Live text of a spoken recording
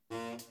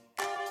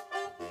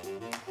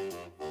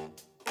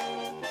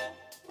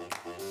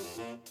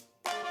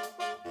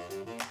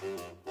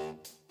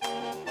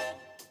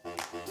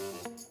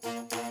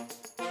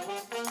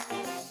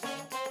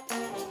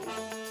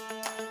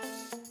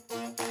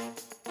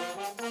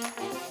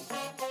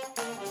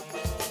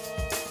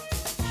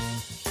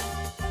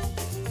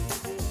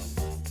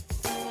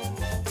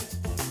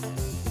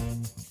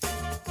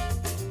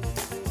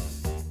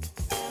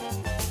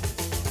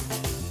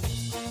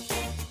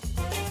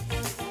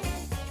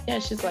Yeah,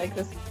 she's like,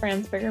 this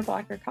Fran's bigger,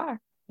 blacker cock.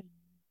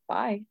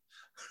 Bye.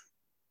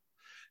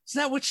 Is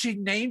that what she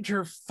named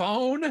her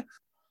phone?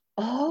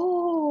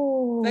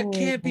 Oh. That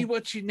can't be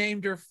what she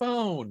named her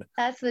phone.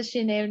 That's what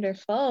she named her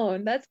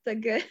phone. That's the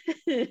good.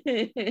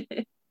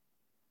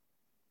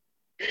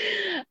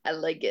 I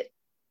like it.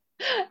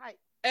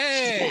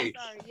 Hey.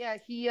 Sorry, yeah,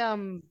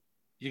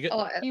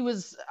 he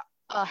was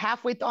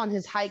halfway on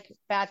his hike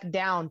back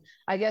down.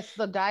 I guess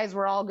the guys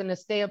were all gonna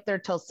stay up there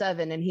till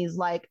 7, and he's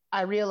like,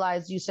 "I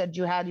realized you said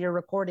you had your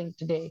recording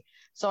today."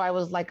 So I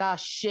was like, "Ah,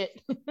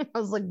 shit." I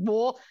was like,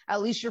 "Well,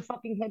 at least you're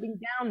fucking heading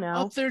down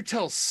now." Up there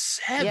till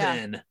 7.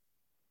 Yeah.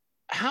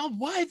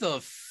 Why the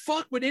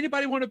fuck would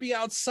anybody want to be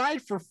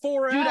outside for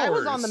 4 hours? Dude, I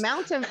was on the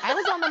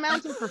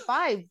mountain for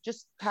 5,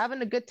 just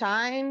having a good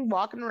time,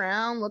 walking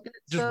around, looking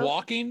at just stuff.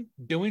 Walking,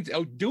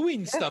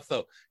 doing stuff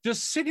though.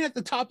 Just sitting at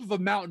the top of a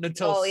mountain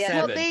until 7.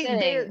 Well,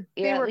 they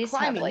were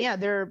climbing. Like,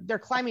 they're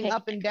climbing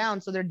up and down,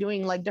 so they're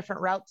doing like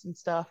different routes and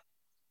stuff.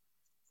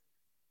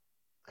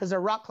 Because they're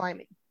rock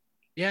climbing.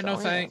 Yeah, no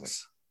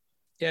thanks.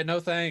 Yeah, no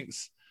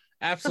thanks.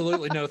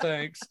 Absolutely no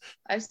thanks.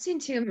 I've seen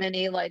too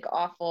many like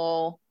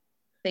awful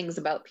things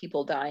about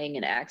people dying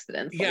in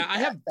accidents. Yeah, I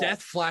have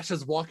death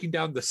flashes walking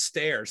down the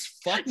stairs.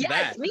 Fuck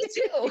that. Yes, me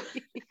too.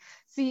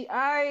 See,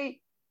 I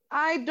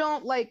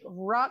don't like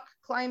rock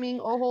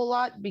climbing a whole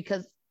lot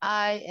because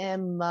I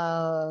am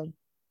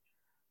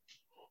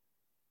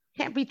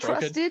can't be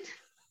trusted.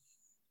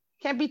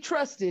 Can't be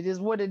trusted is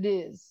what it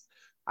is.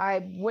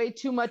 I'm way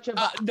too much of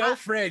a no,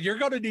 Fred, you're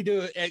gonna need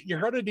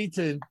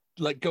to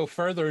like go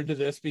further into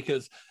this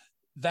because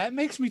that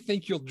makes me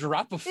think you'll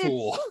drop a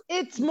fool.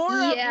 It's more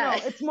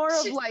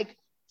of like,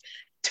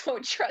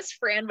 don't trust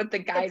Fran with the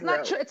guide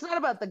rope. It's not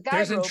about the guide rope.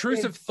 There's rope.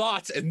 Intrusive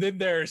thoughts, and then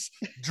there's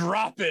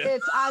drop it.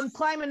 It's I'm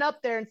climbing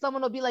up there, and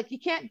someone will be like, "You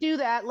can't do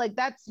that. Like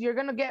you're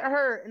gonna get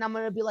hurt." And I'm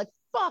gonna be like,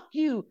 "Fuck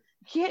you!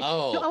 Can't.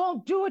 I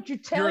won't do what you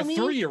tell me."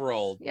 You're a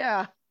 3-year-old.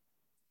 Yeah.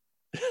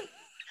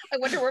 I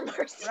wonder where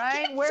Marcy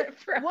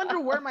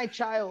wonder where my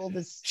child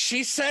is.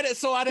 She said it,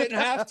 so I didn't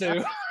have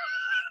to.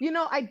 You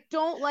know, I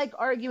don't like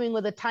arguing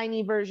with a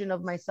tiny version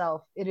of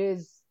myself. It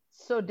is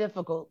so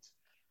difficult.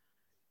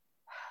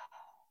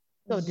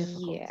 So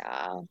difficult.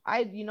 Yeah.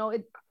 I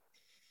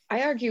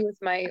argue with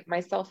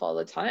myself all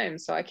the time,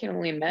 so I can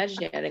only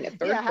imagine having a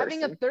third person.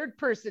 Having a third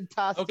person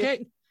tossed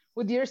in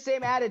with your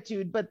same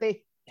attitude, but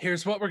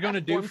Here's what we're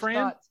gonna do,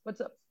 Fran. Thoughts. What's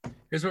up?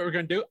 Here's what we're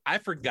gonna do. I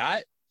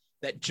forgot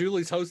that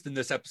Julie's hosting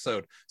this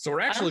episode. So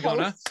we're actually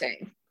gonna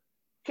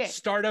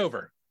start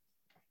over.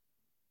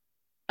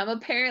 I'm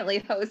apparently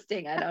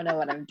hosting. I don't know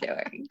what I'm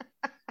doing.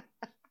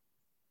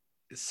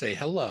 Say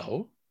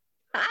hello.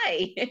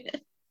 Hi.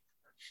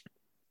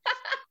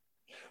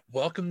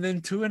 Welcome then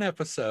to an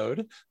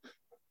episode.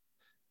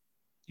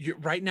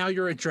 Right now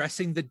you're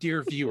addressing the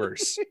dear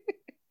viewers.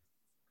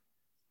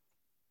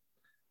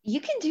 You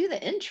can do the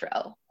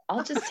intro.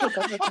 I'll just take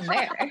over from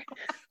there.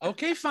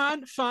 Okay,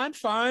 fine.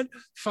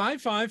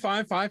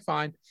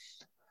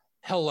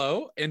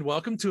 Hello and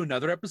welcome to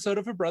another episode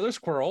of A Brother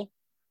Squirrel.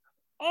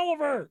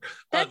 Oliver.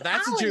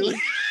 That's Julie.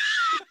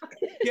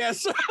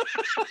 Yes.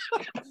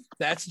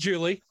 That's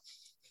Julie.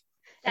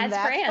 That's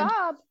Fran.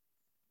 Bob.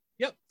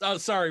 Yep. Oh,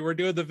 sorry. We're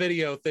doing the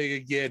video thing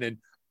again. And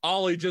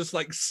Ollie just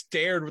like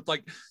stared with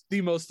like the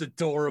most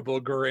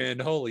adorable grin.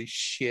 Holy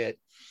shit.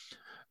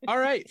 All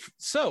right.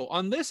 So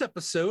on this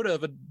episode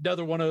of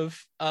another one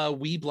of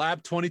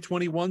Weeblab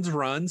 2021's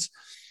runs,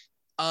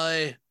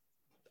 audio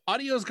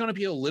is going to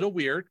be a little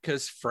weird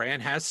because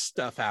Fran has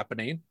stuff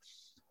happening.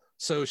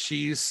 So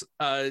she's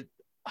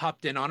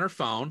hopped in on her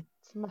phone.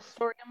 It's my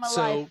story of my life.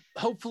 So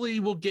hopefully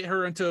we'll get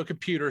her into a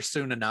computer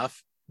soon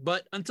enough.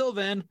 But until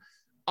then,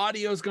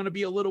 audio is going to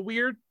be a little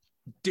weird.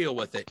 Deal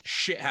with it.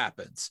 Shit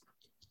happens.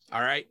 All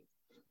right.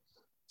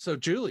 So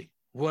Julie,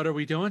 what are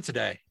we doing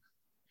today?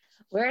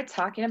 We're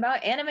talking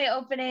about anime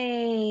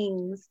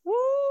openings. Woo!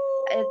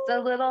 It's a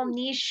little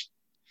niche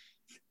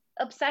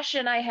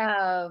obsession I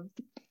have.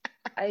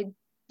 I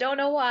don't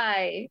know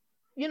why.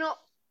 You know,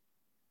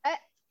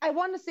 I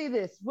want to say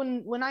this.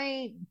 When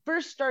I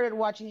first started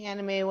watching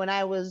anime when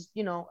I was,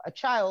 a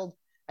child,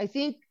 I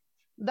think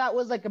that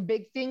was like a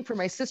big thing for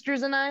my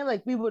sisters and I.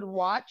 Like we would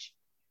watch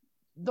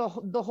the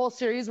whole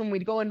series when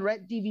we'd go and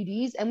rent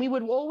DVDs, and we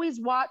would always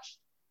watch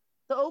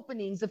the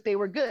openings if they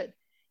were good.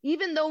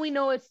 Even though we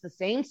know it's the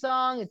same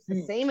song, it's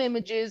the same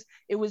images,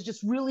 it was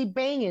just really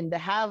banging to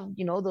have,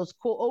 those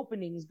cool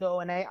openings go.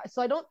 And I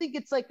don't think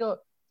it's like a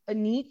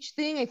niche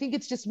thing. I think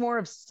it's just more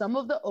of some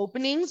of the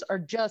openings are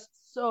just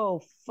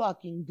so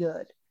fucking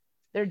good.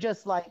 They're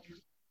just like,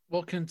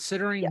 well,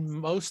 considering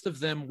most of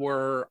them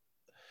were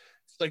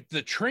like,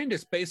 the trend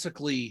is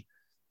basically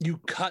you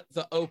cut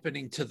the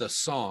opening to the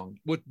song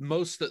with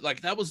most of,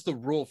 like that was the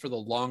rule for the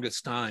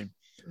longest time.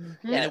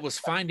 Mm-hmm. And it was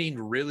finding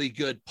really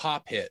good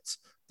pop hits.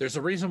 There's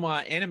a reason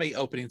why anime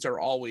openings are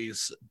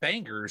always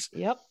bangers.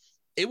 Yep.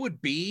 It would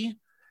be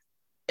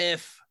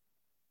if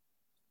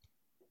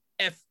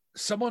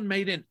someone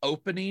made an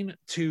opening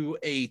to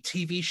a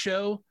TV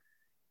show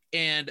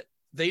and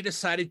they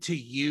decided to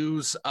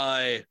use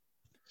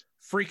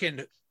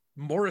freaking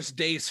Morris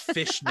Day's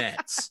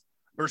fishnets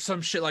or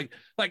some shit like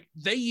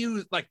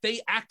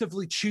they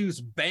actively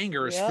choose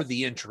bangers for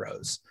the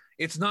intros.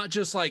 It's not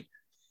just like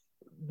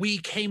we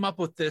came up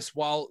with this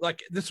while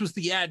like this was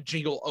the ad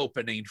jingle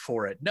opening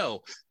for it.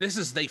 No, this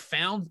is they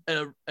found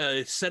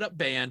a setup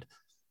band,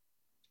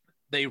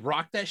 they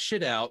rocked that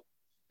shit out,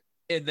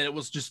 and then it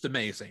was just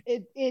amazing.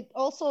 It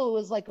also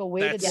was like a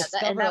way to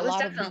discover that a was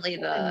lot definitely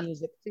of the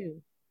music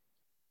too.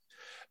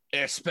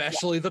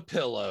 Especially the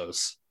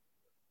pillows.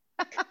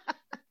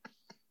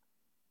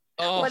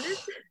 Oh, what is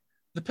it?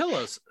 The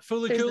pillows.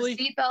 Fooly There's Cooly.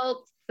 the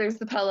seatbelts, there's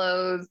the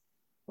pillows.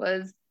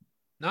 No,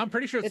 I'm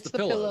pretty sure it's the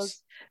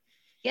pillows.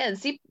 Yeah, and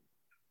see.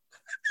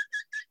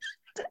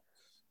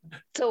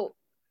 So,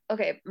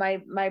 okay,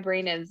 my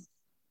brain has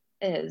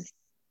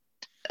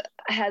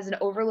an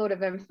overload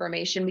of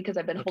information because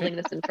I've been holding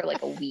this in for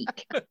like a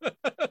week.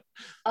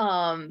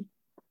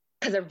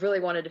 Because I really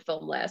wanted to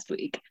film last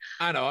week.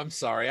 I know. I'm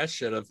sorry. I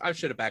should have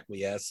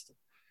acquiesced.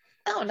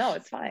 Oh no,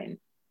 it's fine.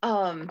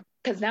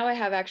 Because now I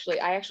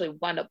actually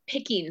wound up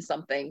picking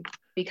something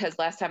because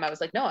last time I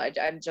was like, no, I'm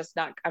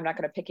not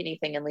going to pick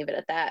anything and leave it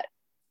at that.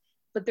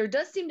 But there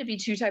does seem to be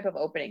two type of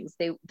openings.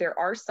 There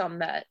are some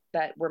that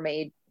were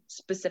made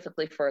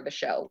specifically for the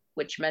show,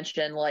 which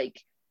mention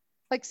like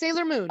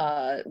Sailor Moon,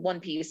 One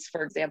Piece,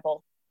 for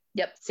example.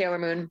 Yep, Sailor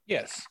Moon.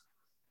 Yes.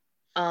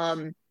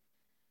 And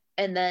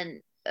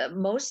then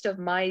most of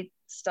my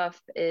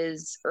stuff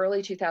is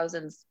early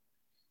 2000s,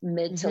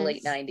 mid to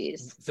late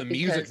 90s. The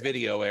music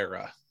video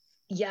era.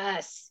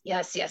 Yes.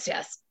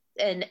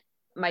 And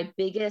my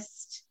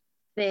biggest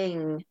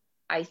thing,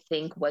 I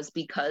think, was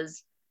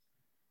because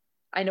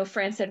I know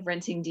Fran said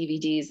renting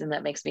DVDs, and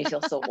that makes me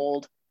feel so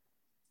old.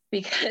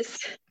 Because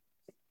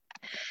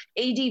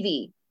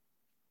ADV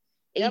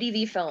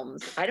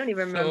films. I don't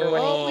even remember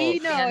what. Oh, we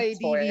know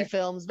ADV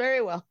films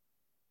very well.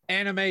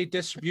 Anime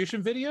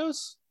distribution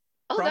videos.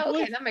 Oh,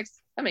 that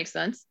makes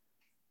sense.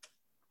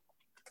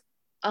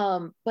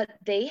 But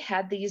they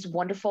had these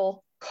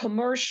wonderful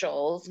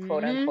commercials,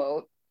 quote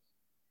unquote,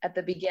 at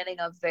the beginning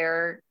of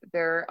their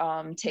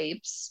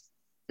tapes.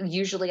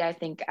 Usually, I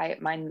think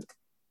mine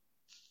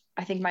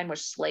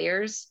was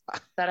Slayers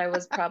that I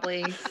was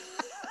probably.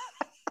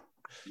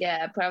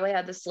 Yeah, probably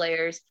had the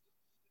Slayers,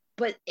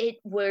 but it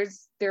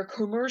was their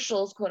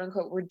commercials, quote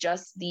unquote, were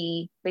just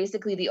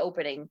basically the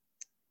opening,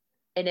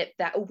 and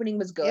that opening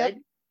was good. Yep.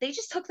 They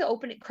just took the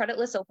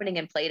creditless opening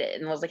and played it,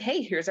 and was like,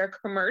 "Hey, here's our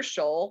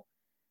commercial,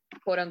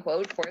 quote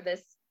unquote, for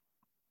this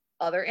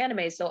other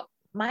anime." So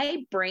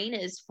my brain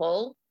is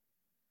full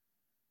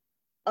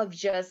of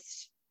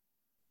just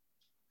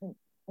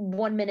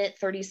 1 minute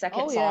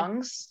 30-second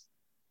songs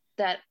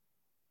that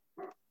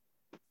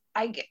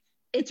I get.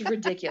 It's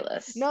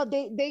ridiculous. No,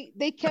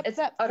 they kept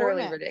that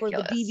utterly format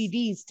ridiculous for the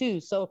DVDs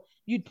too. So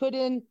you'd put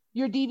in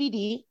your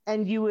DVD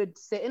and you would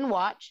sit and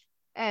watch,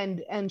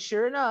 and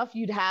sure enough,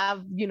 you'd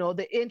have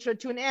the intro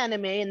to an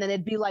anime, and then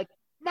it'd be like,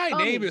 "My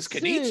name is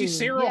Kenichi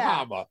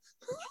Saruhama."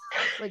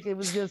 Yeah. Like it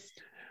was just.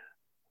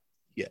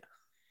 Yeah.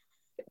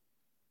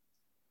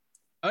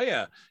 Oh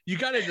yeah, you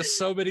got into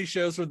so many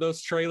shows from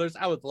those trailers.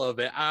 I would love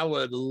it.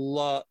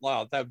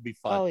 Wow, that would be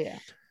fun. Oh yeah.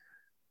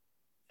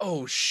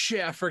 Oh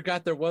shit, I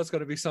forgot there was going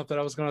to be something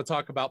I was going to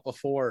talk about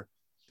before.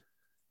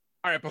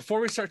 All right, before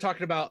we start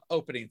talking about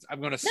openings,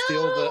 I'm going to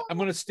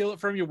steal it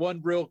from you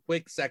one real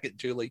quick second,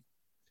 Julie.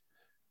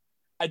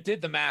 I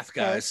did the math,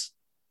 guys.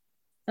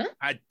 Huh?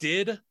 I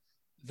did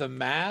the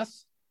math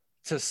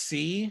to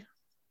see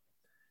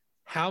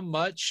how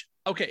much,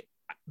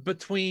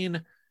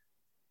 between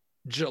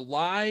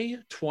July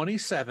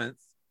 27th,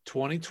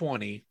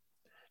 2020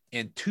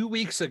 and 2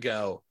 weeks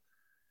ago,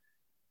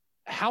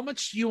 how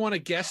much do you want to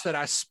guess that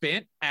I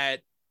spent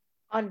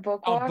on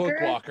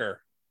Bookwalker?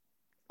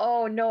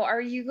 Oh no,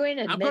 are you going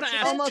to? I'm going to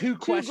ask two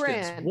questions.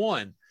 $2,000.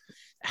 One,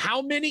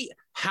 how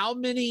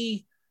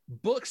many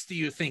books do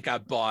you think I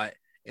bought?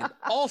 And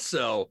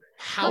also,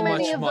 how much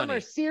many of money? them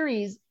are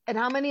series, and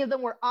how many of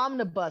them were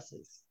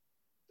omnibuses?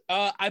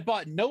 I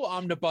bought no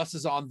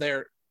omnibuses on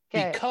there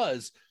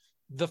because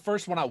the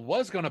first one I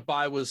was going to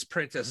buy was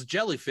Princess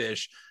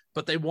Jellyfish,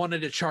 but they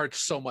wanted to charge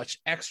so much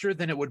extra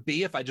than it would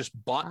be if I just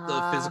bought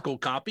the physical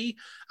copy.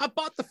 I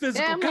bought the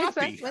physical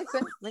copy.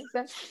 Makes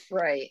sense.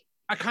 Right.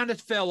 I kind of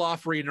fell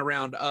off reading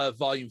around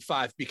volume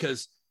 5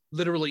 because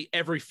literally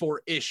every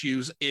 4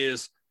 issues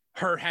is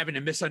her having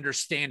a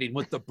misunderstanding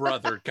with the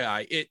brother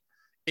guy.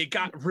 It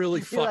got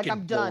really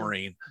fucking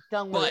boring.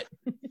 Done with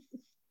it.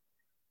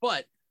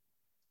 But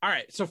all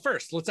right. So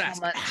first, let's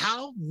ask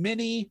how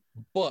many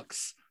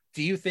books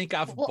do you think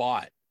I've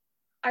bought?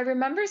 I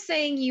remember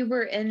saying you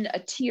were in a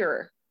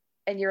tier,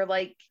 and you're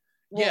like,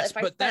 well, yes,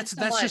 but that's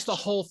just the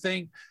whole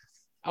thing.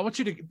 I want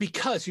you to,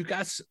 because you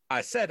guys,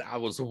 I said I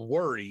was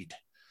worried.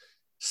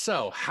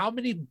 So how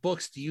many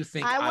books do you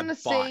think I want to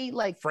say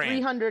like Fran?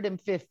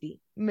 350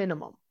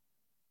 minimum.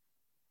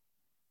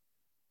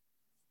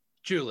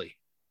 Julie.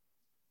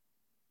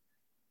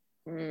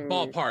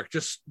 Ballpark,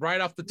 just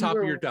right off the top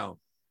of your dome.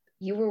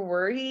 You were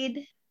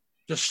worried?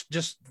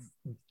 Just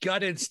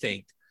gut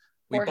instinct.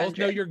 We both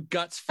know your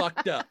gut's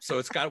fucked up, so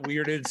it's got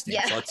weird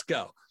instincts. Yeah. Let's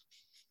go.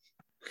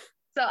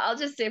 So I'll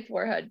just say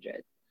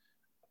 400.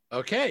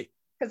 Okay.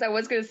 Because I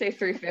was going to say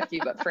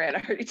 350, but Fran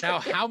already took Now,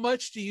 it. how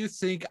much do you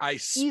think I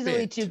spent?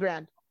 Easily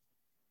 $2,000.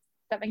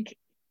 7K.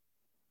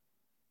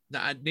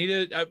 Now, I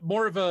needed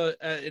more of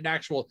an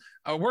actual.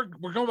 We're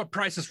going with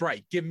Price is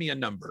Right. Give me a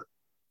number.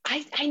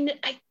 I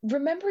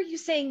remember you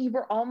saying you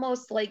were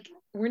almost like,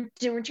 weren't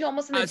you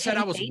almost in the I said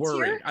I was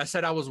worried. Tier? I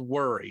said I was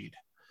worried.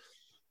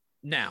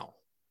 Now,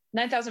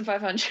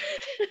 9,500.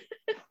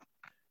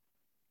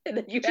 And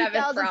then you have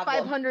a problem.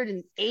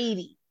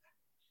 2,580.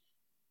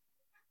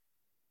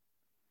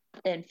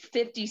 And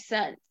 50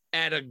 cents.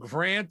 At a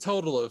grand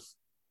total of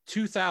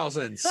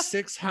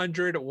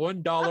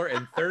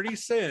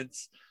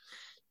 $2,601.30.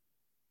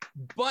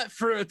 But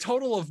for a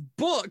total of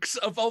books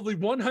of only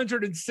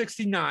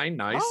 169,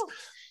 nice. Oh.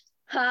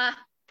 Huh.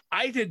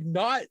 I do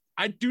not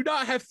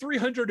have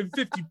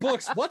 350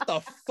 books. What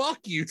the fuck,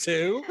 you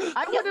two?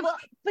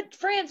 But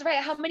Fran's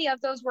right. How many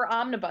of those were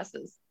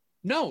omnibuses?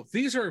 No,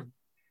 these are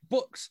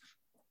books.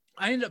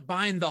 I ended up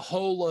buying the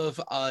whole of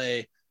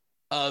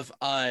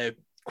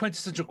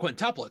quintessential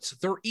quintuplets.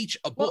 They're each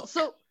a book. Well,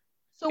 so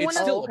it's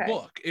still a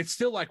book. It's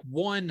still like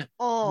one you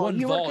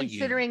volume. were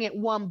considering it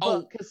one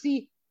book.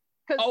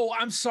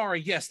 I'm sorry.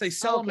 Yes, they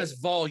sell them as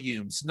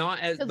volumes, not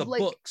as the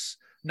books,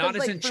 not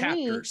as in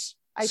chapters.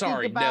 I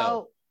think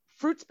about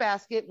Fruits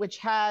Basket, which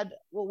had,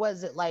 what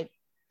was it, like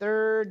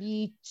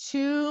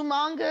 32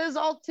 mangas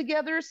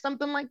altogether,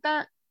 something like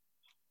that.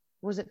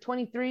 Was it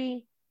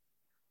 23?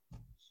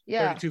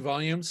 Yeah. 32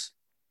 volumes.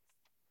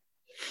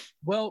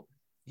 Well,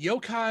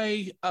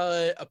 Yokai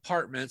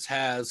Apartments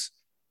has,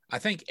 I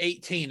think,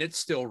 18. It's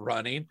still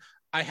running.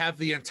 I have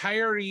the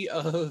entirety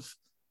of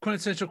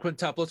Quintessential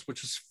Quintuplets,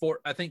 which is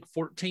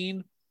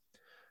 14.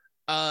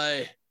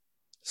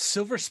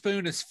 Silver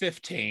Spoon is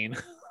 15.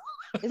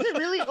 Is it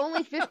really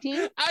only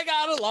 15? I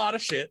got a lot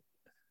of shit.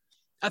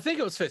 I think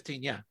it was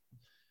 15, yeah.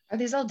 Are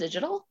these all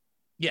digital?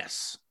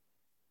 Yes.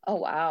 Oh,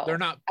 wow. They're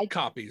not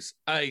copies.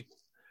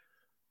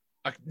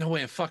 No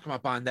way in fuck am I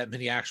buying that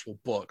many actual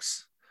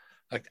books.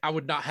 Like, I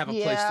would not have a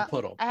place to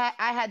put them. I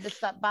had to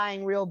stop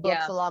buying real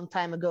books a long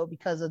time ago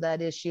because of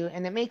that issue,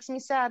 and it makes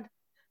me sad.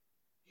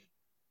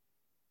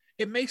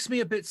 It makes me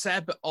a bit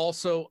sad, but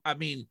also, I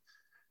mean,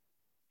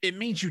 it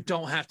means you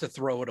don't have to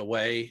throw it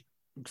away.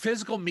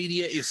 Physical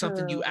media is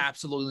something you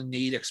absolutely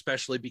need,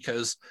 especially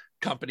because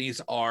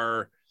companies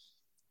are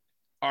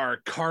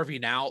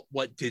carving out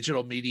what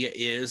digital media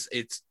is.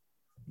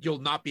 You'll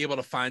not be able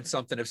to find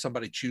something if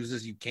somebody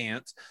chooses you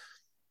can't.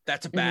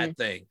 That's a bad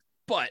thing.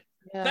 But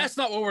that's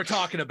not what we're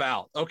talking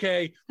about,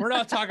 okay? We're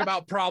not talking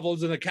about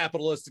problems in a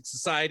capitalistic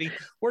society.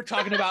 We're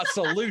talking about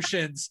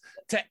solutions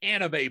to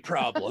anime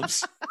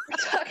problems.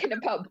 We're talking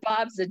about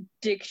Bob's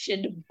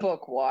addiction to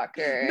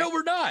Bookwalker. No,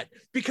 we're not,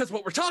 because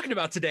what we're talking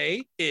about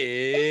today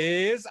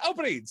is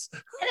openings.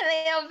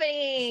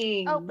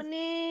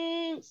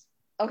 Openings.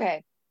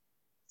 Okay.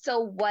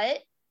 So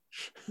what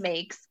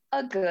makes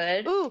a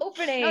good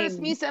opening? Notice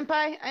me,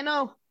 senpai. I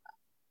know.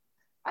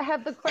 I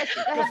have the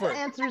question. I have the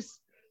answers.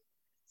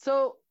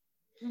 So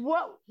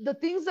the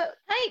things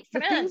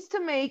to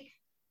make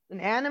an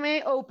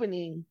anime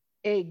opening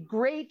a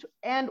great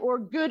and or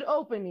good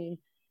opening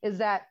is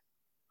that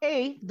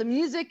the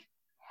music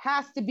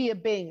has to be a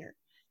banger.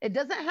 It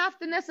doesn't have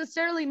to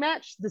necessarily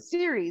match the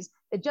series.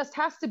 It just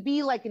has to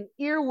be like an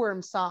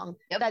earworm song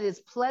that is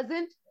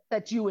pleasant,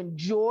 that you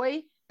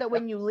enjoy, that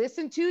when you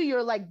listen to,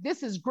 you're like,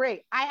 this is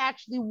great. I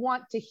actually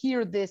want to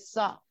hear this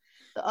song.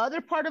 The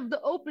other part of the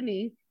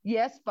opening,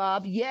 yes,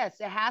 Bob, yes,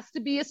 it has to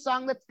be a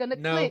song that's going to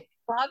click.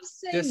 Bob's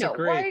saying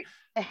disagree. no, right?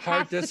 It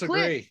has to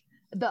click.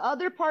 The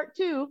other part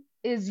too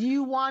is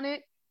you want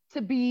it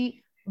to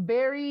be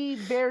very,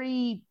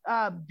 very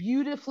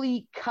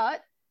beautifully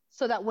cut,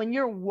 so that when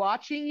you're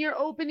watching your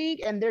opening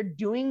and they're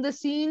doing the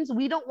scenes,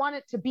 we don't want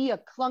it to be a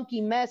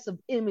clunky mess of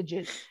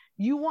images.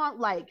 You want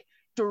like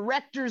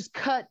director's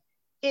cut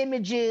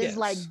images,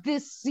 like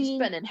this scene.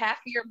 Spending half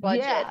of your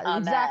budget on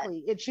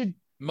exactly. that. It should.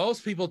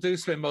 Most people do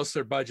spend most of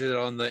their budget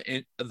on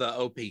the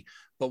OP,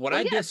 but what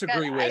I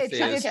disagree with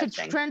is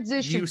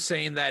transition. You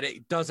saying that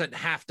it doesn't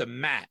have to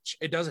match.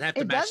 It doesn't have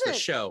to match the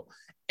show.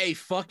 A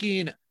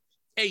freaking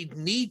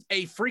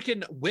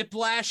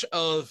whiplash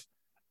of,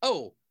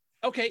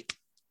 okay.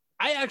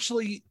 I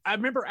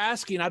remember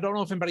asking, I don't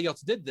know if anybody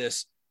else did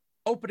this,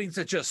 openings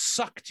that just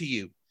suck to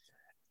you.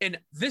 And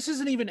this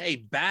isn't even a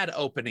bad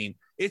opening.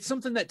 It's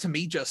something that to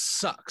me just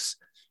sucks.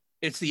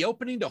 It's the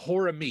opening to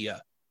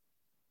Horimiya.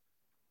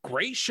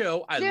 Great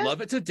show. I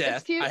love it to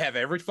death. I have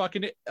every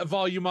fucking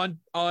volume on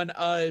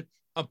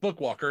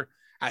Bookwalker.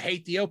 I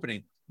hate the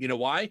opening. You know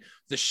why?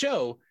 The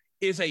show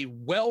is a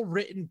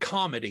well-written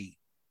comedy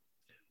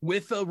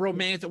with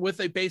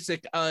a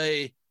basic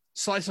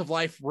slice of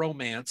life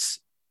romance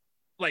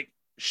like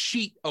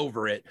sheet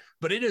over it,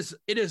 but it is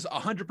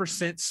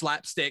 100%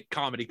 slapstick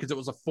comedy because it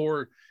was a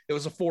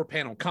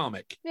 4-panel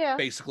comic,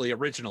 basically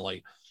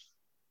originally.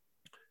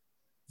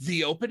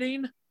 The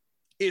opening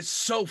is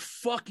so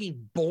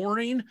fucking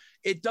boring.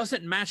 It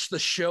doesn't match the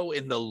show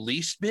in the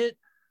least bit.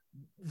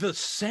 The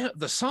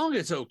song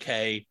is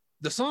okay.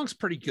 The song's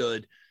pretty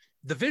good.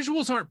 the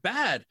visuals aren't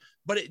bad,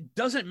 but it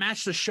doesn't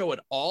match the show at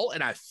all,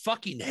 and I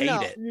fucking hate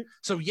it.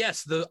 So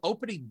yes, the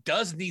opening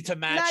does need to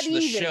match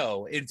the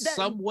show in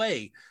some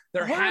way.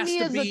 There has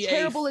to be a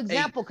terrible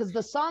example because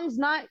the song's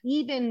not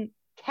even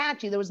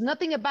catchy. There was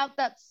nothing about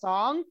that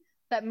song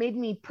that made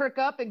me perk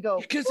up and go,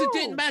 because it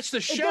didn't match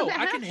the show.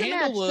 I can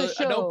handle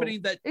an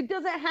opening that it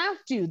doesn't have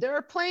to. There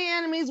are play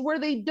animes where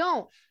they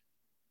don't.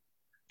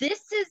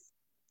 This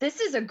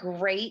is a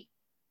great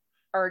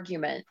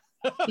argument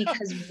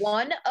because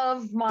one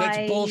of my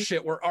that's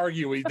bullshit. We're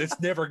arguing. That's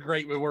never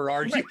great when we're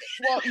arguing.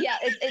 Right. Well, yeah,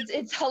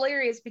 it's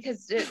hilarious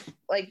because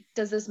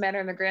does this matter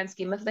in the grand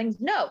scheme of things?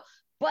 No,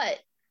 but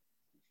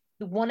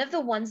one of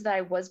the ones that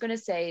I was going to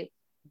say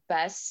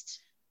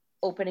best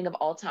opening of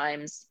all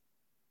times,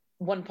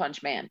 One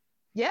Punch Man.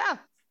 Yeah,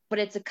 but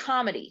it's a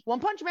comedy. One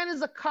Punch Man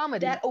is a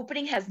comedy. That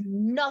opening has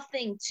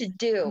nothing to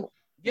do.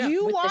 Yeah,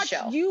 you watch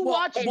that.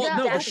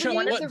 The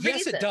show.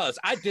 Yes, it does.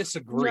 I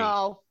disagree.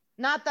 No,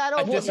 not that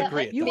opening. I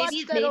disagree.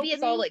 Maybe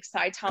it's all like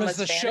Sai Thomas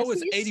because the show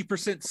is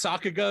 80%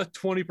 Sakuga,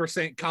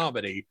 20%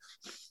 comedy.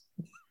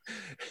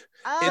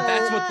 And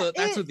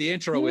that's what the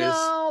intro is.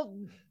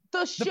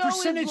 The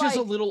percentage is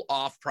a little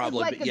off,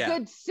 probably. It's like a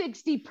good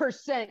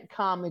 60%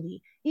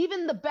 comedy.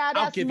 Even the badass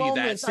I'll give you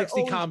that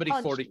 60 comedy,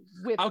 40.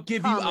 I'll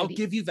give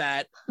you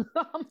that.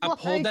 I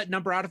pulled that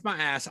number out of my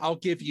ass. I'll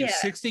give you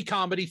 60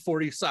 comedy,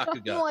 40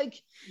 Sakuga. Like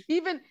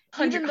even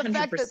the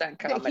fact that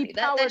comedy.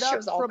 That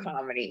show's all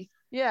comedy.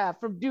 Yeah,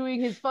 from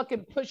doing his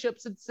fucking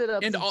push-ups and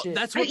sit-ups. And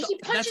that's what he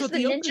punches the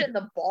ninja in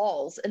the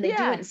balls, and they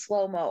do it in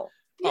slow mo.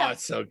 Yeah. Oh,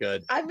 it's so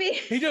good. I mean,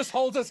 he just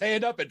holds his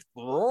hand up and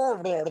all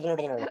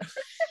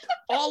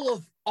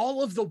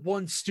of the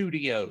One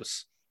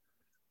Studios,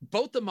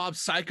 both the Mob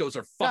Psychos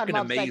are fucking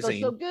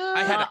amazing. So good.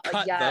 I had to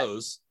cut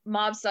those.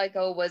 Mob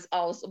Psycho was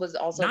also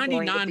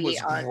 99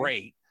 was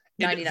great.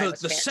 And 99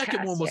 was the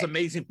second one was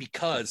amazing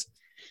because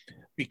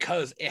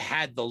it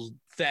had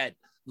that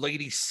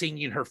lady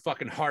singing her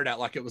fucking heart out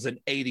like it was an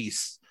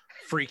 80s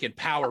freaking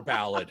power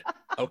ballad.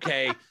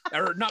 Okay,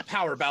 or not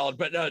power ballad,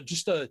 but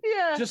just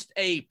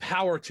a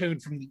power tune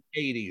from the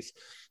 80s.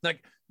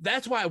 Like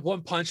that's why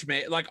One Punch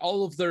Man, like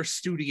all of their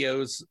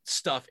studios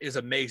stuff is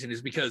amazing,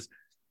 is because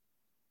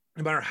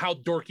no matter how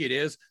dorky it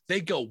is,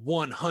 they go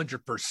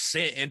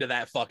 100% into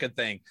that fucking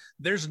thing.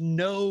 There's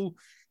no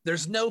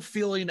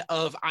feeling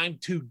of I'm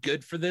too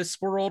good for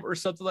this world or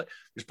something like.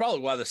 It's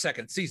probably why the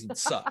second season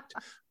sucked,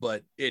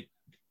 but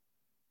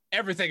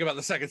everything about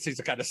the second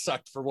season kind of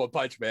sucked for One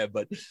Punch Man,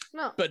 but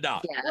no,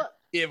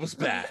 it was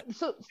bad.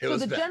 So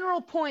the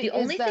general point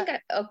is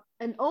that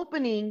an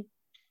opening,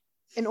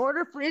 in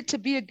order for it to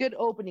be a good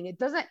opening, it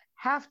doesn't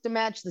have to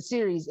match the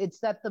series. It's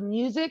that the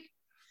music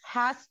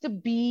has to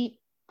be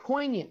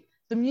poignant.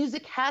 The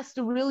music has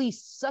to really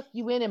suck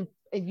you in and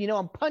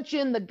punch you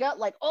in the gut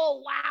like,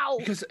 oh wow,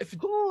 because that's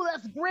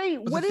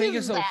great. What the thing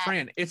is that? though,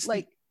 Fran, it's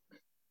like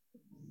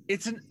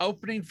it's an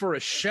opening for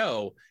a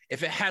show.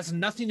 If it has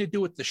nothing to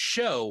do with the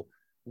show,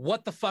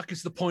 what the fuck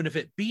is the point of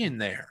it being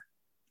there?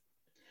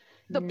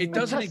 It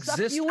doesn't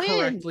exist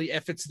correctly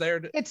if it's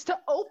there. It's to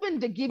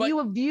open, to give you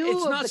a view.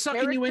 It's not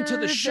sucking you into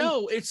the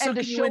show. It's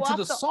sucking you into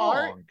the song.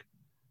 Art.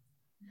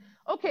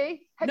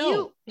 Okay. Have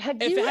you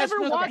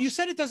ever watched? You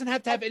said it doesn't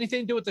have to have anything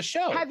to do with the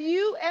show. Have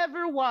you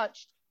ever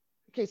watched?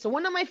 Okay, so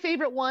one of my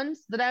favorite ones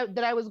that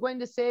I was going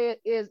to say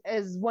is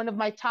as one of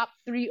my top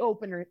 3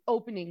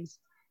 openings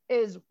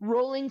is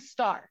Rolling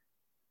Star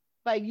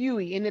by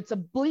Yui, and it's a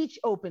Bleach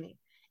opening,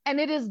 and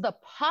it is the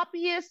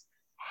poppiest,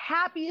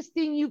 happiest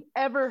thing you've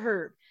ever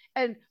heard.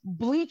 And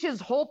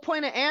Bleach's whole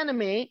point of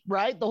anime,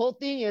 right? The whole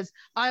thing is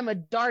I'm a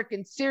dark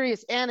and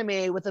serious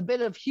anime with a bit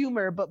of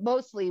humor, but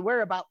mostly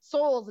we're about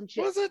souls and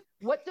shit. Was it?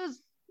 What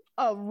does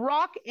a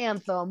rock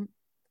anthem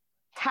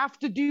have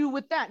to do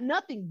with that?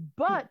 Nothing,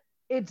 but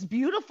it's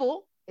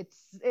beautiful.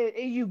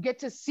 You get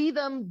to see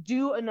them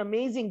do an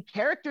amazing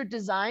character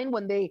design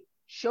when they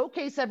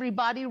showcase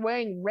everybody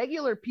wearing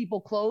regular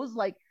people clothes.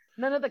 Like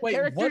none of the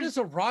characters. What does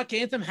a rock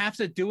anthem have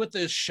to do with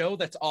this show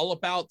that's all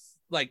about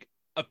like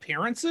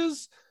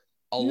appearances?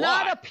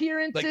 Not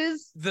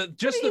appearances. Like,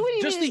 just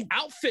the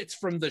outfits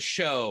from the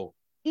show.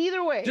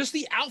 Either way, just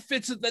the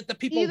outfits that the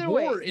people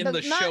wore in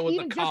the show and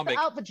the comic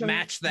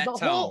match that tone.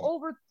 The whole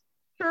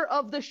overture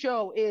of the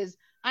show is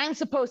I'm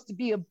supposed to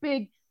be a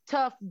big,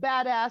 tough,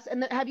 badass.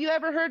 And have you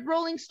ever heard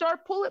Rolling Star?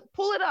 Pull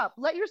it up.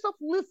 Let yourself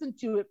listen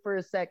to it for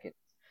a second,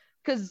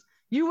 because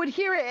you would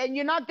hear it and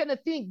you're not gonna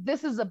think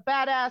this is a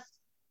badass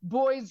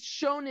boys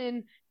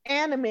shonen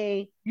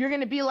anime. You're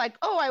gonna be like,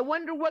 oh, I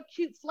wonder what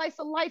cute slice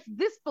of life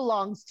this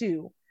belongs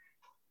to.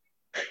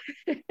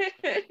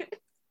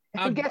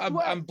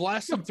 I'm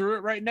blasting through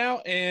it right now,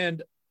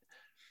 and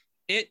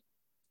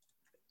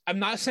I'm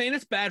not saying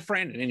it's bad,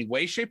 Fran, in any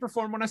way, shape, or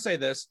form when I say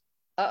this.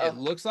 It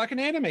looks like an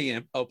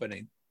anime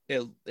opening.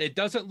 It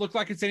doesn't look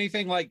like it's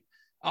anything like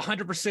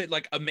 100%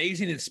 like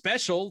amazing and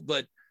special,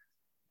 but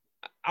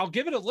I'll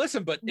give it a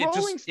listen. But it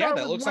Rolling just Star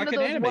that looks like an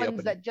anime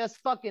opening. That just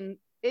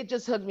it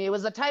just hooked me. It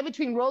was a tie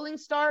between Rolling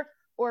Star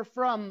or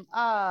from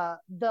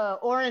the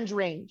Orange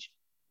Range,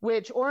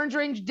 which Orange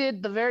Range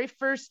did the very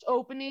first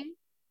opening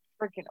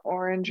freaking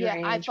Orange Yeah,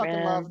 Range, I fucking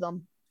man. love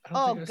them. I don't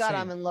Oh think I've God, seen-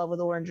 I'm in love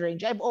with Orange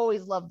Range. I've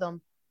always loved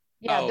them.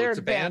 Yeah, Oh, they're it's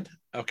a band.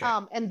 Okay.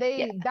 and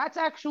Yeah. that's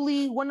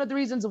actually one of the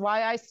reasons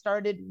why I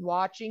started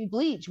watching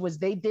Bleach was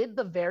they did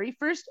the very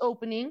first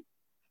opening,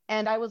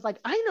 and I was like,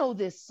 I know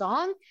this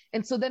song,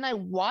 and so then I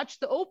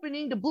watched the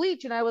opening to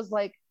Bleach, and I was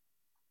like,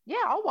 yeah,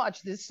 I'll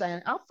watch this.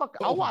 I'll Oh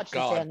my watch this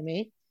God.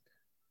 anime.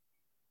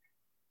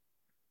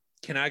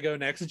 Can I go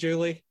next,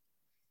 Julie?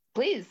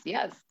 Please,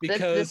 yes.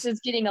 Because this is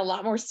getting a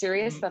lot more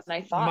serious than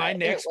I thought. My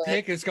next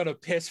pick is going to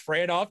piss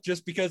Fran off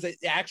just because it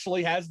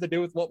actually has to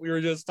do with what we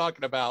were just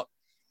talking about.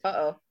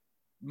 Uh-oh.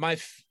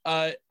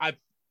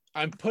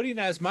 I'm putting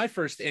as my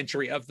first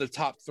entry of the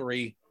top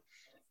 3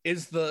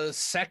 is the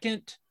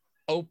second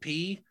OP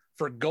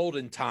for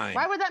Golden Time.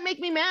 Why would that make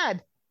me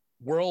mad?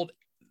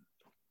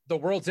 The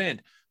World's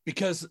End,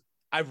 because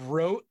I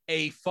wrote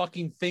a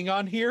fucking thing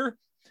on here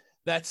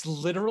that's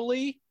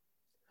literally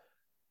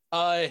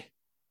let's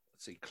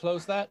see,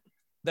 close that.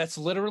 That's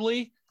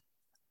literally,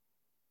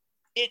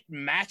 it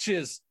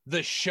matches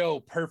the show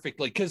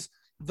perfectly, because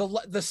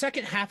the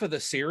second half of the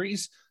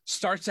series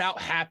starts out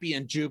happy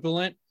and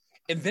jubilant,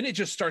 and then it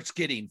just starts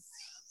getting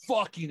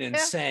fucking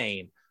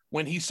insane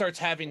when he starts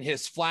having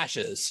his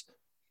flashes.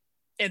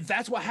 And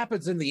that's what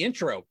happens in the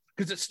intro,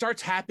 because it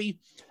starts happy,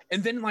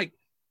 and then like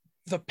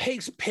the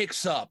pace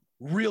picks up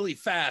really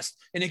fast,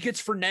 and it gets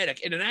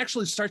frenetic, and it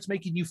actually starts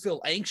making you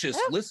feel anxious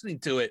listening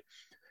to it.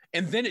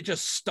 And then it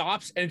just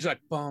stops, and it's like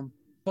bum,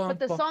 bum, But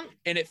the bum, song,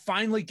 and it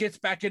finally gets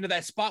back into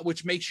that spot,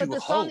 which makes you but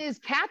the hope, song is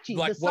catchy.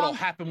 like The what'll song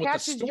happen with the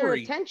catches your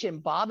story. attention,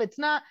 Bob. It's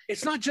not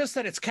just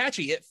that it's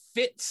catchy; it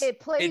fits. It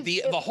plays.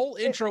 The whole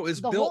intro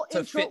is built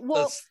to fit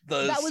the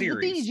that was series.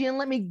 the thing. You didn't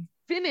let me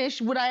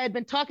finish what I had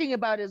been talking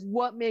about. Is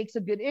what makes a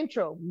good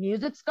intro.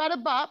 Music's got a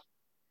bop.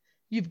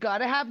 You've got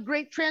to have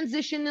great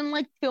transition in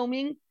like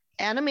filming,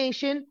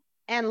 animation,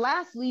 and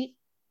lastly,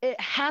 it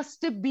has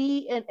to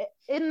be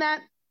in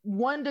that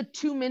 1 to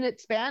 2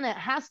 minute span. It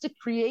has to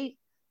create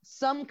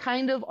some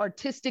kind of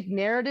artistic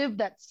narrative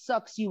that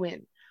sucks you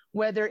in,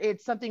 whether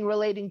it's something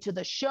relating to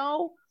the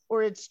show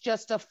or it's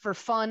just a for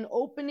fun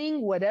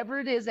opening, whatever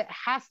it is. It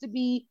has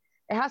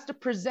to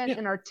present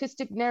an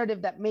artistic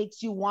narrative that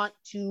makes you want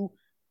to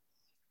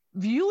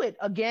view it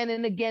again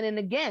and again and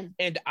again.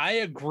 And I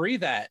agree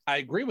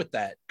with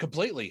that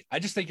completely. I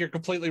just think you're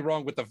completely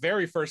wrong with the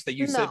very first thing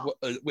you said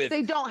with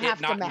they don't have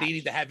it not to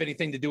needing to have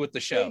anything to do with the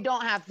show. They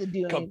don't have to do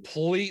anything.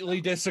 Completely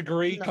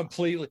disagree. No.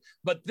 Completely.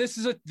 But this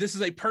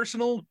is a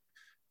personal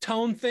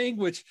tone thing,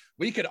 which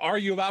we could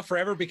argue about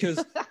forever,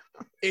 because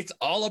it's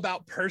all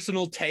about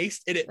personal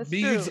taste, and it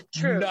means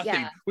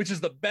nothing, which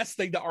is the best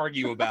thing to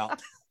argue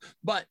about.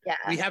 But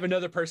we have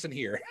another person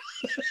here.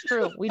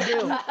 True, we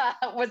do.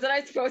 Wasn't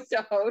I supposed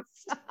to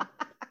host?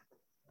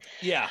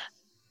 Yeah.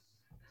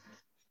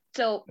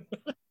 So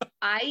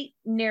I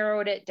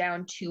narrowed it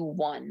down to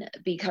 1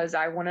 because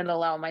I wouldn't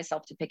allow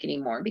myself to pick any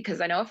more,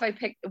 because I know if I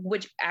picked,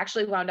 which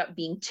actually wound up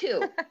being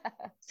 2.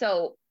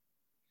 So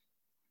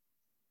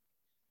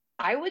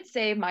I would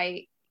say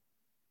my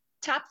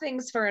top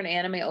things for an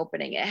anime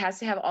opening, it has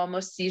to have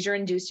almost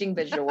seizure-inducing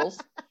visuals.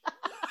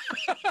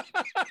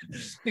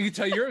 You can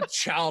tell you're a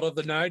child of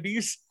the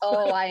 90s.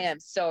 Oh, I am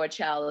so a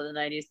child of the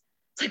 90s.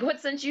 It's like, what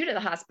sent you to the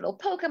hospital?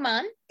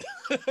 Pokemon.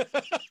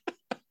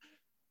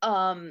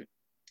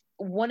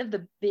 One of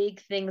the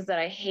big things that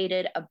I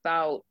hated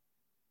about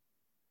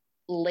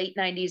late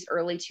 90s,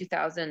 early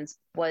 2000s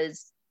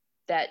was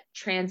that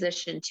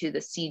transition to the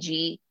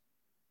CG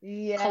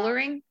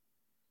coloring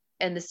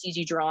and the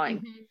CG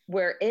drawing,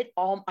 where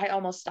I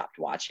almost stopped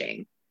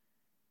watching.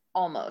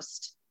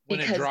 Almost. When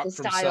because it dropped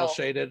from cell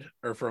shaded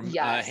or from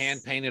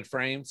hand painted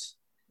frames.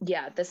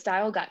 Yeah, the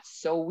style got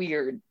so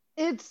weird.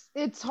 It's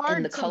hard.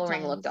 And the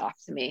coloring looked off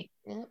to me.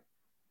 Yep.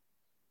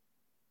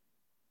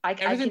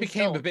 Everything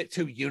became a bit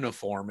too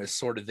uniform is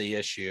sort of the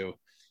issue.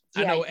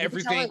 I know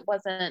everything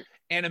wasn't.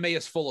 Anime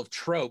is full of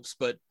tropes,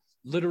 but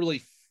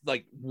literally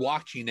like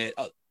watching it,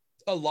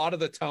 a lot of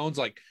the tones,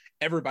 like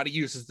everybody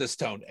uses this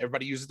tone,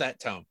 everybody uses that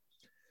tone.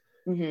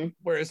 Mm-hmm.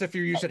 Whereas if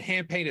you're using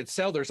hand painted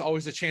cell, there's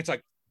always a chance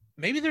like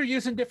maybe they're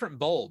using different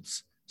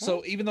bulbs.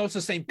 So even though it's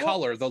the same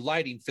color, the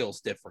lighting feels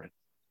different.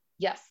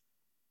 Yes.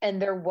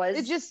 And there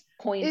was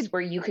points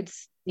where you could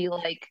see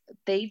like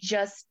they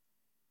just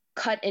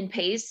cut and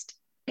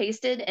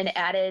pasted and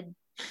added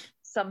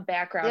some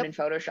background in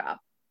Photoshop.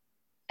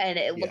 And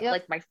it looked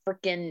like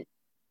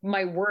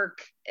my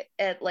work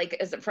at like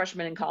as a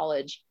freshman in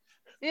college.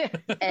 Yeah.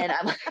 And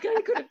I'm like,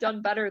 I could have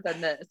done better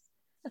than this.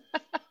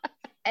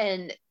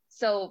 And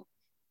so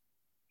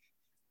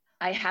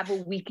I have a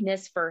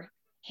weakness for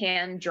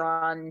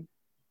hand-drawn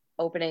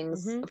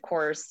openings, of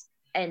course,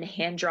 and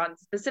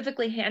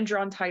specifically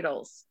hand-drawn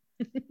titles,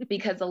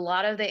 because a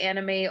lot of the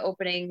anime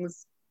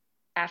openings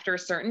after a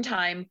certain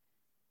time,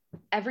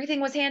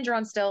 everything was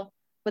hand-drawn still,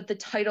 but the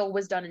title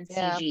was done in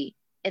CG.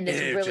 And this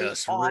really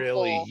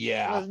awful,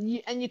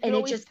 and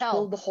it just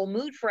killed the whole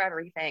mood for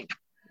everything.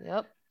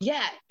 Yep.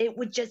 Yeah, it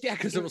would just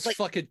because it was like,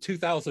 fucking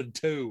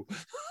 2002.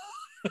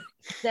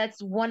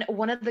 That's one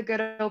of the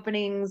good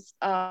openings.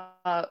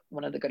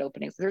 One of the good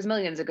openings. There's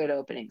millions of good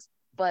openings,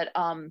 but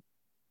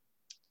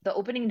the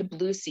opening to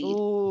Blue Seed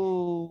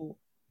Ooh,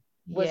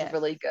 was yes.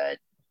 really good.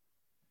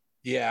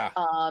 Yeah.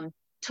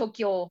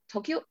 Tokyo.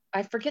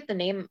 I forget the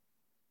name.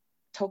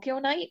 Tokyo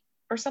Night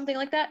or something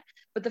like that.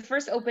 But the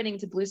first opening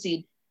to Blue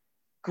Seed,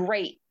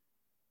 great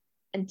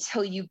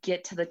until you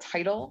get to the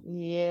title.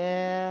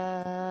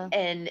 Yeah.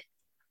 And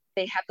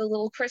they have the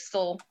little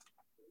crystal,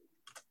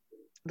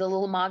 the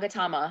little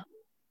Magatama,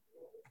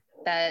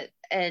 that,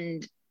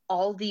 and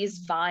all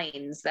these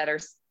vines that are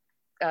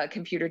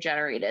computer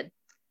generated.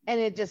 And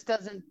it just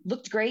doesn't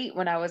looked great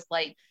when I was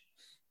like,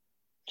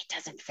 it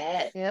doesn't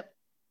fit. Yep.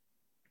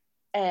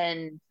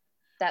 And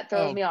that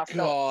throws me off.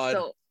 God.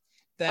 So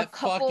that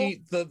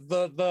fucking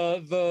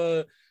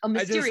the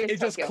it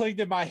just clicked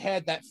in my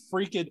head, that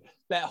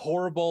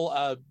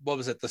horrible what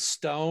was it, the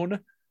stone,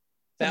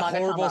 that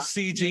horrible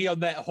CG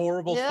on that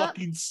horrible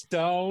fucking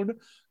stone.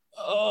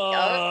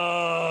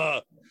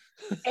 And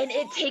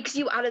it takes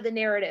you out of the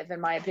narrative,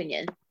 in my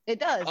opinion. It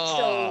does.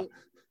 So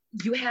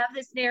you have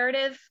this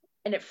narrative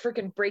and it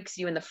freaking breaks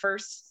you in the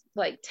first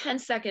like 10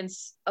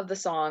 seconds of the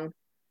song.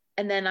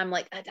 And then I'm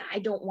like, I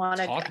don't want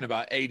to. Talking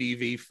about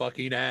ADV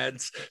fucking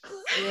ads.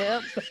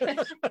 Yep.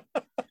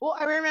 Well,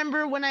 I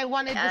remember when I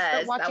wanted to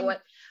start watching.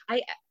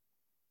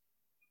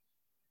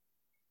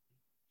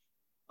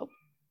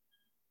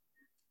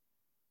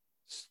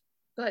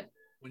 Good.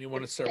 When you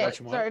want to start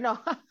watching what? Sorry, no.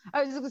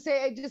 I was just gonna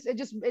say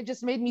it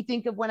just made me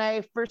think of when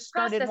I first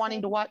started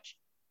wanting to watch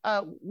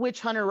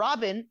Witch Hunter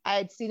Robin. I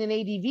had seen an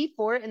ADV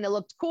for it and it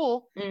looked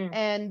cool.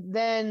 And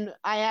then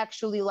I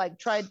actually like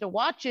tried to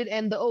watch it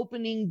and the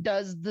opening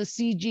does the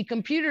CG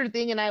computer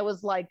thing and I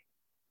was like,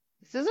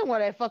 this isn't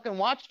what I fucking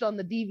watched on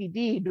the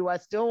DVD. Do I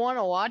still want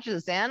to watch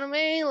this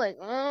anime? Like,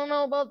 I don't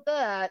know about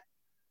that.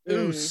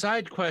 Ooh,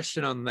 side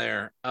question on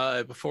there.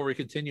 Before we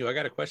continue, I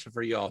got a question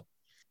for y'all.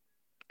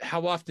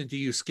 How often do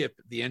you skip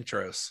the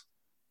intros?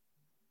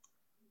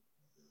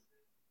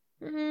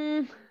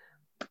 It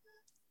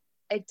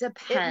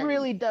depends. It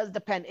really does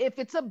depend. If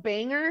it's a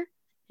banger,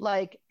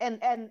 like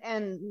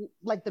and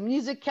like the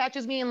music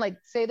catches me and like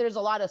say there's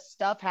a lot of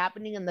stuff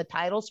happening in the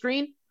title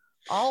screen,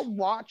 I'll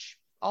watch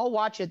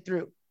it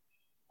through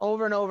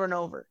over and over and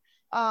over.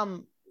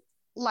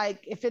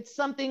 Like if it's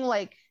something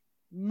like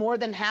more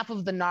than half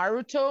of the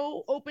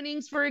Naruto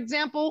openings, for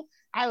example,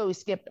 I always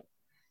skip them.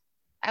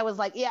 I was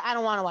like, yeah, I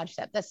don't want to watch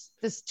that. This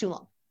is too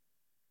long.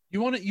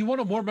 You want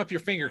to warm up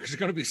your finger because you're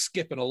going to be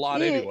skipping a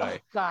lot anyway. Oh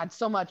God,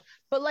 so much.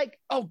 But like,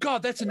 oh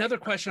God, that's another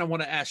question I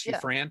want to ask you,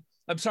 Fran.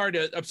 I'm sorry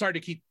to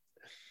keep.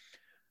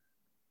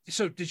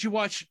 So, did you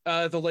watch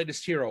the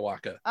latest Hero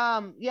Waka?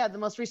 Yeah, the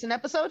most recent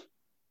episode.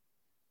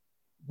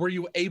 Were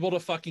you able to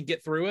fucking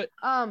get through it?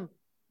 I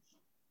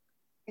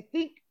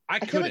think. I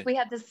feel like we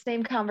had the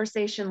same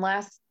conversation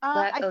last.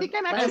 I think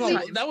I'm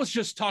actually. That was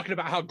just talking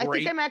about how great. I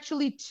think I'm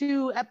actually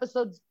 2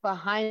 episodes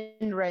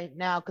behind right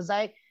now because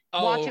I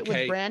watch it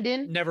with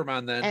Brandon. Never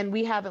mind then. And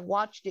we haven't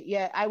watched it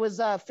yet. I was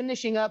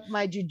finishing up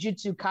my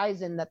Jujutsu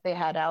Kaisen that they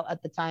had out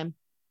at the time.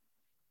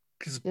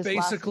 Because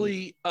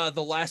basically,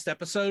 the last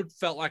episode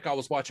felt like I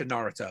was watching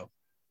Naruto.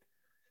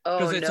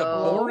 Because it's a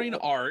boring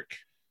arc.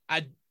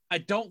 I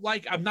don't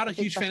like. I'm not a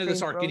huge fan of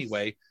this arc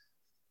anyway.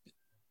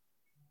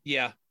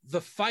 Yeah. The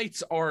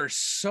fights are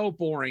so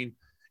boring.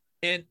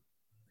 And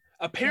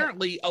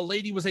apparently a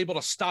lady was able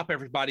to stop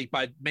everybody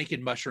by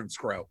making mushrooms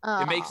grow.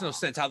 It makes no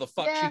sense how the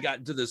fuck she got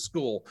into this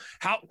school.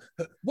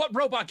 What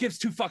robot gives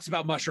 2 fucks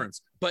about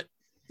mushrooms? But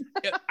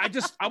I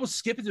was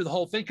skipping through the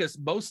whole thing because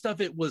most of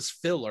it was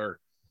filler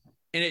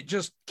and it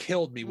just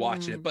killed me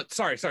watching it. But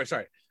sorry.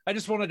 I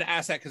just wanted to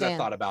ask that because I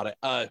thought about it.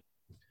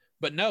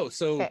 But no,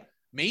 so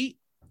me,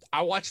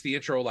 I watched the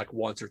intro like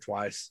once or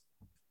twice.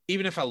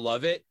 Even if I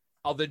love it,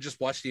 I'll then just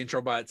watch the intro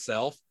by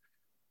itself.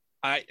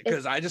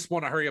 Because I just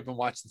want to hurry up and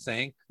watch the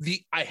thing.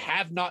 I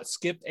have not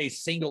skipped a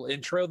single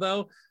intro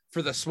though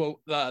for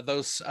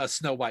those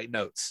Snow White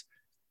notes,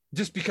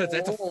 just because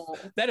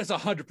that is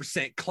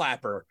 100%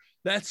 clapper.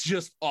 That's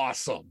just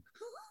awesome.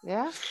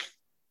 Yeah,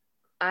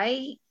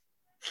 I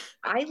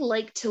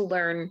like to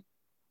learn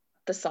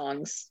the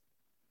songs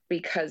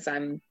because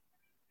I'm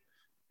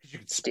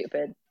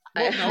stupid.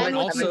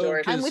 Well,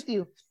 I'm with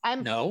you.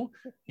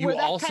 You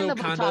also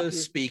kind of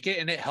speak it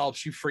and it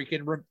helps you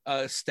freaking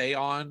stay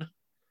on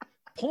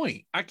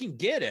point. I can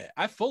get it.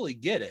 I fully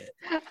get it.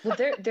 Well,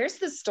 there's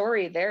the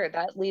story there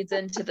that leads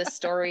into the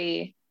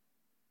story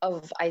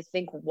of, I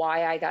think,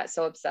 why I got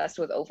so obsessed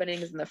with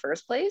openings in the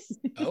first place.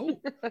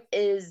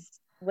 Is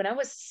when I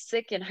was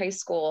sick in high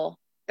school,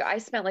 I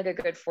spent like a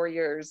good 4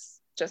 years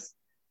just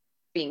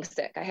being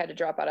sick. I had to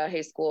drop out of high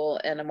school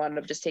and I wound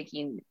up just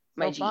taking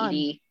my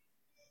GED.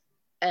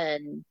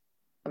 And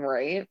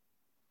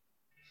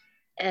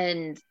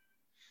and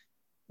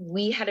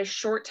we had a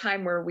short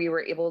time where we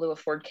were able to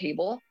afford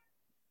cable,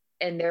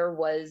 and there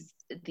was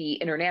the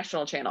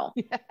international channel.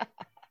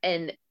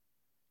 And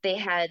they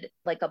had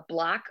like a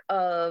block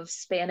of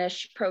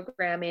Spanish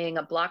programming,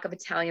 a block of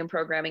Italian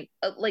programming,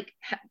 like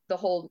the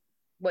whole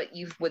what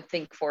you would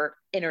think for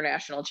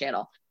international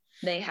channel.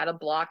 They had a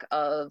block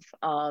of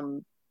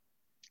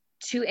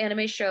 2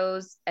 anime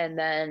shows and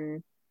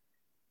then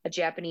a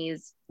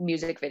Japanese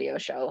music video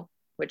show,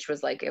 which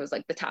was like, it was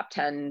like the top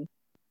 10.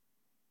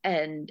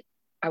 And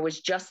I was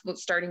just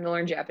starting to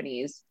learn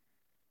Japanese.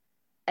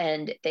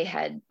 And they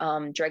had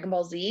Dragon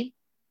Ball Z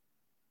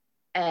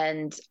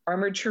and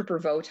Armored Trooper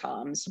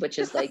Votoms, which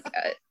is like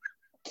a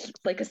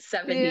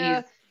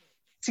 70s,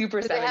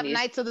 super 70s. They have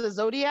Knights of the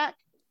Zodiac?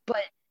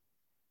 But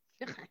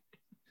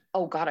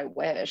oh God, I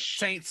wish.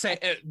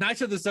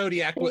 Knights of the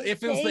Zodiac.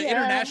 If it was the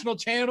international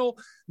channel,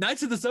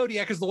 Knights of the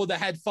Zodiac is the one that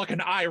had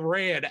fucking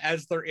Iran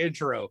as their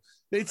intro.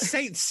 It's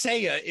Saint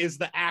Seiya is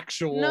the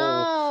actual.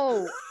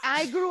 No,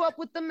 I grew up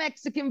with the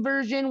Mexican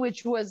version,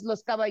 which was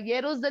Los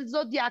Caballeros del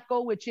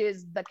Zodiaco, which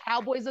is the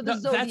Cowboys of the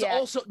Zodiac. That's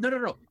also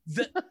no.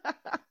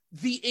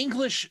 The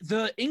English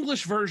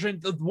version,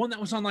 the one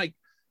that was on like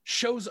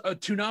shows a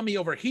Toonami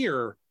over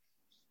here,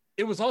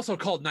 it was also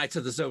called Knights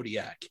of the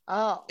Zodiac.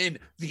 Oh, and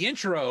the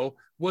intro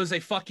was a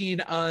fucking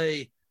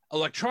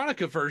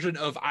electronica version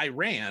of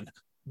Iran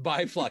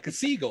by Flock of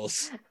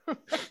Seagulls.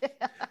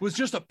 It was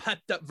just a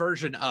pepped up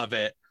version of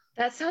it.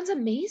 That sounds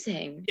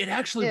amazing. It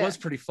actually was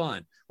pretty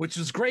fun, which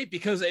was great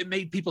because it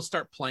made people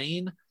start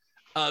thinking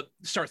of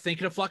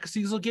Flock of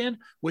Seagulls again,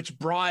 which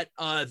brought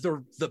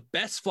the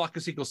best Flock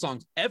of Seagulls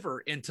songs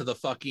ever into the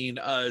fucking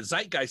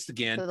zeitgeist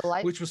again,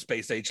 which was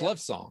Space Age Love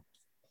Song.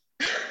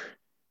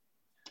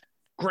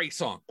 Great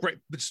song. Great.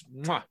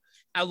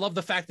 I love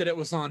the fact that it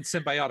was on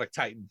Symbiotic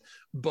Titan,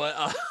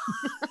 but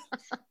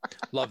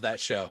love that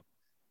show.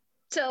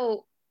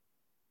 So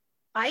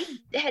I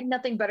had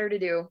nothing better to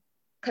do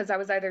because I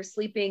was either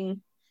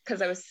sleeping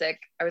because I was sick,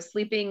 I was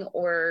sleeping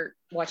or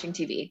watching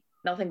TV.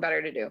 Nothing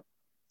better to do.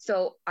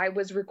 So I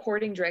was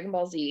recording Dragon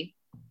Ball Z,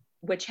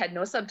 which had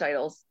no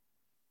subtitles,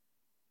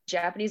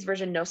 Japanese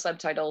version, no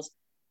subtitles.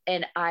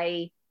 And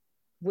I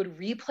would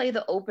replay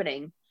the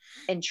opening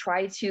and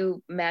try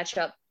to match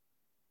up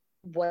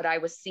what I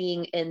was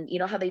seeing in, you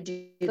know how they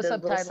do the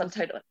subtitle.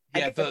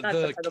 Yeah,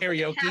 the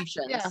karaoke.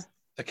 Yeah.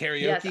 The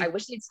karaoke. Yes, I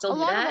wish they'd still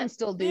do that. A lot of them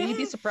still do. You'd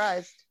be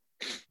surprised.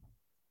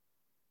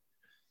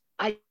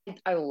 I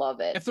love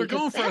it. If they're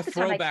going for a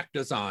throwback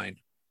design.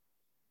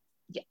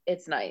 Yeah,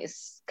 it's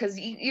nice. Because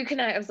you can,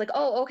 I was like,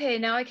 oh, okay,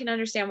 now I can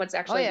understand what's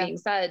actually being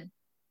said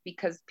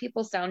because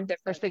people sound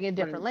different. They're speaking a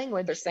different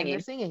language. They're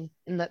singing.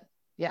 In the,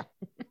 yeah.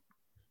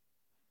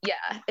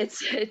 Yeah,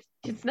 it's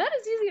not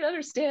as easy to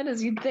understand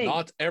as you'd think.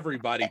 Not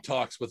everybody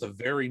talks with a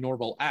very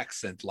normal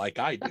accent like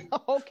I do.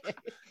 Okay.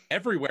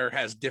 Everywhere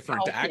has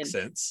different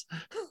accents.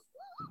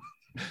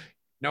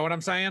 Know what I'm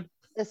saying?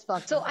 It's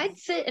fucking so I'd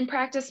sit and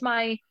practice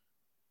my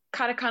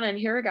katakana and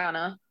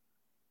hiragana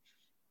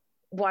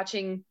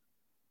watching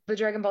the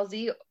Dragon Ball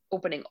Z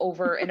opening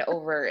over and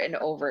over and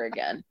over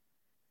again.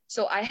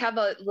 So I have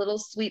a little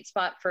sweet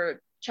spot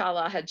for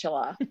Chala Head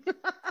Chala.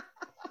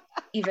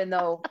 Even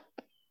though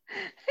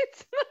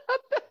it's not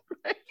that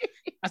right.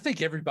 I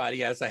think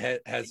everybody has a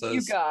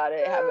you got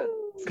it.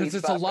 Because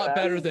it's a lot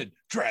better than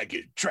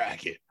Dragon,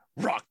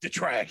 Rock the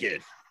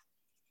Dragon.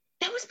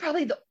 That was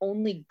probably the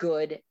only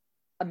good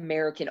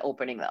American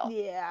opening though.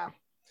 Yeah.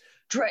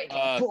 Dragon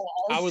Ball Z.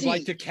 I would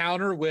like to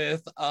counter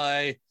with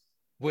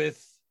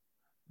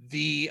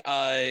the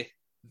oh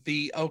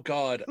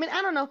god. I mean,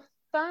 I don't know.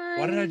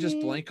 Why did I just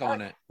blank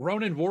on it?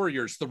 Ronin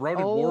Warriors, the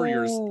Ronin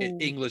Warriors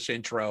English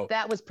intro.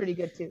 That was pretty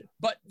good too.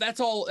 But that's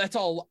all.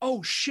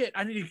 Oh shit!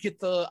 I need to get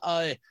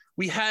the.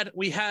 We had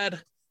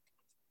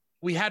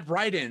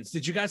write-ins.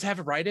 Did you guys have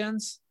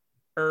write-ins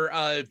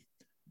or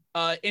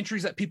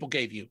entries that people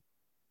gave you?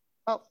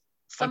 Oh,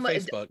 someone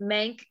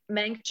Mank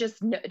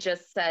just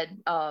said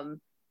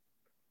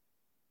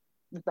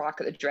Rock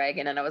of the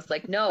Dragon, and I was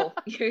like, no,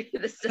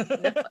 this is no.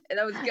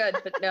 That was good,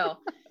 but no.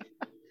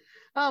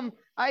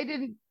 I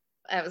didn't.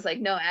 I was like,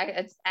 no,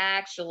 it's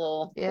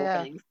actual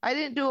openings. I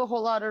didn't do a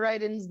whole lot of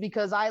write-ins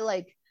because I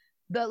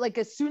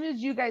as soon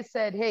as you guys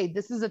said, hey,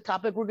 this is a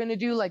topic we're gonna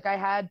do,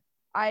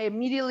 I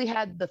immediately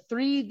had the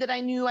 3 that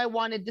I knew I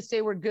wanted to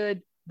say were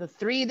good, the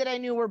 3 that I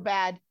knew were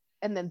bad,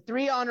 and then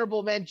 3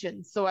 honorable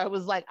mentions. So I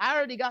was like, I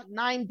already got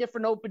 9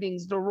 different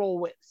openings to roll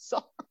with.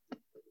 So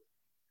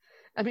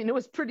I mean, it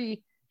was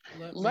pretty.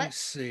 Let me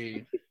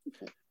see.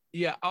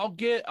 Yeah,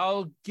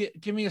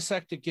 give me a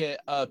sec to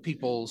get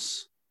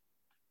people's.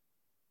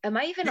 Am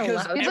I even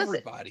because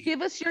allowed?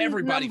 Give us your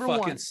everybody number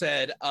fucking one.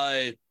 said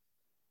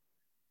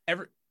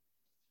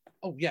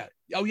Oh yeah,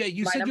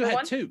 you My said you had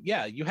one? 2.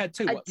 Yeah, you had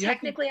 2. I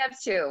technically have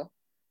 2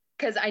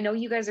 because I know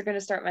you guys are going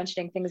to start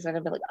mentioning things and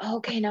I'm going to be like, oh,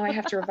 okay, now I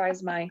have to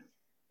revise my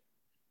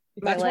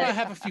That's why I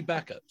have a few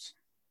backups.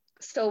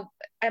 So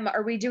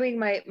are we doing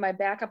my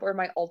backup or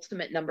my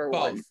ultimate number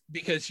Both, one?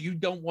 because you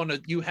don't want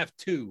to. You have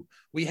 2.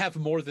 We have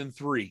more than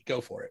 3.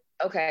 Go for it.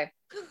 Okay.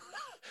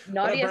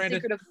 Nadia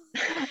Secret of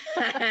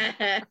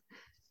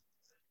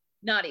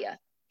Nadia.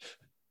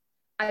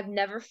 I've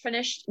never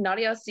finished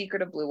Nadia's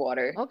Secret of Blue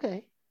Water.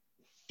 Okay.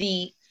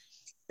 The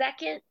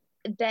second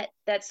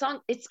that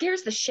song, it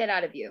scares the shit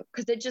out of you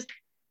because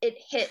it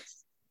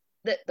hits.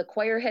 The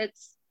choir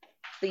hits,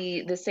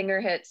 the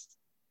singer hits.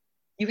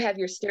 You have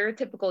your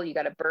stereotypical, you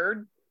got a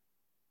bird,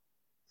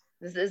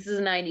 This is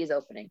a 90s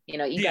opening. You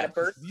know, you got a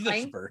bird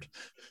flying, bird.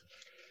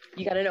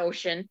 You got an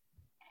ocean.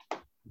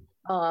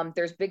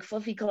 There's big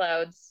fluffy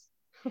clouds.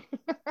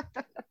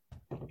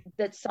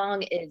 That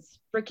song is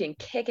freaking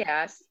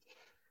kick-ass.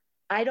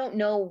 I don't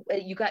know.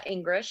 You got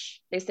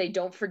English. They say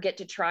don't forget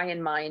to try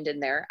and mind in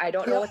there. I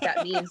don't know what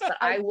that means, but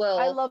I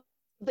love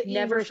the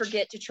never English.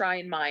 forget to try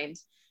and mind.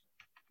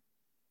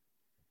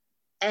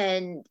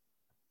 And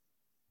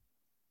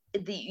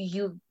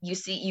you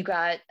see you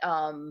got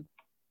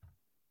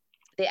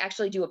they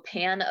actually do a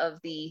pan of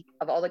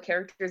all the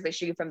characters. They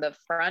show you from the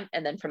front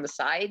and then from the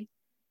side.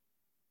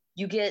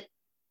 You get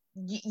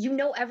you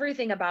know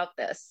everything about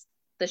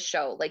the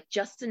show, like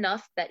just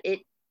enough that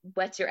it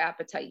whets your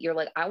appetite. You're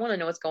like, I want to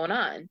know what's going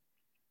on.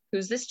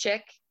 Who's this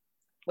chick?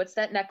 What's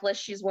that necklace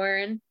she's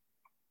wearing?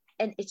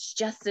 And it's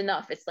just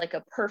enough. It's like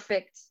a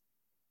perfect.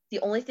 The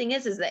only thing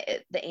is that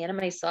the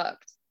anime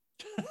sucked.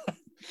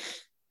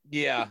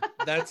 Yeah,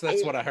 that's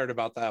what I heard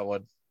about that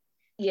one.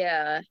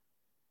 Yeah,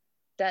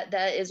 that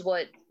is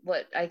what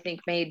I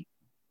think made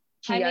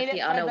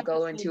Hideaki Anno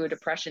go into a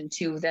depression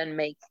to then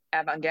make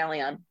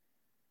Evangelion.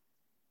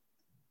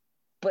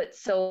 But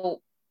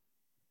so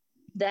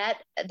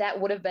that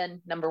would have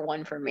been number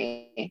one for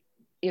me.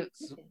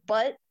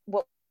 But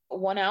what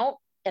won out,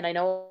 and I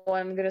know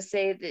I'm gonna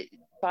say that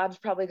Bob's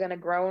probably gonna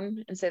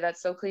groan and say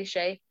that's so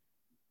cliche.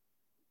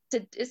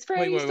 Is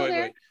Freya still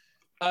there?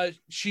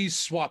 She's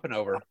swapping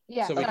over.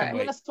 Yeah, so we can I'm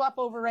gonna swap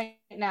over right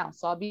now,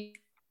 so I'll be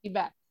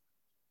back.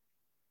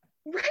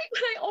 Right when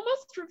I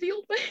almost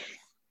revealed my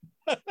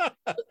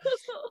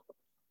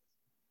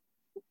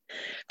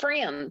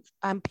Fran.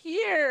 I'm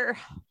here.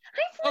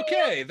 Hi, Fran.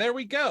 Okay, there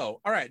we go.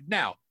 All right,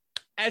 now,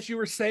 as you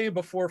were saying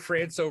before,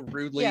 Fran so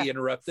rudely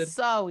interrupted.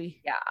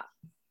 Sorry. Yeah.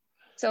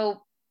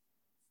 So,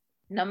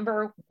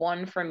 number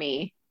one for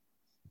me,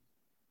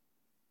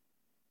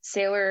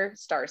 Sailor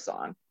Star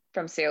Song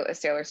from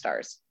Sailor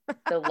Stars.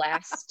 The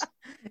last,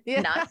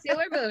 not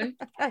Sailor Moon.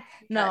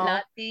 No.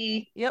 Not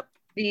the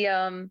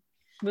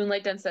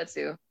Moonlight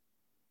Densetsu.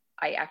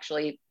 I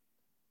actually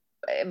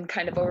am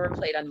kind of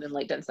overplayed on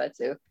Moonlight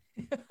Densetsu.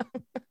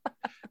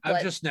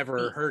 I've just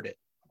never heard it.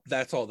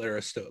 That's all there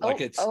is to it.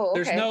 Like okay.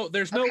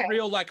 there's no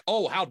real like,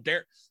 oh, how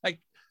dare, like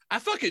I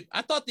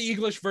thought the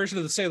English version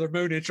of the Sailor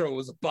Moon intro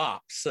was a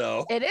bop.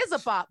 So it is a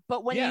bop,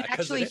 but when you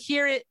actually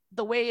hear it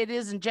the way it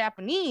is in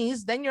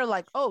Japanese, then you're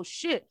like, oh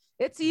shit,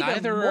 it's even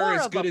neither more are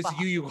as of good a as bop.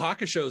 Yu Yu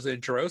Hakusho's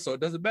intro, so it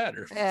doesn't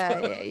matter.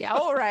 Yeah.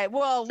 All right.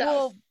 Well,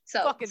 so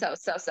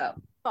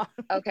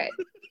okay.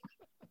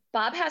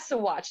 Bob has to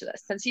watch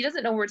this since he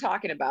doesn't know what we're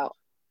talking about.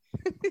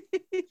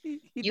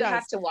 You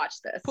have to watch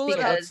this.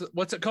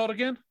 What's it called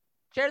again?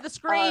 Share the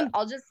screen.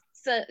 I'll just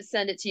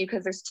send it to you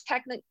because there's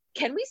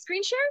can we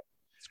screen share?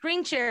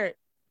 Screen share it.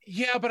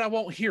 Yeah, but I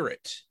won't hear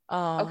it.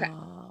 Okay.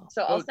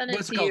 So I'll send it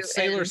what's to it called? you.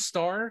 Sailor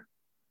Star?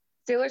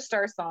 Sailor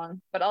Star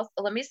Song. But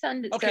let me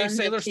send it. Okay,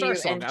 Sailor Star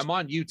Song. And, I'm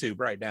on YouTube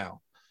right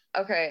now.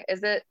 Okay.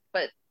 Is it?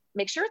 But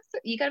make sure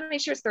you got to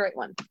make sure it's the right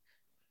one.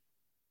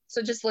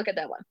 So just look at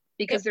that one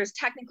because there's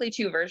technically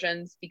two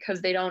versions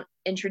because they don't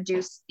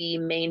introduce the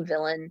main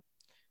villain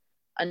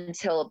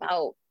until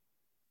about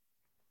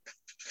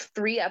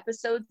 3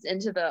 episodes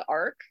into the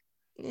arc.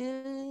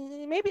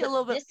 Maybe a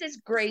little bit. This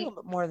is great. A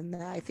little bit more than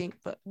that, I think.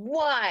 But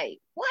why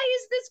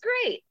is this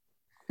great?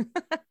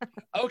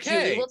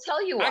 Okay, Julie will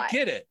tell you why. I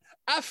get it.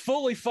 I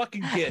fully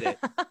fucking get it.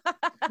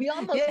 We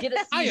almost get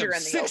a seizure in the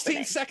 16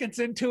 opening. seconds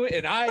into it,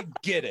 and I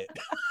get it.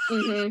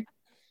 Mm-hmm.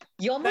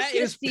 You almost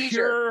get a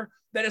seizure.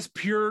 That is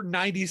pure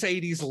 90s,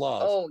 80s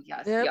love. Oh,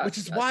 yes. Yep. Yes, which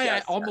is why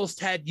I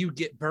almost had You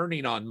Get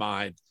Burning on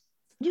mine.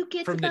 You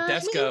Get from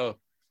Nadesco.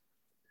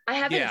 I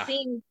have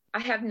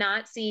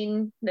not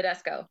seen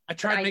Nadesco. I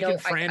tried making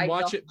Fran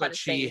watch it, but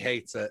she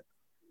hates it.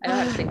 I know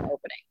how to sing the opening.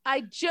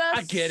 I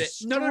get it.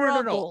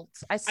 No.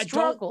 I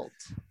struggled.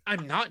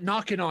 I'm not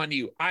knocking on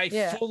you. I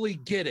fully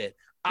get it.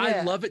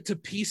 I love it to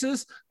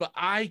pieces, but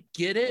I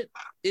get it.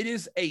 It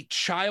is a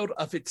child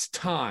of its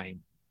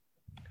time.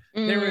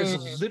 There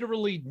is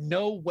literally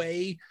no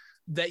way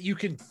that you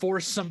can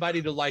force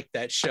somebody to like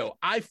that show.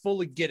 I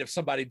fully get if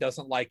somebody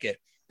doesn't like it.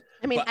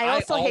 I mean, I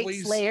also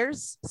hate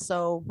Slayers,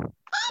 so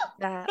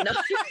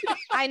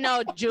I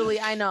know, Julie.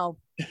 I know.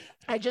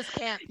 I just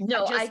can't.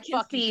 No, I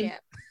can see.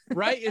 Can't.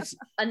 Right? It's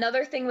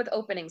another thing with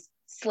openings.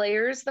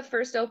 Slayers, the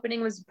first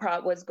opening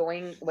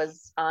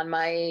was on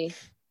my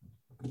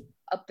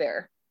up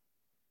there.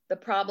 The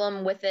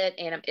problem with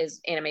it is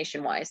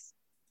animation wise.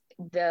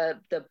 The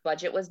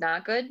budget was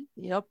not good.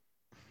 Yep.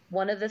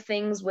 One of the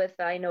things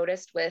I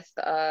noticed with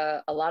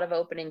a lot of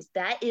openings,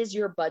 that is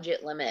your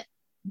budget limit.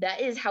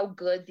 That is how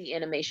good the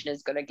animation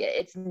is going to get.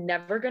 It's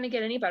never going to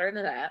get any better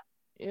than that.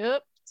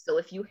 Yep. So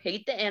if you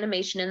hate the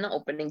animation in the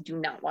opening, do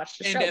not watch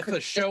the show. And if a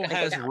show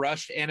has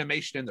rushed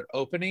animation in their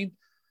opening,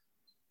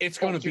 it's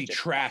going to be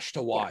trash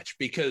to watch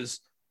because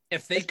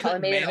if they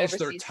couldn't manage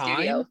their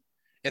time,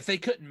 if they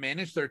couldn't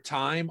manage their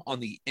time on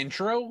the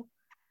intro,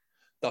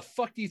 the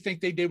fuck do you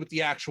think they did with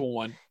the actual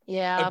one?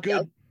 Yeah.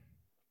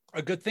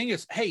 A good thing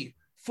is, hey,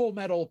 Full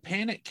Metal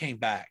Panic came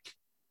back.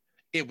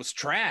 It was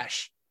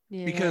trash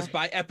because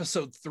by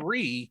episode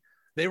 3,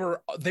 They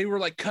were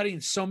like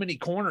cutting so many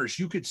corners.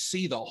 You could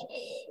see the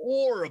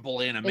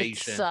horrible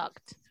animation. It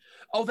sucked.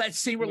 Oh, that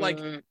scene where like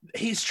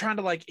he's trying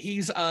to like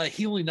he's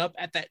healing up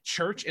at that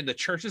church and the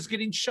church is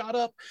getting shot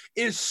up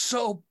is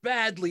so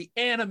badly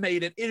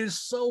animated. It is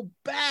so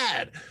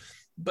bad.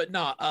 But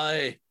no,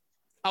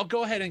 I'll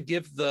go ahead and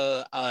give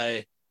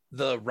the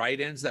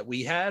write-ins that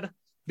we had,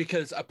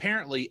 because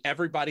apparently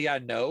everybody I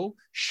know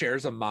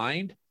shares a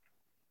mind.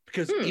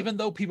 Because even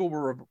though people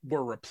were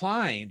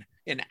replying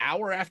an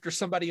hour after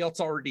somebody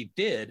else already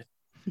did,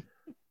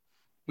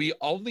 we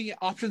only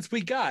options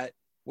we got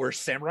were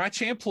Samurai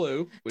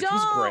Champloo, which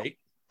was great.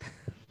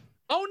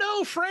 Oh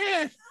no,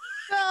 Fran!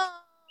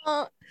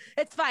 No,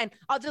 it's fine.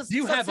 I'll just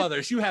You have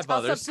others.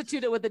 I'll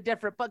substitute it with a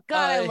different. But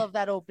God, I love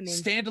that opening.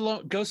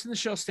 Standalone Ghost in the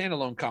Shell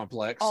standalone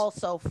complex.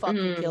 Also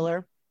fucking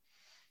killer.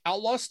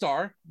 Outlaw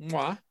Star.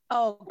 Mwah.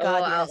 Oh God,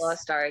 yes. Outlaw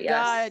Star. Yes.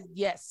 God,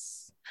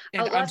 yes.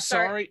 And Outlaw I'm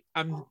Star. sorry,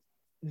 I'm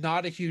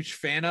not a huge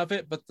fan of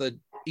it, but the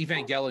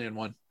Evangelion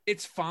one,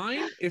 it's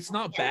fine. It's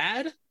not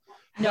bad.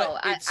 No,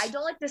 I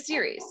don't like the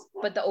series,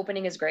 but the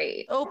opening is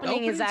great.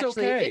 Opening is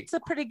actually okay. It's a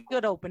pretty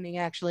good opening,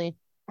 actually,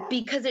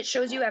 because it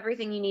shows you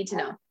everything you need to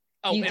know.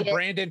 Oh, and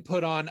Brandon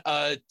put on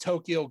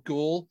Tokyo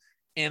Ghoul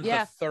and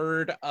the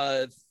third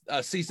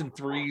season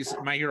 3's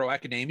My Hero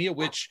Academia,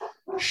 which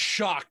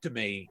shocked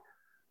me.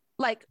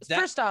 Like,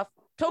 first off,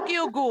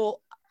 Tokyo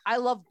Ghoul, I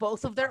love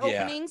both of their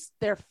openings.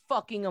 They're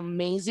fucking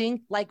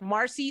amazing. Like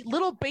Marcy,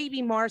 little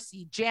baby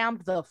Marcy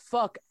jammed the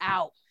fuck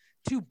out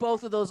to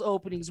both of those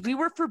openings. We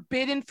were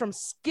forbidden from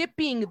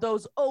skipping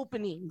those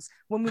openings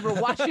when we were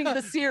watching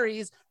the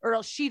series, or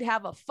else she'd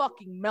have a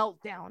fucking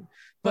meltdown.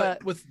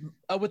 But with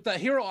the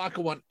Hero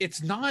Aka one,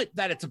 it's not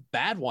that it's a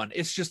bad one.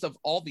 It's just of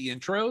all the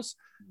intros,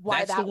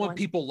 that's the one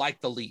people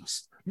like the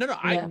least. No,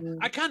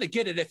 I kind of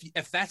get it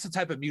if that's the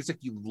type of music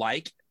you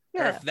like.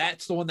 Yeah. Or if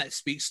that's the one that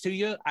speaks to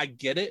you, I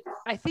get it.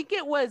 I think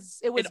it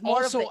was and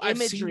more also, of the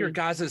imagery. I've seen your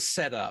guys'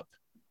 setup.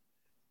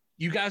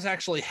 You guys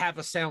actually have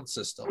a sound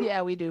system.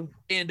 Yeah, we do.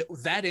 And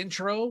that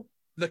intro,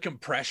 the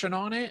compression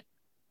on it,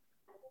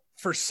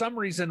 for some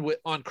reason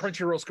on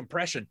Crunchyroll's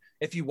compression,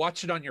 if you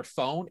watch it on your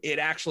phone, it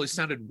actually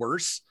sounded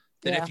worse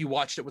than if you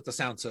watched it with the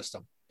sound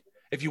system.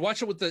 If you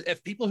watch it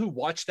if people who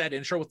watched that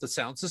intro with the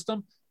sound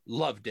system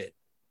loved it,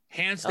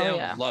 hands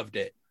down, loved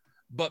it.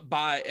 But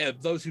by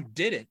those who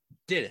didn't.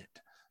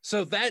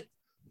 So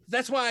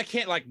that's why I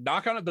can't like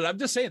knock on it, but I'm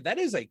just saying that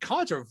is a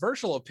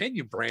controversial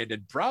opinion,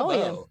 Brandon. Bravo.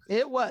 Oh, yeah.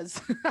 It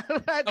was.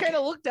 I kind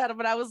of looked at him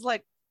and I was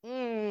like,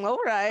 all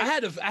right. I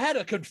had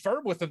to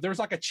confirm with him. There was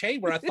like a chain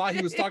where I thought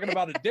he was talking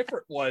about a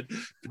different one.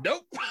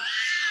 Nope.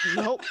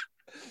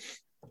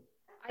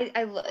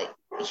 I like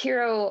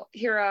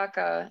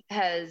Hiroaka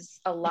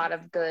has a lot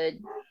of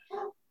good.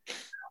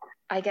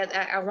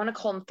 I want to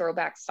call them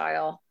throwback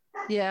style.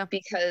 Yeah,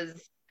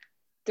 because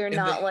they're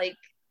not like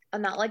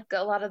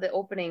a lot of the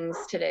openings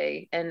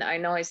today, and I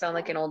know I sound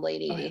like an old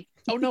lady.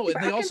 Oh no, and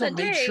they also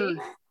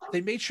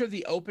made sure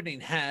the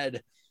opening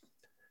had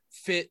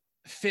fit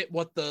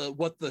what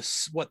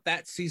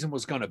that season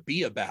was going to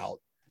be about.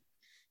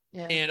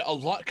 Yeah. And a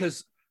lot,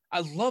 because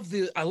I love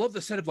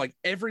the setup. Like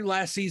every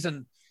last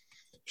season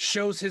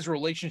shows his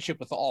relationship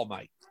with All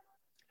Might.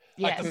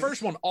 Yes. Like the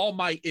first one, All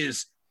Might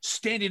is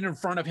standing in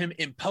front of him,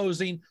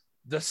 imposing.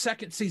 The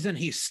second season,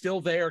 he's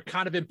still there,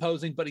 kind of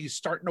imposing, but he's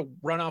starting to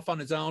run off on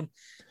his own.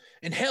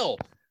 And hell,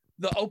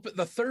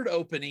 the third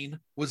opening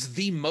was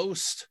the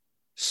most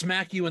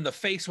smack you in the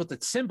face with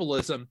its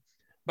symbolism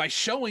by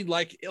showing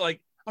like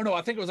oh no,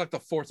 I think it was like the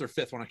fourth or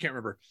fifth one, I can't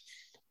remember,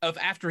 of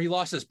after he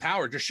lost his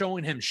power, just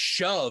showing him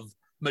shove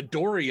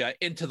Midoriya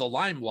into the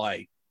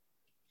limelight.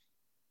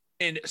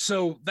 And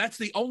so that's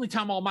the only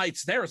time All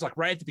Might's there, is like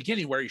right at the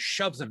beginning where he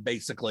shoves him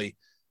basically.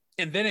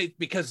 And then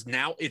because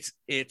now it's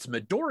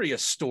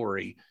Midoriya's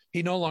story,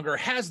 he no longer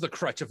has the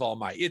crutch of All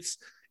Might.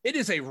 It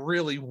is a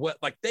really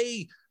like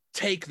they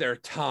take their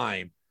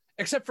time,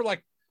 except for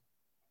like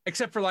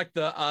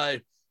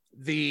the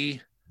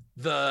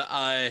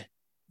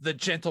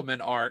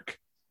gentleman arc.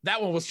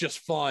 That one was just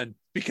fun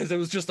because it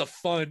was just a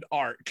fun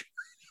arc.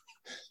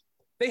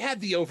 They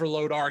had the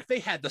Overload arc, they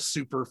had the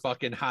super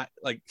fucking hot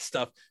like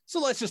stuff. So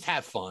let's just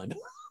have fun.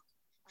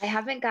 I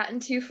haven't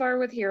gotten too far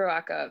with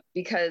Hiroaka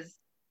because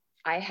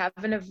I have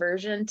an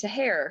aversion to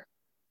hair.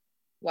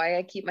 Why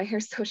I keep my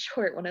hair so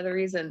short, one of the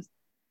reasons.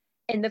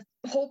 And the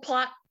whole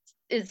plot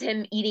is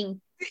him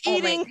eating All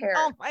Might's hair.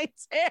 All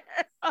Might's hair.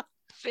 Oh,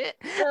 shit.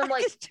 So I'm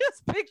like,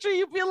 just picture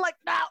you being like,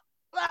 no.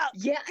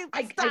 Yeah,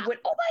 I would.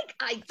 Oh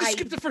my! I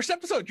skip the first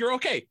episode. You're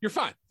okay. You're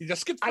fine. You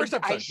just skip the first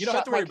episode. You don't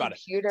have to worry about it.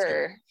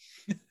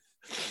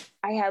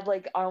 I had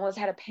I almost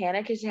had a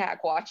panic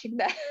attack watching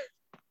that.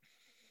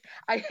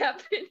 I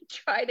haven't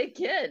tried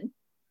again.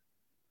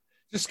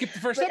 Just skip the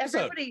first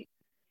episode. Wait.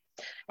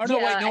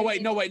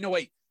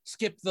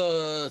 Skip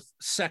the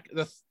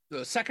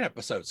second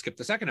episode. Skip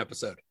the second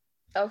episode.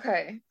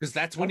 Okay. Because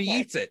that's when he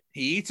eats it.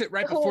 He eats it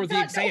right before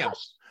the exam.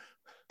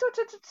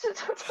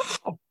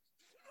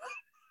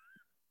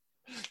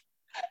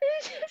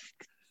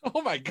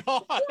 Oh my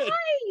God. Why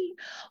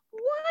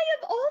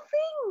of all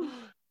things?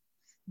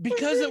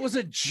 because it was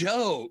a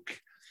joke.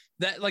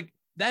 That like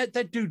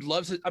that dude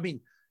loves it. I mean,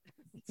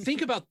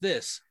 think about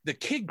this. The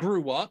kid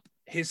grew up,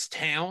 his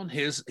town,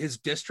 his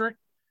district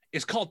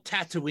is called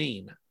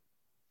Tatooine.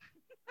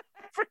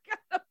 I forgot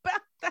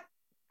about that.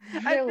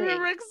 Really? I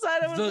remember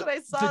excited when I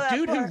saw that. The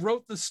dude part. who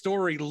wrote the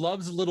story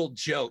loves a little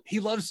joke. He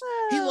loves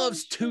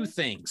two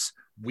things: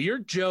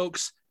 weird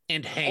jokes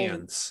and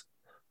hands.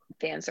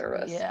 Fan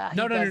service. Yeah.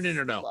 No.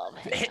 Love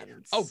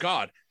hands. Oh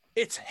God,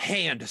 it's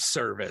hand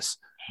service.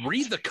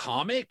 Read the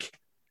comic.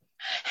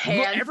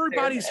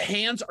 Everybody's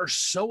hands are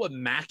so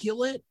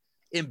immaculate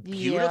and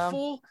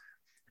beautiful.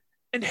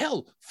 And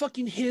hell,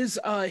 fucking his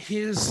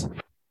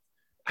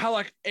how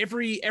like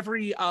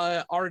every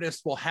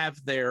artist will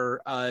have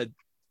their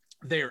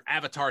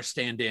avatar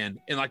stand in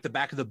like the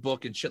back of the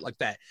book and shit like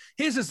that.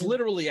 His is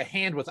literally a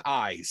hand with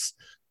eyes.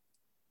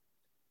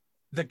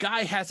 The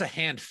guy has a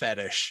hand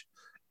fetish,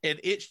 and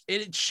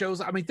it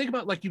shows. I mean, think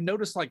about, like, you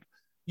notice, like,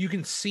 you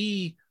can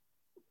see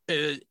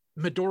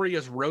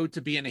Midoriya's road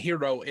to being a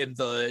hero in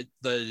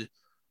the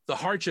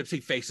hardships he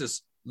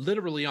faces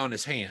literally on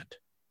his hand.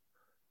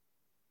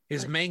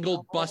 His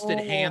mangled, busted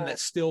hand that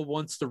still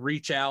wants to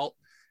reach out.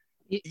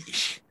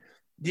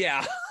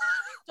 Yeah.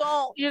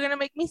 Don't. You're gonna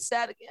make me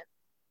sad again.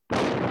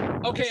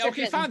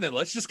 Okay, fine then.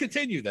 Let's just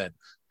continue then.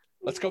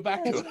 Let's go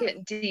back to it.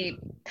 Get deep.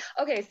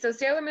 Okay, so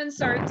Sailor Moon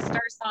Star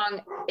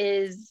Song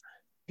is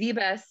the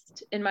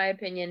best in my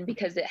opinion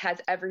because it has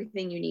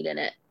everything you need in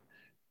it.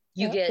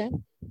 You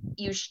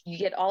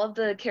get all of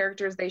the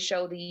characters. They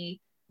show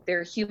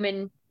their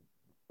human,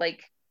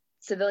 like,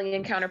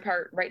 civilian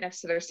counterpart right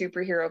next to their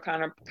superhero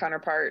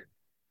counterpart.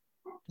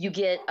 You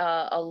get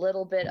a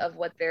little bit of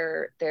what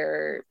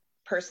their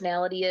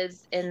personality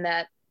is in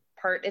that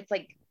part. It's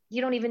like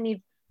you don't even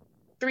need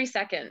 3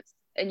 seconds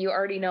and you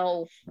already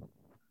know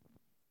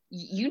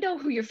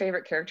who your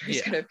favorite character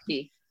is going to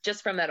be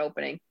just from that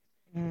opening.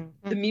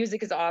 Mm-hmm. The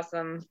music is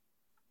awesome.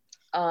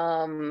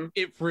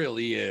 It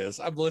really is.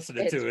 I'm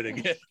listening to it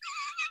again.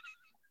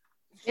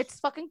 It's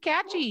fucking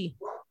catchy.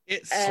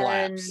 It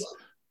slaps.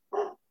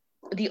 And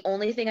the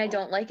only thing I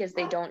don't like is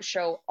they don't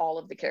show all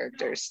of the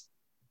characters.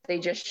 They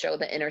just show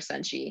the inner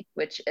Senshi,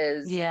 which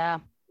is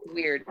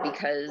weird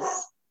because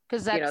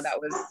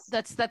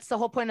that's the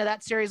whole point of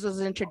that series,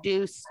 was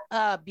introduce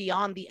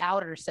beyond the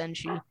outer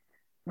Senshi.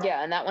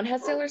 Yeah, and that one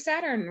has Sailor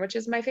Saturn, which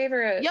is my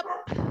favorite. Yep.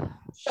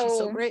 She's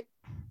so great.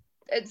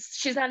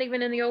 She's not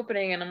even in the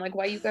opening, and I'm like,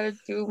 why you gotta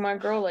do my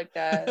girl like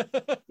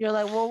that? You're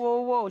like,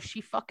 whoa,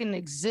 she fucking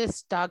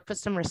exists, dog. Put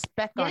some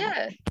respect on her.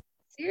 Yeah,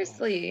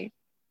 seriously.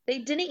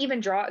 They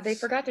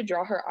forgot to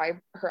draw her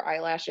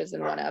eyelashes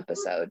in one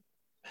episode.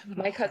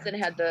 My cousin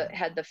had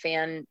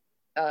the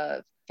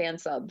fan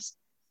subs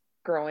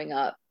growing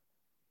up,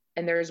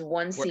 and there's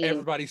one scene where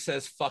everybody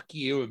says "fuck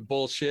you" and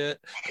bullshit.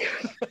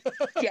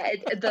 Yeah,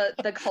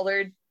 the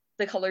colored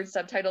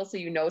subtitle, so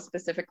you know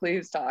specifically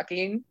who's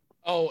talking.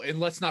 Oh, and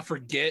let's not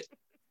forget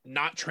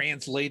not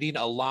translating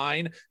a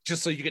line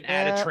just so you can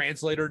add a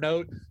translator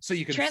note so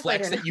you can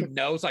flex that you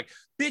know. It's like,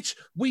 bitch,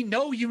 we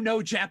know you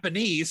know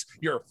Japanese.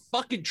 You're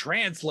fucking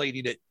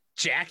translating it,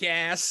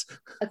 jackass.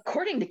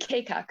 According to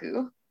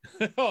Keikaku.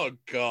 Oh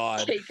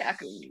God.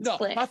 Keikaku. No,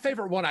 my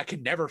favorite one, I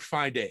can never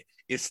find it,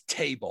 is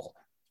table.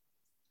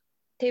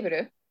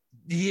 Table.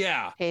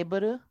 Yeah.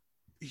 Table.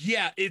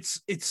 Yeah, it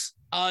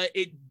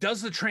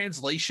does the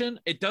translation.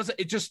 It doesn't.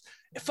 It just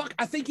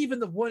I think even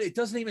the one, it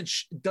doesn't even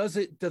does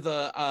it to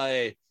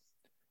the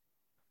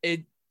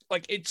it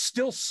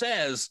still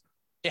says,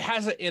 it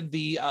has it in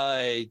the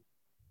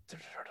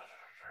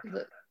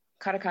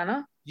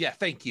katakana. Yeah,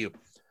 thank you.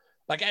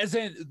 Like, as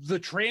in, the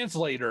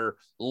translator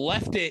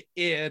left it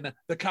in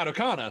the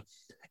katakana,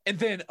 and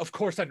then of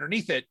course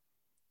underneath it,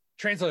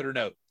 translator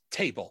note,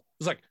 table.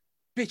 It's like,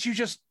 bitch, you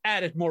just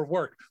added more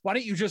work. Why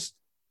don't you just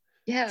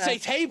say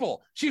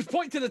table? She was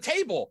pointing to the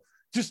table.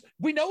 Just,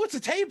 we know it's a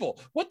table.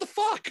 What the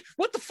fuck?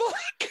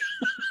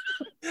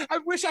 I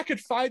wish I could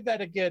find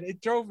that again.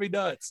 It drove me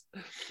nuts.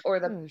 Or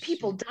the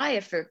people die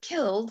if they're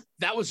killed.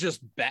 That was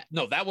just bad.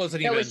 No, that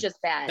wasn't even. That was just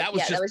bad. That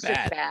was just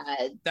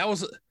bad. That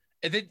was,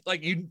 and then,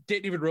 like, you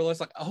didn't even realize,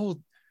 like,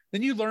 oh,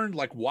 then you learned,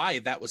 like, why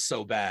that was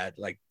so bad.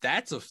 Like,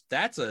 that's a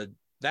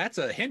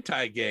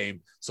hentai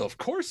game. So of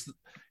course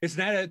it's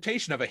an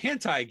adaptation of a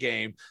hentai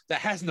game that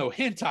has no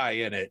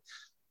hentai in it.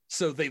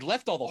 So they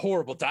left all the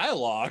horrible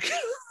dialogue.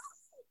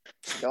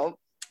 Nope.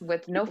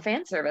 With no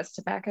fan service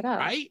to back it up.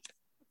 Right?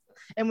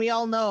 And we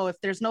all know, if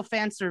there's no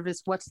fan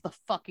service, what's the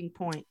fucking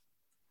point?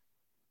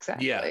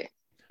 Exactly. Yeah.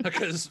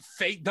 Because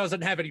Fate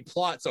doesn't have any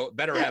plot, so it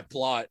better have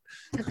plot.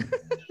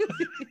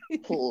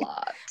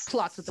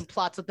 Plots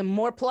with them.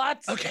 More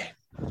plots. Okay.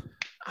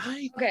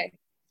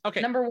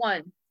 Okay. Number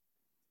 1.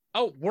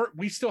 Oh,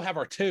 we still have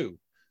our 2.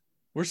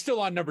 We're still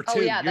on number 2. Oh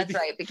yeah, that's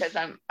right. Because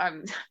I'm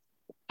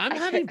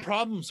having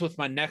problems with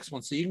my next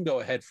one, so you can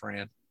go ahead,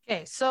 Fran.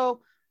 Okay,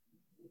 so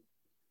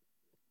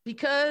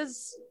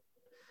because,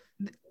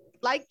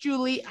 like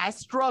Julie, I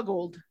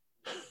struggled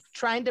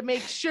trying to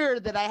make sure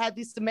that I had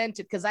these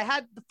cemented, because I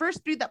had the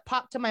first 3 that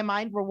popped to my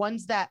mind were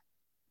ones that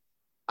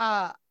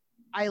I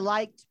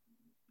liked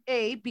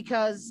A,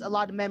 because a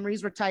lot of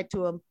memories were tied to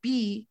them.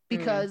 B,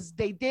 because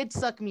they did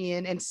suck me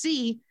in. And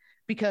C,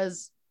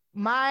 because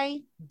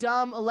my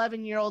dumb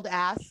 11-year-old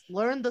ass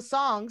learned the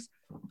songs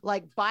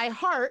like by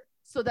heart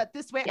so that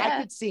this way I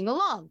could sing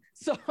along.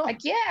 So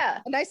like, yeah.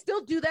 And I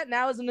still do that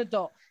now as an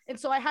adult. And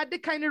so I had to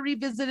kind of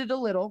revisit it a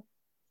little.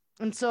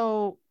 And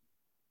so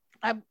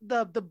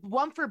the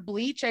one for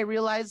Bleach, I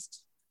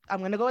realized I'm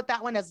going to go with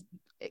that one as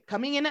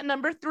coming in at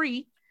number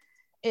 3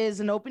 is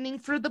an opening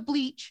for the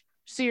Bleach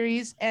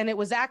series. And it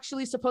was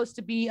actually supposed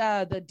to be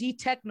the D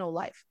Techno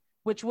Life,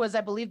 which was,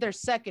 I believe, their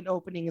second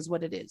opening is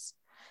what it is.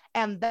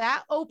 And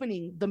that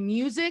opening, the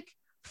music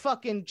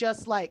fucking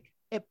just like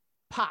it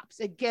pops,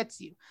 it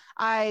gets you.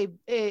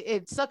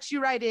 It sucks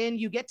you right in.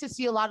 You get to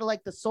see a lot of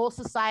like the Soul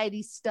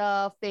Society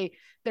stuff.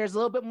 There's a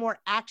little bit more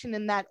action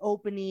in that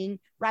opening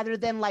rather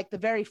than like the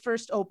very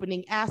first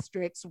opening,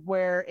 Asterix,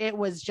 where it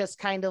was just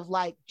kind of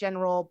like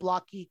general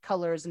blocky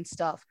colors and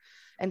stuff.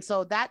 And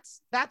so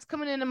that's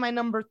coming into my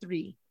number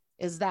 3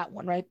 is that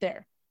one right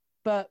there.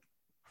 But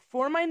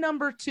for my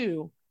number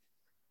 2,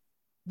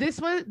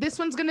 this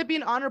one's going to be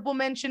an honorable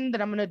mention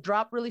that I'm going to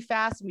drop really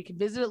fast and we can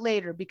visit it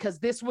later because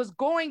this was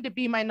going to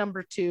be my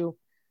number 2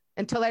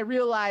 until I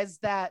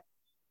realized that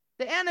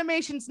the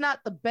animation's not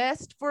the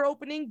best for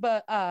opening,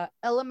 but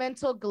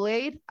Elemental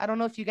Glade. I don't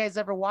know if you guys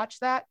ever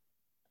watched that,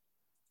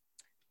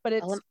 but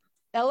it's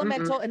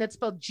Elemental and it's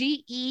spelled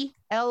Gelade.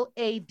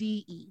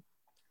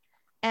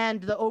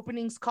 And the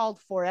opening's called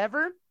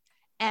Forever.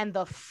 And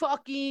the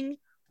fucking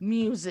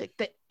music,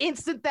 the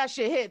instant that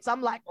shit hits,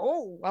 I'm like,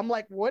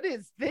 what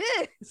is this?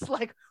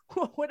 Like,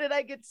 what did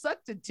I get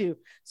sucked into?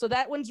 So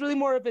that one's really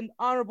more of an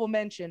honorable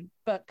mention.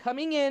 But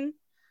coming in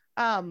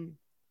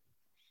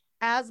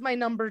as my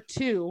number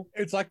 2,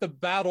 it's like the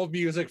battle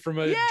music from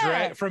a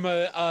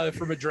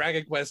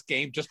Dragon Quest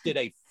game just did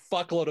a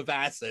fuckload of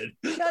acid.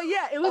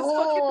 Yeah, it was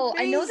fucking amazing.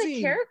 I know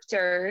the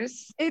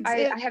characters.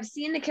 I have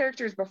seen the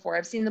characters before.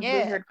 I've seen the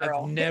blue-haired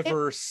girl. I've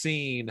never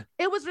seen.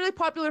 It was really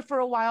popular for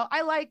a while.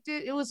 I liked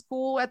it. It was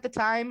cool at the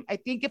time. I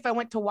think if I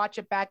went to watch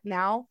it back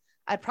now,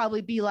 I'd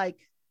probably be like,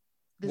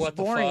 this what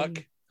boring. The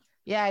fuck?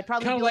 Yeah, I'd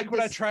probably kind of be like when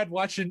I tried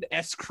watching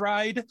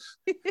S-Cried.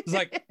 It's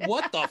like,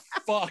 what the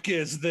fuck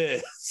is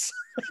this?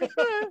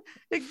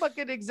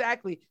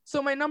 Exactly.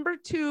 So my number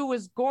 2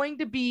 was going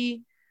to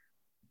be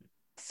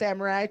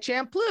Samurai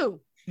Champloo.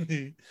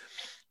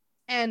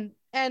 and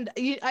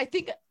I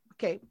think,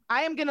 okay,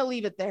 I am going to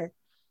leave it there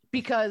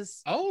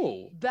because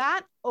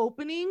that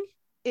opening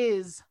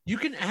is... You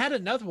can add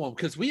another one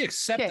because we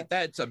accept that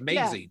that's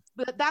amazing.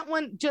 Yeah, but that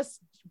one,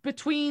 just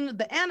between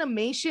the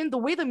animation, the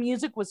way the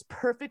music was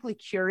perfectly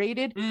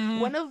curated,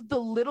 one of the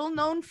little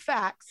known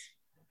facts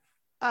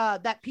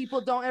that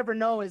people don't ever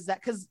know is that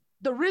because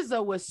the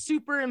RZA was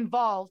super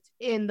involved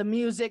in the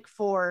music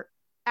for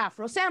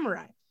Afro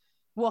Samurai.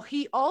 Well,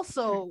 he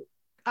also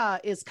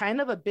is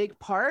kind of a big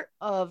part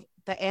of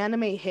the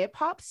anime hip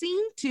hop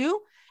scene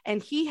too.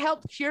 And he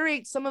helped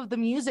curate some of the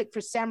music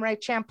for Samurai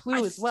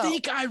Champloo as well. I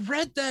think I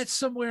read that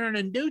somewhere in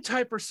a new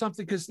type or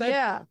something. Because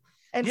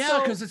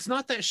because it's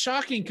not that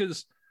shocking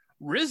because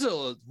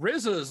RZA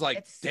is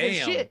like,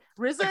 damn.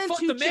 RZA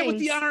and the man with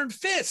the iron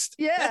fist.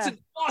 Yeah. That's an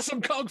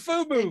awesome Kung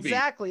Fu movie.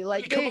 Exactly.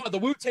 Like, come on, the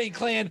Wu-Tang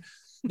Clan,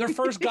 their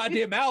first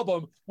goddamn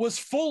album was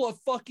full of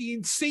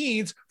fucking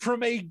scenes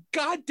from a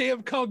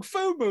goddamn Kung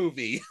Fu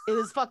movie. It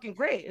is fucking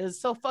great. It is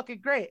so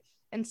fucking great.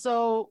 And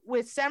so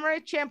with Samurai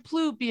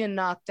Champloo being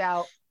knocked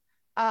out,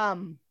 I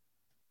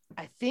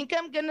think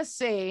I'm going to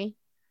say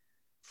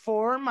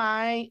for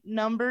my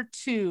number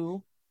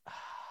 2,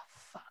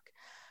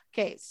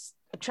 okay,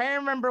 I'm trying to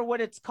remember what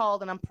it's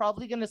called, and I'm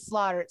probably going to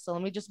slaughter it. So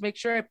let me just make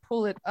sure I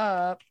pull it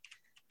up.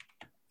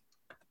 I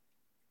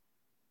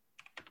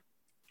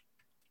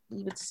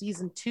believe it's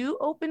season 2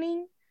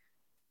 opening.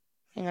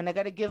 Hang on, I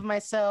got to give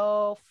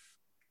myself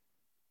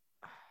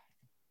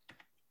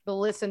the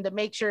listen to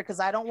make sure, because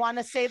I don't want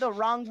to say the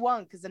wrong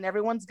one, because then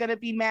everyone's going to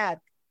be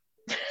mad.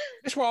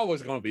 We're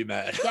always going to be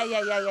mad.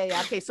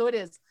 Yeah. Okay, so it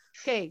is.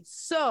 Okay,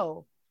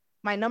 so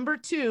my number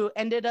 2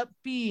 ended up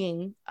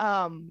being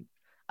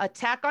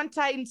Attack on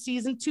Titan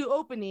season 2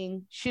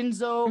 opening,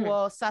 Shinzo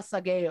wo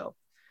Sasageo.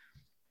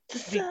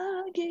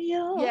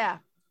 Yeah,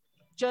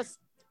 just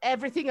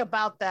everything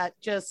about that,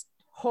 just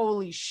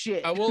holy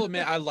shit. I will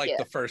admit I like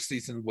the first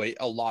season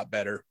a lot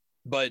better,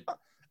 but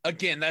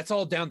again, that's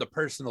all down to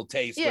personal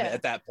taste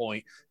at that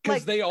point,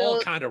 because they all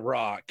kind of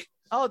rock.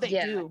 Oh, they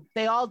do.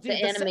 They all do.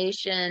 The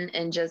animation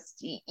and just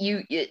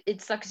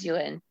it sucks you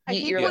in.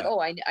 You're like, oh,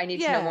 I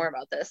need to know more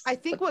about this. I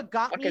think what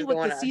got me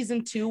with the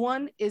season 2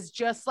 one is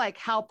just like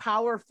how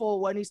powerful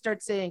when he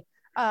starts saying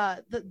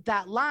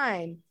that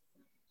line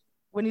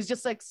when he's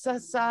just like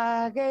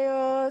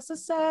Sasageo,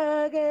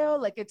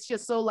 like it's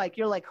just so like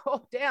you're like,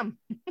 oh damn.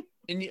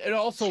 And it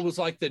also was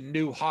like the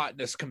new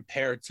hotness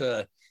compared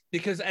to,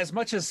 because as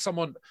much as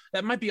someone,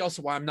 that might be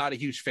also why I'm not a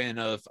huge fan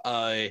of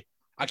I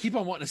keep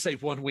on wanting to say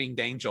One Winged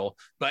Angel,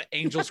 but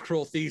Angel's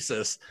Cruel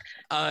Thesis.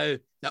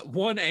 That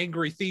One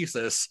Angry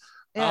Thesis.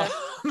 Yeah.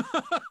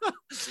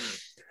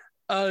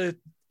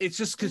 it's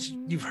just because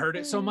you've heard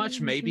it so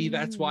much. Maybe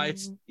that's why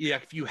it's, yeah,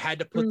 if you had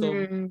to put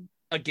them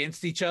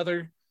against each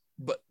other.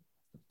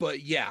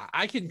 But yeah,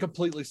 I can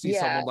completely see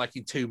someone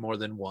liking 2 more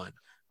than 1.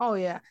 Oh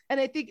yeah. And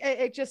I think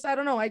it just, I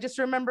don't know. I just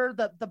remember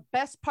the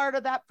best part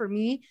of that for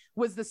me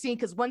was the scene.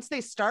 Cause once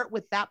they start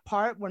with that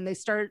part, when they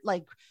start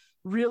like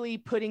really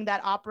putting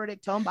that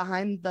operatic tone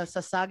behind the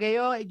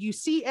Sasageo, you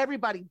see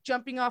everybody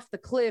jumping off the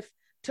cliff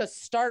to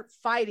start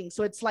fighting.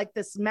 So it's like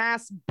this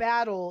mass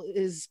battle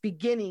is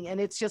beginning.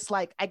 And it's just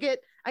like, I got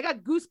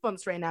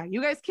goosebumps right now.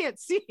 You guys can't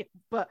see it,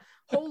 but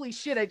holy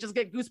shit, I just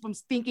get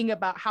goosebumps thinking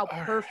about how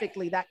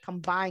perfectly that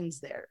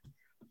combines there.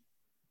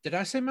 Did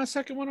I say my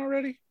second one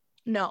already?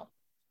 No.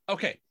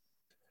 Okay.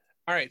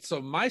 All right. So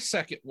my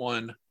second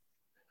one,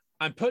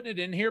 I'm putting it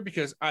in here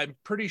because I'm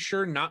pretty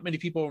sure not many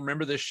people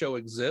remember this show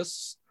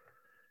exists.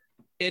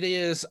 It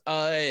is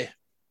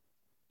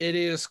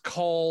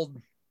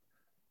called,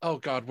 oh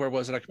God, where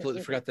was it? I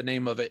completely forgot the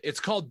name of it.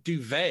 It's called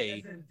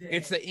Duvet.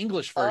 It's the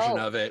English version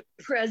of it.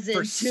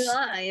 Present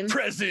time.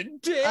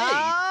 Present day.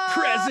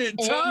 Present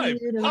time.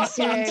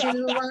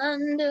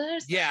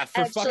 Yeah,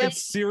 for fucking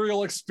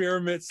Serial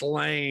Experiments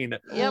Lane.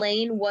 Yep.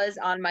 Lane was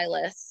on my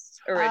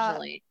list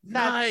originally.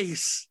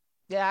 Nice.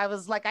 Yeah, I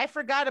was like, I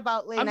forgot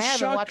about Lane. I'm I haven't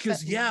shocked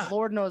watched that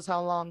Lord knows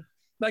how long.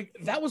 Like,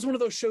 that was one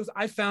of those shows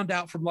I found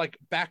out from like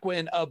back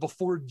when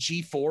before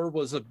G4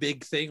 was a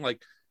big thing,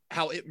 like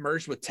how it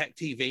merged with Tech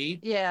TV.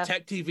 Yeah.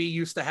 Tech TV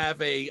used to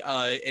have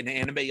an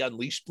Anime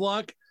Unleashed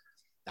block.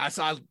 I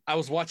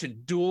was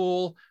watching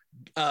Duel,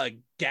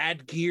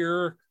 Gad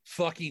Gear,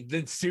 fucking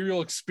then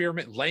Serial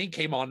Experiment Lane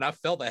came on and I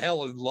fell the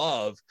hell in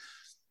love.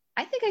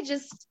 I think I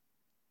just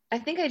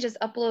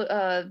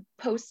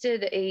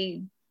posted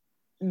a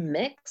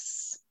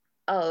mix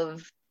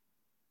of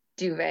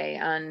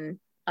Duvet on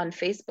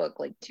Facebook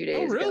like 2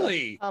 days ago. Oh,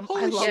 really? I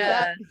love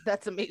that.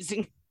 That's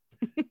amazing.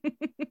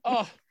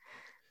 Oh,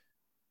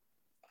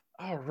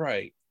 all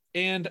right.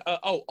 And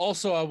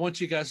also, I want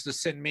you guys to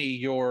send me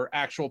your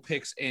actual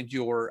picks and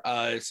your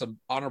some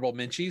honorable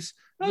mentions.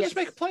 I'll just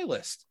make a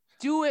playlist.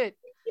 Do it.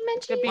 You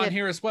mentioned on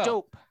here as well.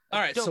 Dope. All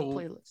right, so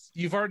playlist.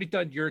 You've already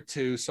done your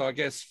 2, so I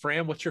guess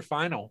Fran, what's your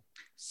final?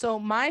 So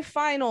my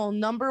final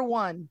number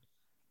 1,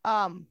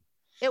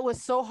 it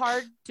was so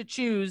hard to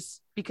choose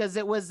because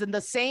it was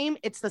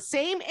it's the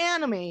same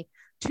anime,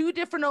 2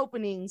 different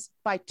openings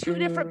by 2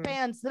 different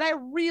bands that I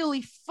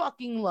really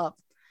fucking love.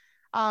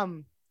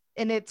 And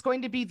it's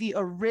going to be the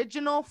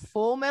original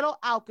Full Metal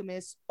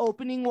Alchemist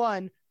opening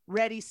 1,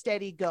 Ready,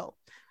 Steady, Go.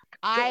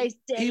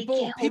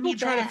 People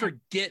try to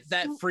forget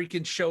that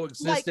freaking show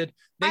existed.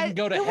 They can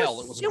go to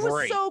hell. It was great. It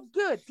was so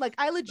good. Like,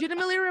 I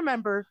legitimately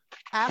remember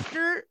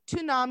after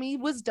Toonami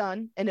was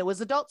done and it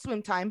was Adult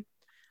Swim time,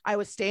 I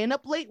was staying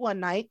up late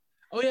one night.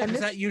 Oh yeah,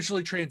 because that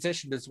usually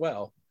transitioned as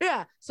well.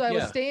 Yeah. So I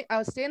was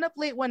staying up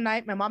late one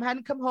night. My mom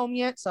hadn't come home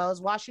yet, so I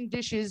was washing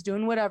dishes,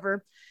 doing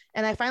whatever,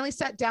 and I finally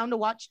sat down to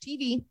watch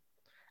TV.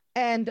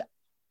 And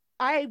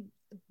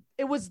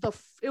it was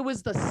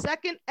the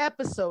second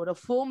episode of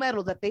Full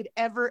Metal that they'd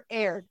ever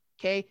aired.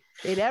 Okay,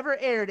 they'd ever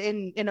aired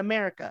in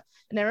America.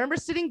 And I remember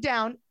sitting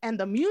down, and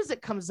the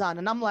music comes on,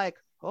 and I'm like,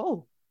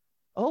 oh,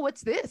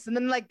 what's this? And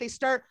then like they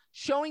start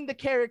showing the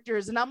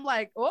characters, and I'm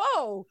like,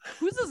 oh,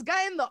 who's this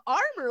guy in the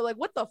armor? Like,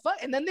 what the fuck?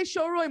 And then they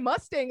show Roy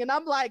Mustang, and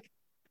I'm like,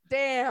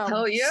 damn.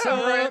 Oh yeah.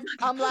 So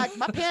I'm like,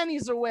 my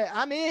panties are wet.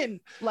 I'm in.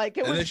 Like,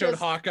 it was. And they showed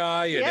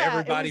Hawkeye, and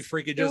everybody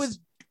freaking just.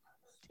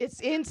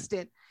 It's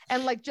instant.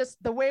 And like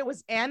just the way it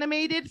was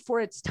animated for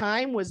its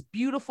time was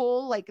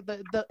beautiful. Like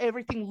the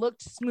everything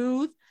looked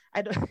smooth.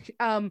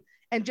 And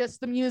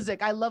just the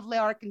music. I love Le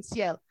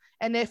Arc-en-Ciel.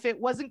 And if it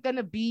wasn't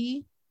gonna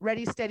be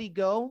Ready, Steady,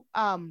 Go,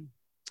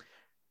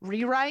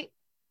 Rewrite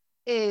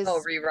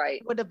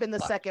would have been the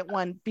second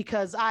one,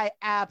 because I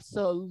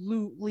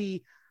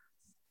absolutely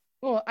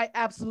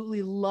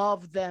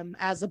love them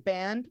as a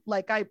band.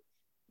 Like I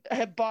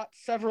had bought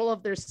several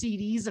of their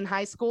CDs in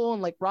high school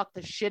and like rocked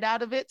the shit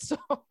out of it. So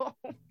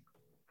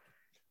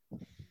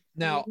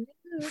now,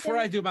 before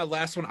I do my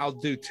last one, I'll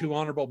do 2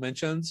 honorable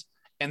mentions,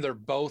 and they're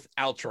both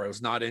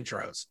outros, not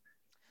intros.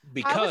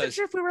 Because I wasn't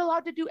sure if we were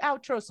allowed to do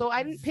outro, so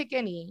I didn't pick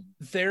any.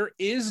 There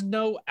is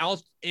no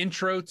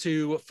intro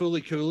to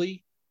Fooly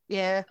Cooly.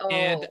 Yeah.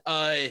 And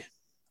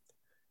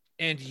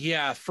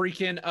yeah,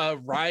 freaking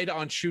Ride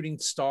on Shooting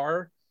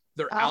Star.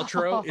 Their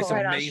outro is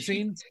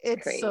amazing.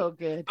 It's so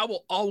good. I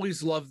will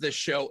always love this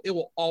show. It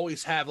will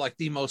always have like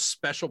the most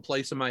special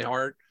place in my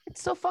heart.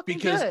 It's so fucking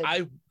because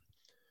good.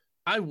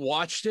 I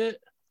watched it.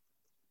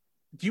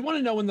 Do you want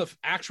to know when the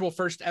actual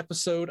first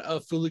episode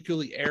of Fooly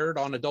Cooly aired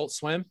on Adult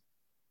Swim?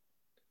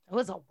 It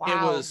was a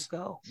while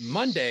ago.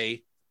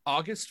 Monday,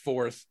 August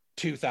 4th,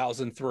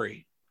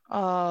 2003.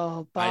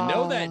 Oh, I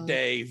know that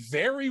day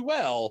very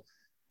well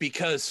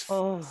because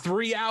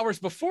 3 hours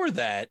before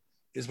that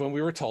is when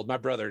we were told my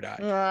brother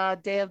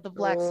died. Day of the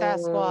Black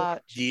Sasquatch.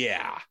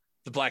 Yeah,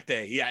 the Black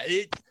Day. Yeah,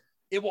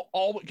 it will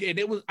all. And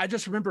it was. I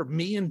just remember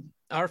me and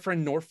our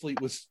friend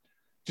Norfleet was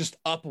just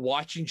up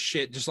watching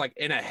shit, just like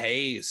in a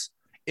haze,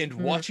 and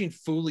watching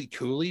Fooly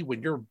Cooly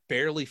when you're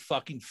barely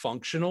fucking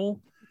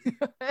functional.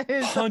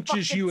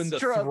 punches you in the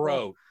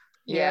throat.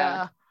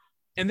 Yeah.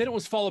 And then it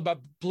was followed by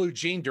Blue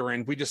Jean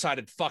during. We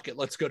decided, fuck it,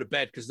 let's go to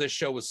bed because this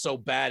show was so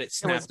bad it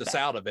snapped us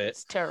out of it.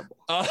 It's terrible.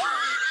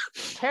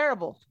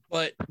 Terrible.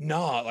 But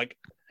no, like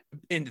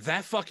in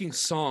that fucking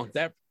song,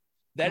 that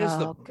is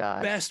the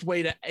best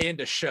way to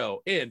end a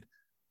show. And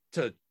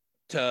to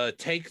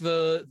take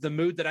the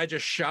mood that I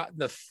just shot in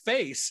the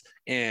face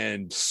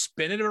and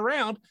spin it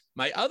around,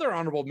 my other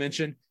honorable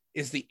mention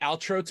is the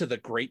outro to The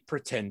Great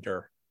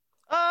Pretender.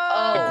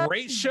 A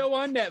great show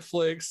on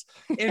Netflix,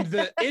 and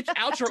the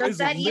outro is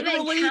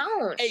literally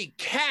a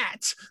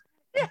cat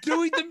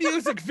doing the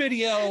music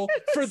video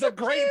for The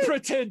Great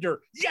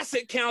Pretender. Yes,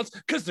 it counts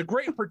because The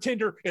Great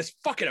Pretender is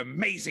fucking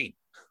amazing.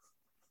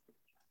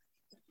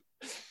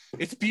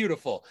 It's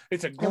beautiful.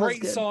 It's a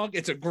great song.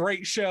 It's a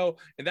great show,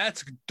 and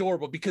that's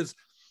adorable because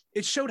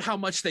it showed how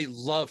much they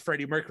love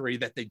Freddie Mercury.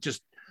 That they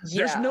just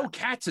there's no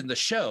cats in the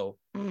show,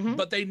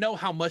 but they know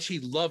how much he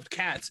loved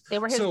cats. They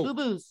were his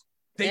boo-boos.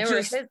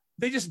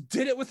 They just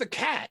did it with a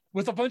cat,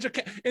 with a bunch of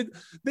cats, and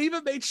they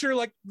even made sure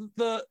like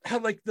the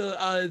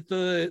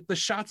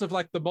shots of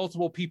like the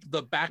multiple people,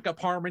 the backup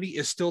harmony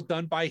is still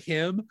done by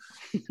him,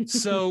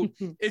 so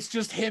it's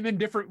just him in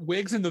different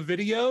wigs in the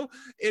video,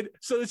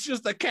 so it's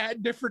just a cat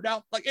in different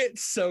out. Like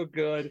it's so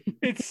good,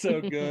 it's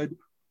so good.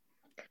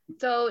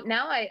 So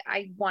now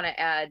I want to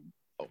add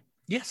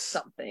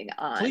something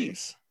on,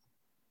 please,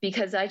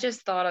 because I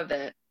just thought of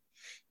it,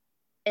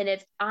 and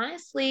it's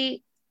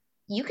honestly.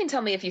 You can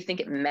tell me if you think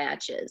it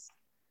matches,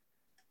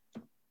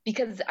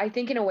 because I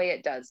think in a way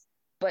it does,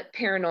 but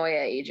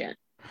Paranoia Agent.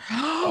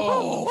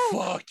 Oh,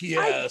 fuck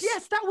yes.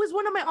 Yes, that was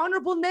one of my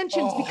honorable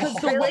mentions because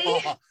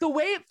the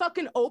way it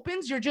fucking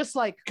opens, you're just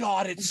like,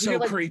 God, it's so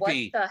like,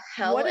 creepy. What the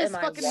hell am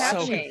I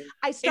watching?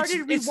 I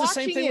started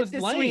rewatching it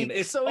this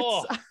week,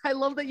 so I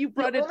love that you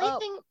brought it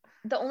up.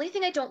 The only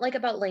thing I don't like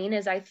about Lane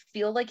is I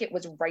feel like it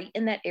was right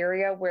in that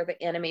area where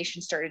the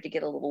animation started to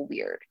get a little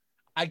weird.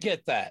 I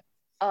get that.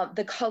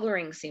 The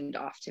coloring seemed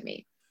off to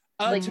me.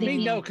 To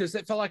me, no, because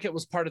it felt like it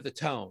was part of the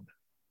tone.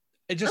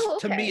 It just,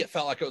 to me, it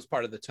felt like it was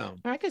part of the tone.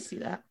 I could see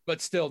that.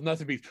 But still,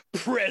 nothing beats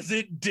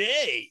present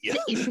day.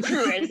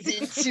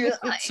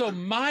 So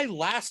my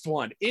last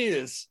one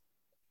is,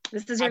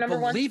 this is your number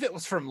one? I believe it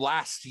was from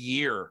last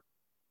year.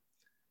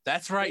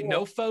 That's right. Cool.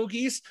 No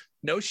fogies.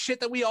 No shit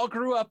that we all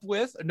grew up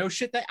with. No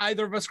shit that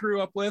either of us grew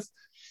up with.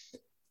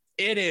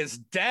 It is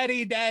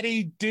Daddy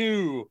Daddy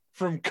Do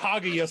from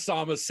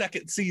Kaguya-sama's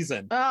second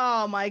season.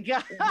 Oh my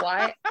God.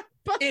 What?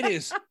 It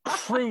is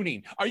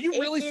crooning. Are you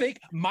really think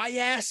my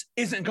ass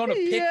isn't going to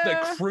pick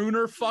the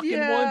crooner fucking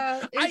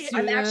one?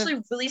 I'm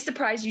actually really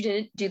surprised you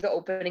didn't do the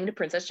opening to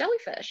Princess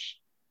Jellyfish.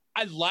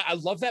 I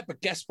love that,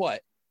 but guess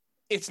what?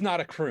 It's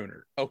not a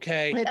crooner,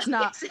 okay? It's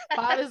not.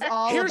 That is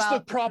all. Here's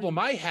the problem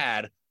I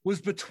had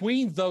was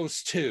between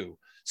those two,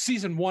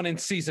 season 1 and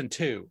season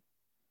 2.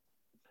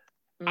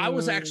 I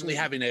was actually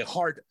having a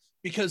hard,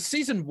 because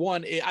season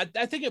 1,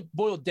 I think it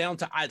boiled down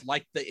to I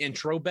liked the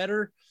intro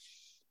better,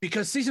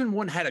 because season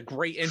 1 had a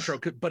great intro,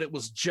 but it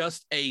was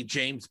just a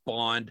James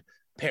Bond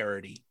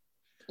parody.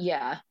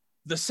 Yeah.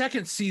 The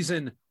second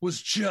season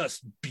was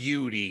just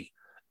beauty.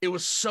 It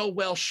was so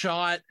well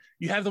shot.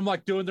 You have them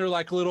like doing their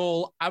like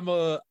little I'm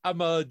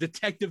a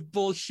detective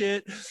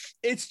bullshit.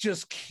 It's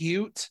just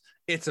cute.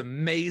 It's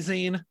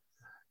amazing.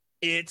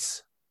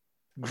 It's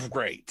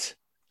great.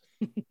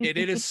 It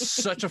is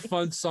such a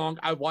fun song.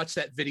 I watched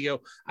that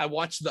video. I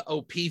watched the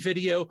OP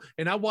video,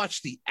 and I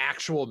watched the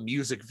actual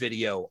music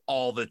video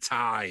all the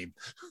time.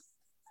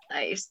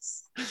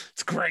 Nice.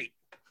 It's great.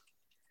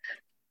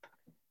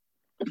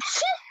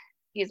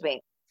 Excuse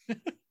me.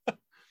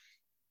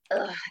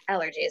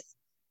 Allergies.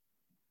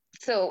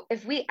 So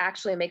if we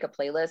actually make a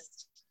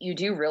playlist, you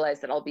do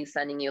realize that I'll be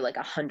sending you like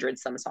 100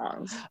 some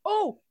songs.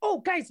 Oh,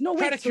 guys, no,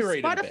 wait. So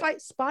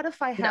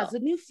Spotify has a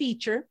new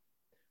feature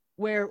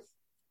where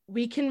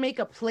we can make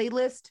a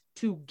playlist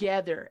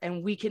together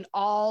and we can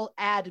all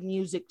add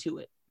music to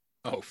it.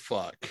 Oh,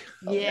 fuck.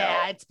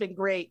 Yeah, it's been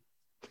great.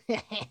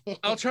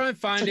 I'll try and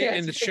find it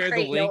and share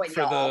the link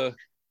for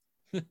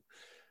the...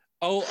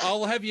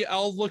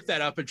 I'll look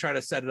that up and try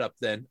to set it up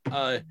then.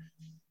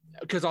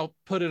 Because I'll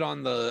put it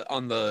on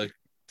the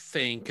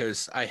thing,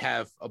 because I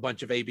have a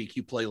bunch of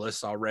ABQ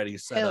playlists already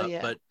set up.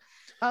 Yeah. But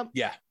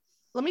yeah.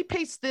 Let me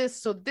paste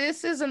this. So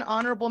this is an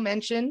honorable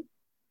mention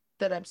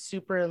that I'm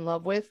super in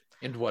love with.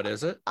 And what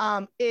is it?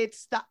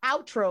 It's the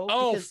outro.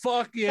 Oh,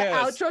 fuck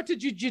yes. The outro to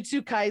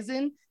Jujutsu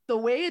Kaisen. The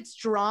way it's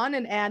drawn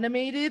and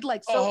animated,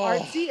 like so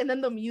artsy, and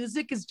then the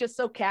music is just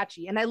so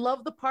catchy. And I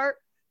love the part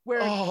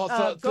where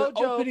the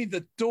opening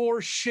the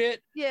door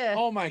shit. Yeah.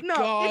 Oh my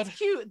God. It's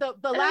cute. The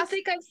last. I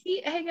think I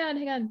see. Hang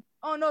on.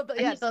 Oh no!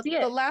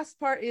 The last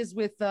part is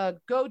with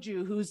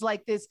Goju, who's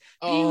like this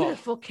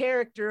beautiful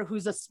character,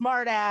 who's a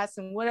smart ass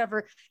and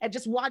whatever, and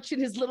just watching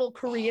his little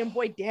Korean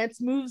boy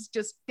dance moves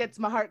just gets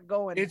my heart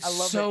going. It's I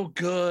love so it.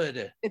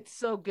 good. It's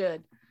so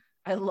good.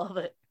 I love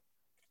it.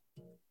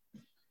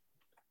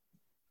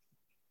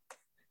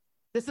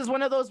 This is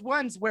one of those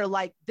ones where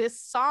like this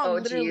song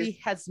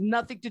literally has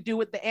nothing to do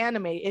with the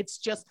anime. It's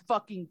just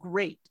fucking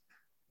great.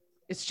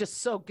 It's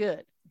just so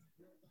good.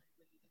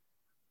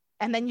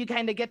 And then you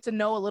kind of get to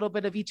know a little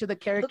bit of each of the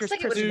characters'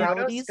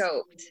 personalities.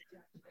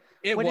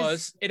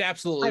 It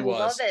absolutely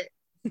was. I love it.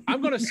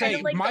 I'm gonna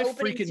say like my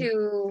freaking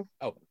to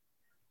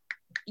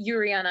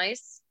Yuri on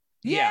Ice.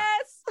 Yeah.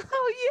 Yes.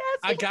 Oh yes.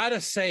 I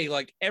gotta say,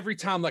 like every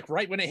time, like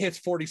right when it hits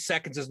 40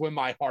 seconds is when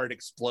my heart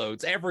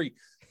explodes. Every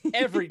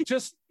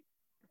just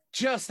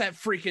that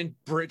freaking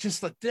bridge,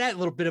 just like that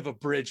little bit of a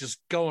bridge just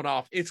going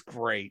off. It's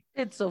great.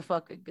 It's so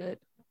fucking good.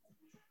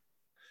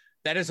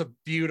 That is a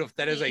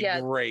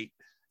great.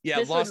 Yeah,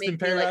 this Lost in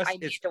Paradise. I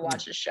need to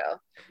watch the show.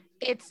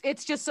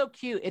 It's just so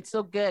cute. It's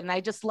so good. And I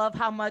just love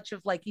how much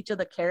of like each of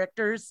the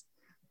characters,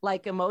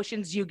 like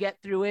emotions you get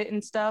through it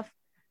and stuff.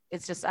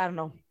 It's just, I don't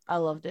know. I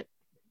loved it.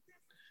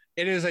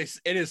 It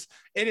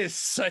is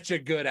such a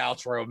good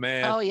outro,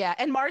 man. Oh yeah.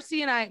 And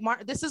Marcy and I,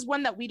 this is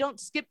one that we don't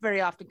skip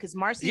very often because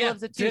Marcy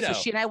loves it too. Ditto. So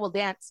she and I will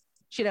dance.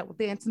 She and I will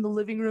dance in the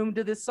living room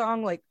to this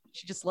song. Like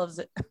she just loves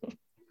it.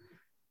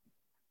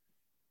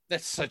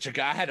 That's such a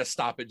guy. I had to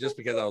stop it just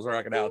because I was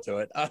rocking out to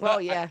it. Oh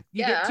yeah.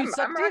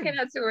 I'm rocking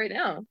out to it right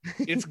now.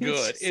 It's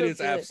good. It is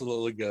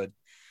absolutely good.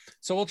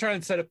 So we'll try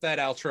and set up that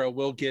outro.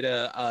 We'll get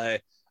a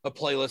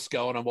playlist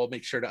going and we'll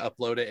make sure to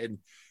upload it. And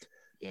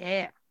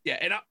yeah,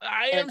 and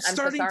I'm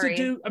starting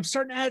to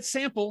add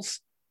samples.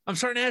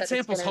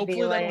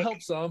 Hopefully that'll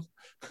help some.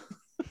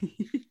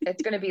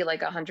 It's going to be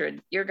like 100.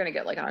 You're going to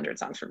get like 100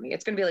 songs from me.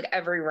 It's going to be like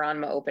every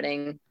Ranma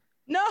opening.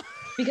 No,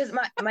 because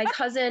my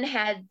cousin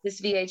had this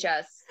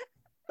VHS.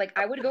 Like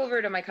I would go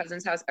over to my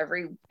cousin's house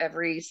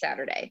every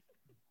Saturday,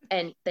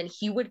 and then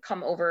he would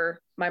come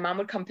over. My mom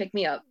would come pick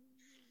me up,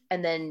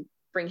 and then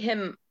bring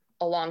him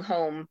along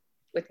home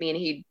with me, and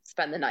he'd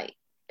spend the night.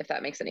 If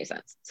that makes any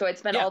sense. So I'd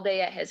spend all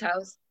day at his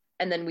house.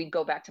 And then we'd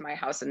go back to my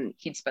house and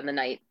he'd spend the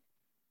night,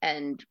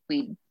 and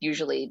we'd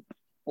usually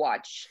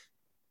watch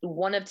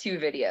one of two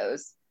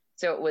videos.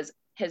 So it was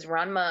his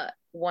Ranma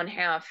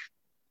 1/2,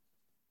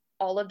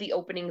 all of the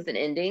openings and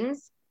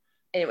endings,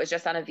 and it was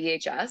just on a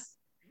VHS.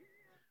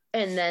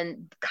 And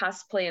then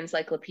Cosplay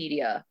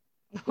Encyclopedia,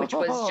 which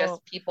was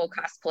just people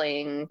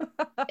cosplaying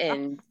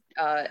in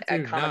at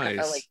Comic-Con,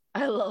 like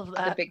I love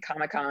that. The big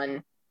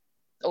Comic-Con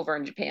over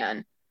in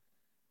Japan.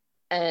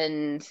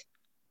 And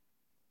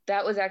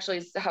that was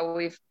actually how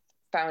we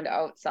found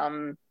out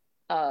some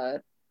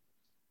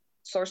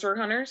Sorcerer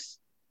Hunters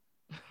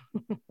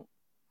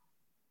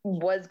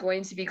was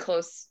going to be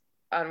close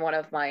on one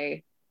of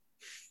my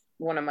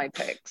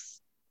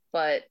picks,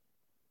 but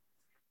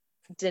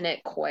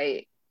didn't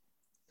quite.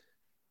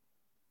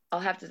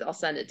 I'll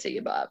send it to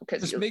you, Bob,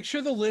 because just make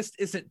sure the list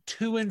isn't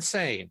too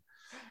insane.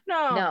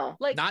 No,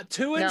 like not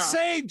too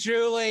insane,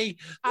 Julie.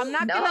 I'm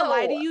not gonna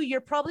lie to you.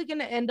 You're probably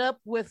gonna end up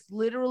with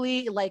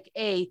literally like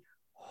a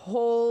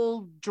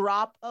whole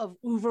drop of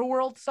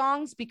Overworld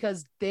songs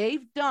because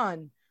they've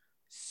done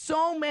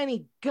so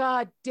many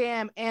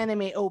goddamn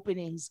anime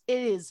openings. It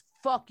is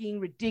fucking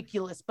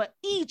ridiculous, but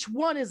each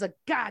one is a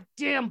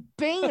goddamn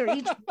banger.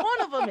 Each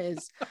one of them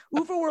is.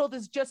 Overworld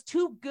is just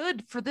too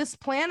good for this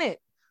planet.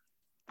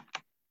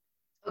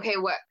 Okay,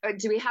 what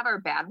do we have our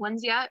bad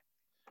ones yet?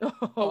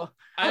 I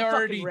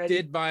already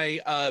did my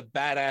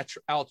bad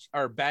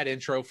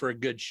intro for a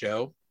good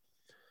show.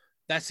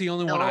 That's the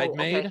only one I'd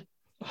made.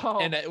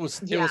 Okay. And it was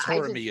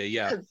Horimiya,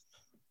 yeah.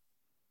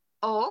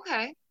 Oh,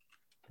 okay.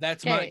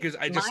 That's mine because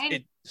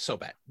it's so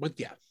bad. But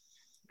yeah.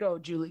 Go,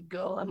 Julie,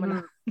 go. I'm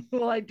gonna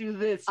while I do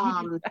this.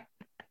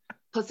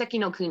 Hoseki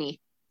no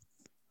Kuni.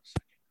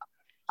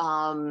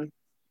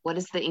 What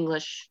is the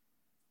English?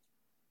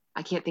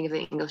 I can't think of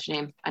the English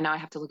name. I know I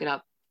have to look it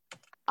up.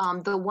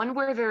 The one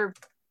where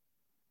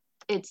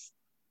it's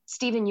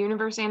Steven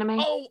Universe anime.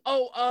 Land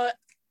of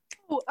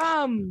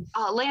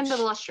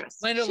the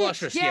Lustrous. Land of the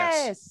Lustrous,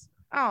 yes.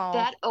 Oh,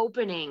 that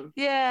opening.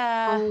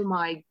 Yeah. Oh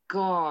my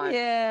god.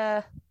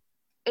 Yeah.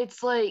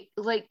 It's like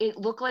it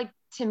looked like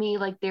to me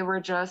like they were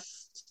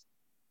just.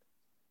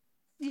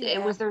 Yeah.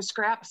 It was their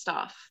scrap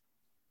stuff.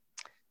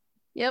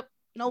 Yep.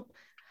 Nope.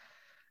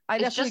 I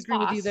definitely agree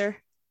with you there.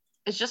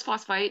 It's just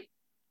boss fight.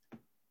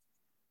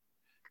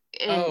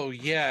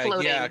 Yeah,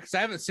 because I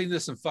haven't seen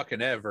this in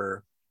fucking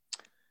ever.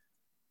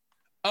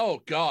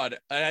 Oh god,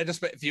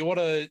 if you want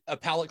a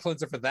palate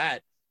cleanser for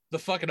that, the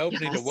fucking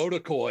opening to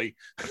Wodokoi.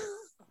 Oh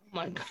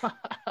my god.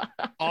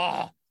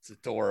 Oh, it's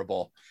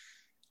adorable.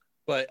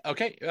 But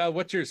okay,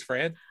 what's yours,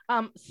 Fran?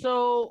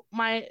 So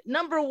my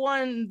number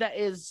one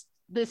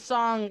this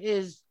song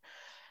is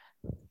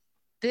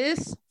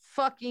this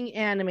fucking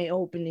anime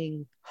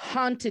opening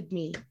haunted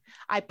me.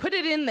 I put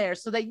it in there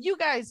so that you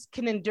guys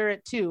can endure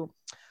it too.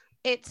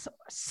 It's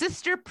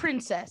Sister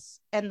Princess,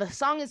 and the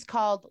song is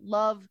called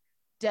Love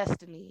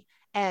Destiny.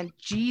 And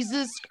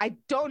Jesus, I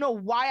don't know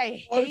why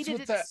I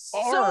hated it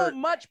so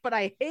much, but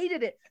I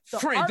hated it.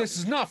 Frank, this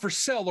is not for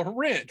sale or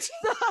rent.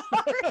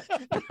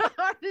 The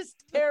art is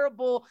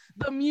terrible.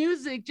 The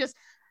music, just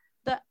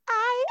the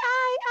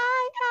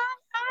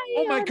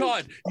Oh my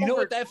god! You know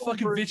what that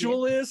fucking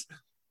visual is?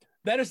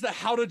 That is the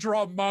How to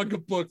Draw Manga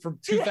book from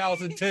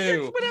 2002.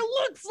 That's what it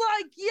looks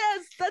like.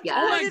 Yes, that's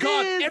Oh what my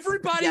god!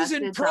 Everybody's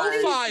in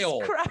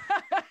profile.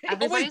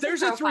 Everybody's wait,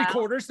 there's in a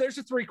profile. 3/4. There's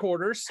a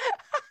 3/4.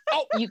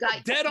 Oh, You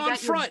got dead on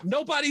front.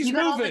 Nobody's you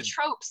got all the moving.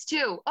 tropes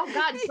too. Oh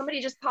God,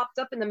 somebody just popped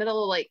up in the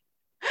middle of like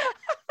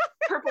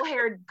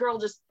purple-haired girl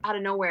just out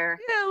of nowhere.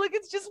 Yeah, like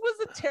it just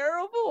was a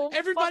terrible.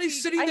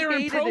 Everybody's sitting there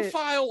in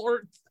profile,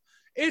 or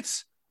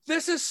this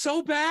is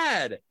so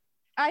bad.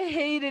 I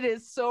hated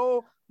it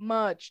so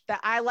much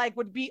that I like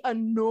would be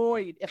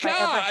annoyed if I ever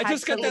had I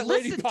just got that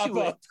lady pop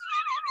up.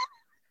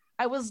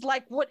 I was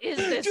like, "What is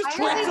this?" Just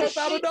pops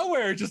up out of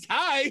nowhere. Just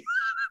hi.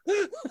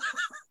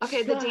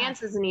 Okay, the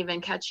dance isn't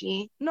even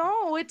catchy.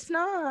 No, it's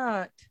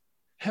not.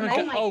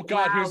 Oh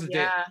God, wow, here's the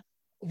dance.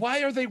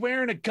 Why are they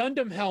wearing a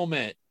Gundam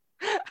helmet?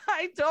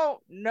 I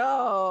don't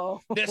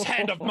know. This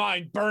hand of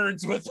mine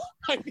burns with.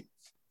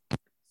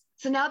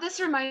 So now this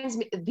reminds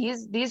me.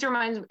 These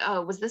reminds.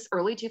 Was this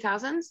early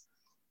 2000s?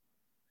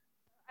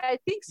 I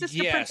think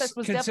Sister Princess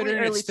was definitely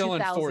early 2000s. It's still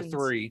in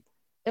 4:3.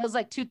 It was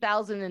like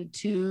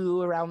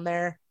 2002 around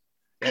there.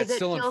 Yeah, it's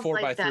still in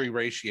 4:3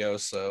 ratio.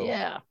 So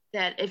yeah,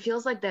 that it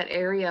feels like that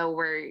area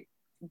where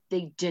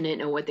they didn't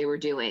know what they were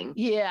doing.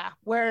 Yeah,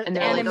 where and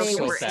the anime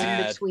anime was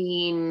in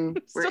between.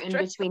 We're in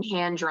true. between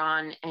hand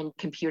drawn and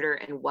computer,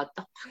 and what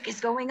the fuck is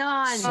going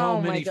on?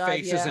 So many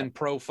faces in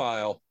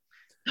profile.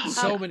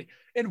 So many.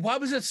 And why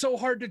was it so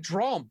hard to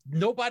draw them?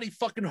 Nobody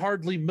fucking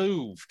hardly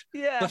moved.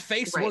 Yeah. The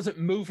face wasn't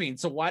moving,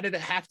 so why did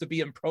it have to be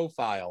in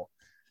profile?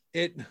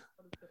 That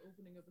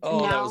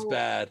was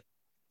bad.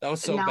 That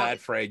was so bad,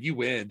 Fred. You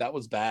win. That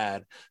was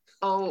bad.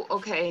 Oh,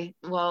 okay.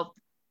 Well,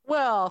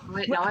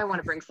 wait, now I want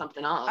to bring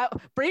something up.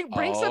 Bring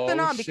something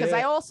on, because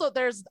I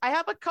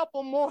have a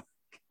couple more.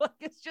 Like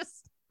it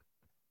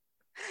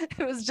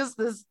was just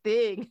this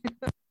thing.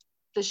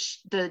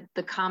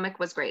 The comic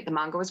was great. The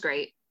manga was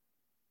great.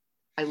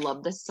 I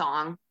love this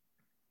song,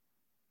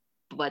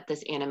 but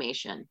this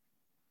animation,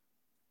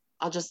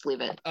 I'll just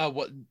leave it.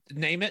 What?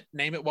 Name it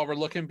while we're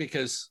looking,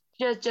 because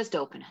just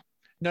open it.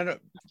 No,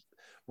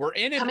 we're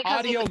in an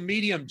audio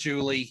medium,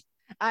 Julie.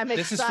 I'm excited.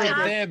 This is for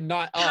them,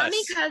 not us.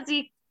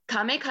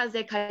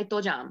 Kamikaze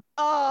Kaito-jam.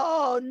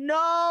 Oh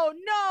no!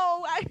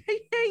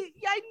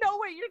 I know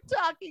what you're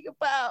talking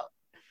about.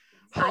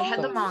 I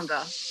had the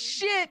manga.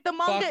 Shit, the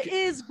manga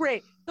is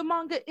great. The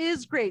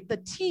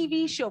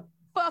TV show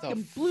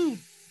fucking blew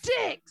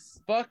dicks.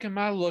 Fuck am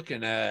I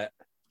looking at?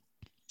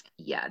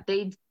 Yeah,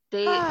 they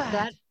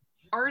that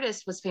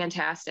artist was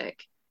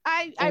fantastic.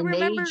 I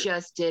remember they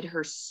just did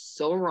her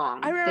so wrong.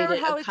 I remember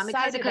how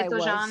excited I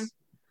was.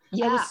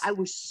 Yeah, I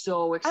was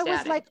so excited. I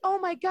was like, oh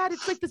my God,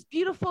 it's like this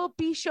beautiful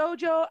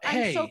B-shoujo.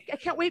 I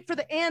can't wait for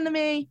the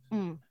anime.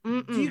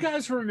 Do you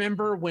guys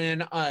remember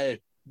when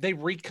they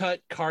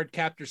recut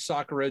Cardcaptor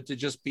Sakura to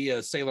just be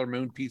a Sailor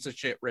Moon piece of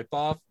shit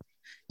ripoff?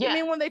 Yeah. I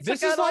mean, when they took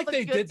this is like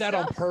they did that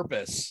on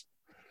purpose.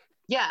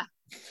 Yeah.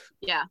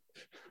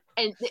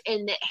 And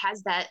it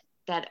has that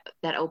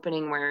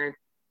opening where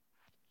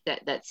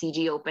that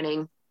CG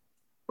opening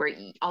where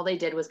all they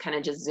did was kind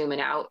of just zoom it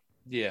out.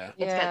 Yeah.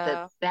 It's got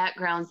the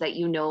backgrounds that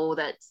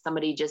that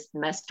somebody just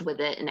messed with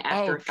it in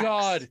After Effects.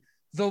 God.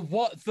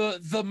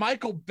 The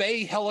Michael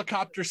Bay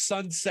helicopter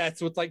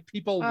sunsets with like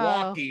people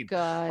walking.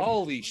 God.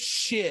 Holy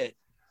shit.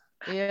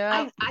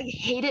 Yeah. I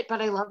hate it,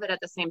 but I love it at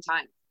the same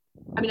time.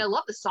 I mean, I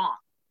love the song.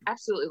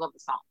 Absolutely love the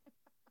song.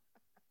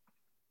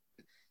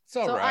 It's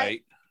all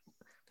right.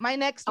 My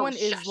next one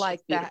is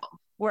like that,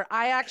 where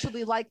I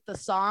actually liked the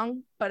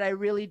song, but I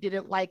really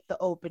didn't like the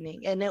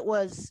opening. And it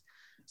was,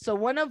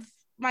 one of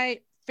my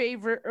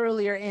favorite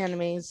earlier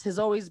animes has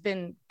always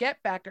been Get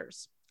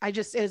Backers.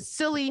 It's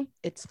silly.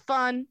 It's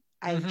fun.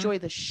 I enjoy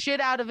the shit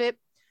out of it.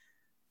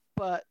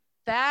 But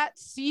that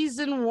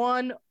season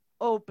 1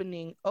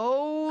 opening,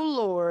 oh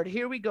Lord,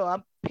 here we go.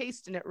 I'm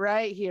pasting it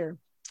right here.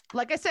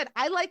 Like I said,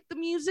 I like the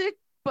music,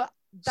 but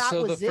that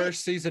was the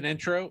first season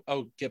intro.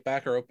 Oh, Get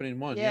Backer opening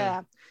 1.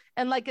 Yeah.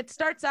 And like it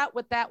starts out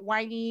with that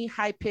whiny,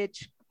 high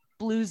pitch,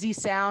 bluesy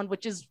sound,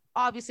 which is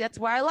obviously that's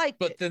why I like it.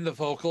 But then the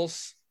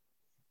vocals.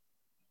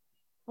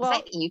 Well, is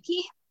that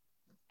Yuki?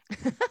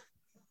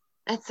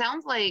 It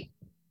sounds like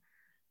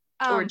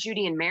or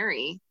Judy and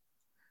Mary.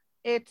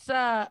 It's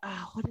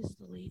what is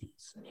the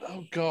lady's name?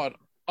 Oh God.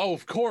 Oh,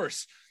 of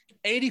course.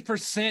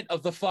 80%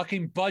 of the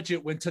fucking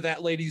budget went to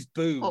that lady's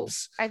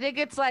boobs. I think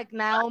it's like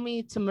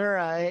Naomi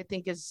Tamura, I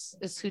think is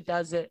who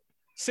does it.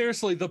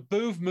 Seriously, the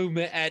boob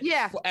movement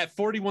at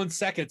 41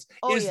 seconds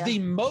is the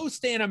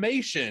most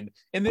animation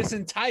in this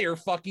entire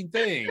fucking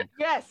thing.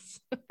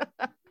 Yes.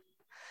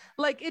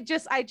 Like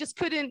I just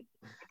couldn't.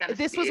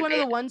 This was one of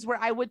the ones where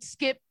I would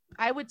skip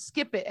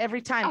it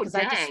every time because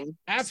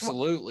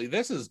absolutely,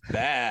 this is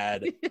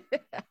bad.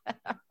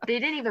 They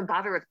didn't even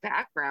bother with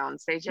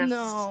backgrounds. They just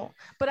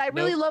but I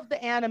really love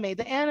the anime.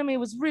 The anime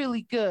was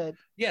really good.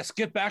 Yes,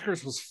 Get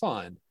Backers was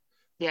fun.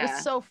 Yeah, it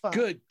was so fun.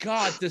 Good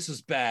God, this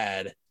is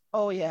bad.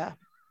 Oh yeah.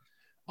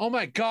 Oh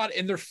my God,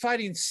 and they're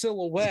fighting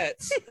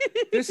silhouettes.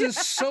 This is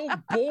so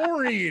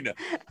boring.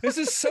 This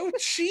is so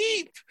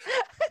cheap.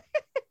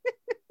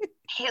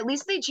 Hey, at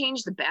least they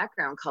changed the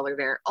background color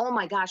there. Oh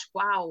my gosh,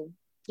 wow.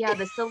 Yeah,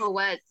 the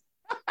silhouettes.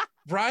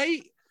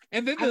 Right?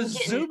 And then the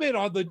zoom in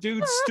on the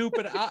dude's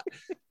stupid eye.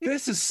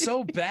 This is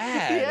so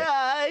bad. Yeah,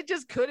 I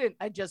just couldn't.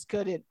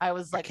 I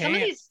was like, some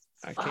of these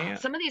I can't.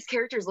 Some of these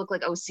characters look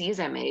like OCs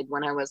I made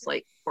when I was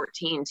like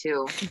 14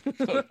 too.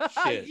 Oh,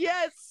 shit.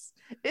 Yes.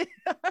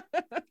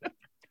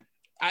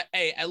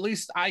 Hey, at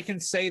least I can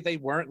say they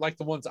weren't like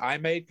the ones I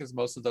made because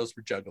most of those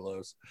were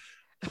juggalos.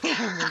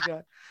 Oh my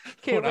god.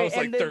 Okay, when I was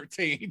like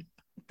 13.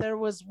 There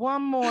was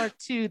one more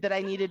too that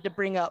I needed to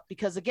bring up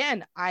because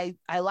again, I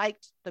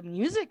liked the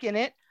music in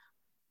it,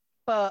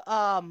 but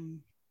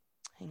hang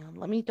on,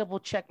 let me double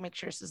check, make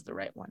sure this is the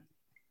right one.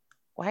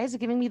 Why is it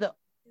giving me the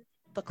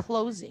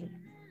closing?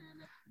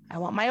 I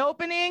want my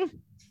opening.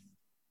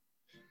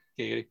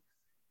 Giggity.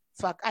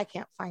 Fuck, I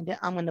can't find it.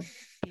 I'm gonna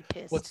be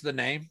pissed. What's the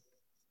name?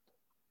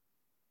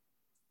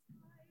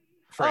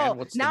 Fran,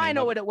 what's now the name I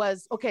know of what it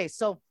was. Okay,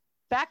 so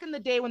back in the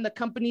day when the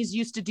companies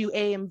used to do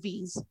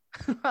AMVs,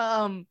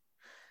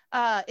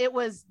 it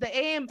was the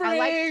AM.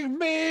 Bring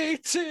me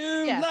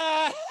to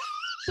life.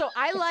 So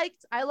I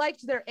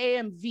liked their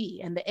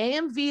AMV, and the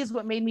AMV is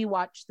what made me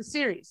watch the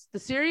series. The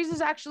series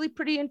is actually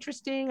pretty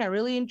interesting. I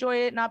really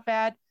enjoy it. Not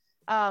bad.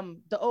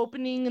 The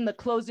opening and the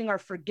closing are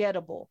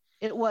forgettable.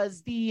 It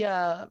was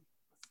the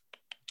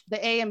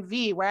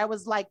AMV where I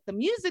was like, the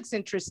music's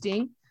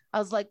interesting. I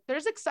was like,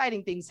 there's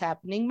exciting things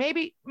happening.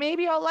 Maybe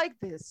I'll like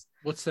this.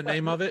 What's the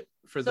name of it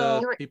for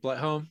the people at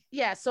home?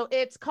 Yeah, so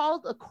it's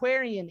called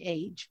Aquarian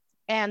Age,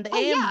 and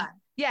the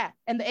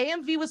and the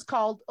AMV was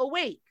called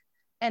Awake.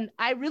 And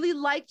I really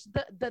liked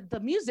the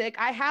music.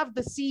 I have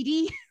the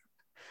CD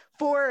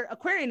for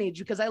Aquarian Age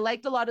because I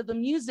liked a lot of the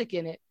music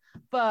in it,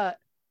 but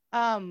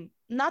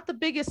not the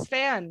biggest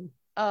fan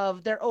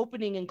of their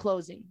opening and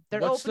closing.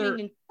 Their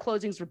opening and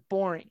closings were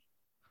boring.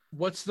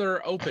 What's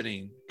their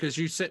opening? Because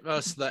you sent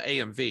us the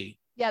AMV.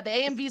 Yeah, the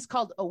AMV is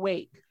called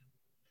Awake.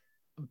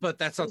 But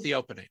that's not the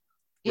opening.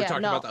 We're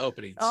talking about the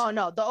openings. Oh,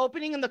 no. The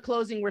opening and the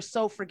closing were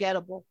so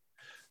forgettable.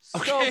 So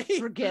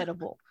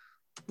forgettable.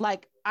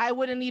 Like, I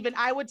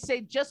would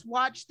say just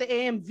watch the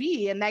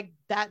AMV and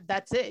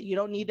that's it. You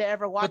don't need to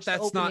ever watch the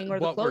opening or the closing. But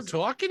that's not what we're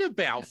talking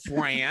about,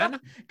 Fran.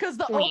 Because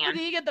the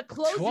opening and the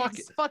closing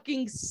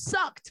fucking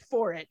sucked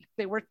for it.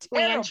 They were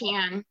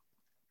terrible.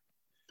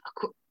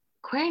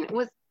 Aquarian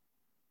was...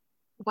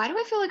 Why do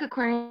I feel like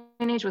Aquarian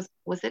Age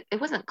was it?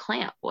 It wasn't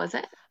Clamp, was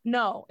it?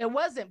 No, it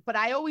wasn't. But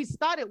I always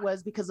thought it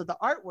was because of the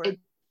artwork.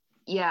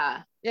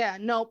 Yeah.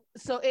 No.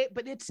 So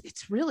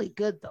it's really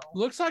good though.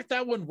 Looks like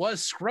that one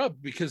was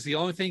scrubbed because the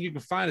only thing you can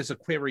find is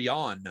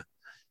Aquarion.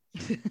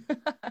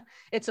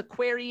 It's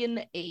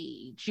Aquarian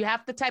Age. You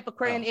have to type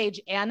Aquarian Age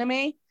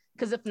anime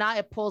because if not,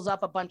 it pulls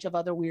up a bunch of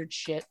other weird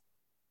shit.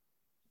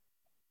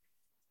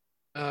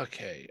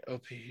 Okay,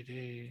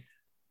 OPD.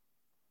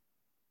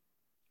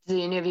 Do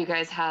any of you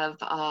guys have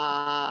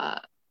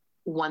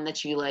one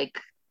that you like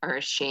are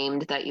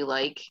ashamed that you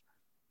like?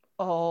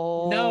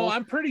 Oh no,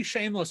 I'm pretty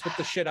shameless with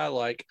the shit I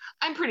like.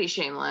 I'm pretty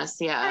shameless,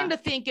 yeah. I'm trying to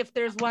think if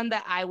there's one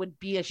that I would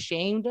be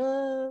ashamed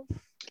of.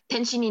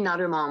 Tenshi ni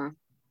Narumon.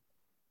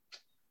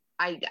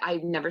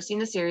 I've never seen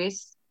the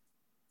series,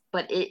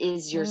 but it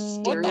is your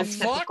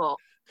stereotypical.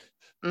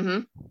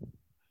 Mm-hmm.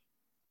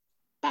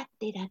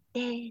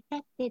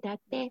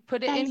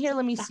 Put it in here.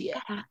 Let me see it.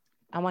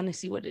 I want to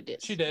see what it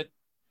is. She did.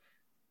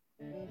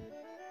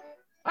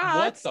 Oh,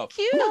 what it's the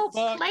cute. No,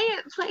 fuck? play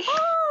it.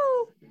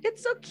 Oh,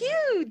 it's so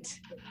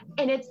cute.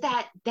 And it's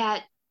that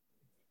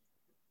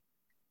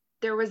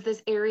there was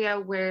this area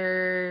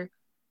where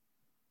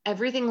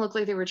everything looked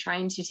like they were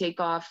trying to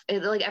take off.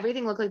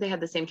 Everything looked like they had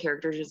the same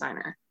character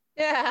designer.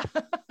 Yeah.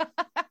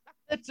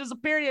 It's just a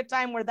period of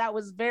time where that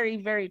was very,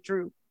 very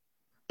true.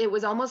 It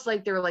was almost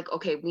like they were like,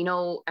 okay, we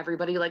know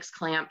everybody likes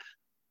Clamp.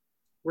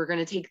 We're going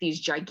to take these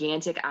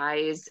gigantic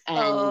eyes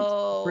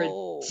and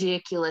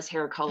ridiculous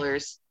hair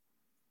colors.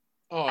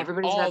 Oh,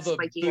 everybody's all got the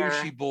spiky bushy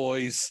hair.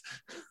 boys.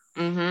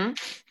 Mm-hmm.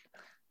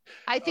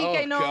 I think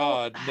I know.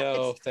 Oh, God,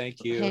 no,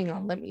 thank you. Hang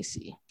on, let me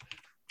see.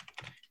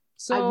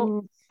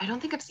 So I don't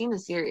think I've seen the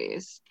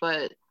series,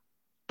 but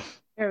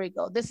there we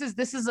go. This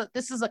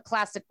is a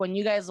classic one.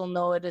 You guys will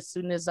know it as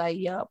soon as I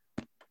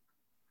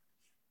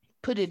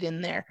put it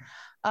in there.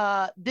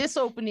 This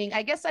opening,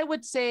 I guess I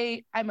would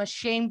say I'm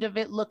ashamed of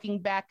it looking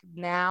back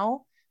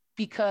now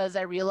because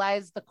I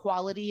realize the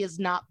quality is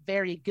not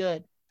very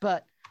good,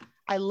 but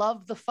I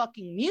love the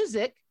fucking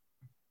music.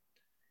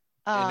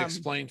 And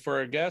explain for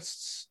our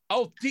guests.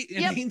 Oh,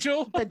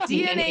 Angel? The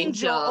DN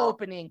Angel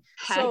opening.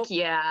 Heck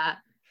yeah.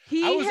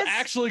 I was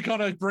actually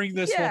gonna bring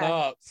this one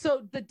up.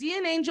 So the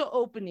DN Angel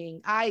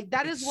opening,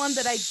 that is one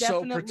that I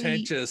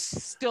definitely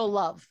still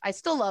love. I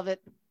still love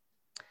it.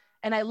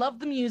 And I love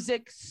the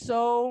music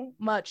so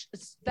much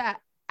that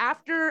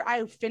after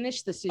I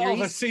finished the series,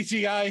 the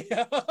CGI.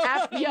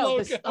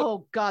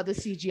 Oh god, the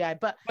CGI.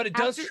 But it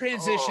does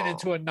transition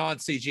into a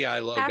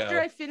non-CGI logo. After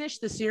I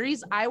finished the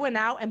series, I went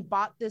out and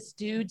bought this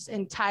dude's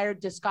entire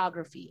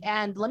discography.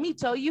 And let me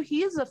tell you,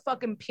 he is a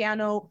fucking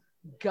piano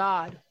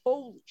god.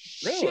 Holy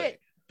shit,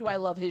 do I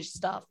love his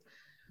stuff.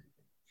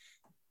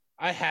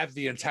 I have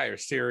the entire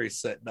series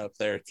sitting up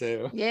there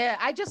too. Yeah,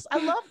 I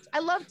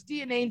loved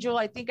D and Angel.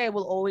 I think I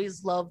will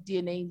always love D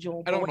and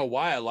Angel. I don't know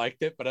why I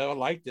liked it, but I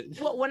liked it.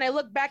 Well, when I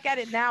look back at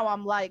it now,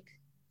 I'm like,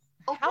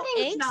 how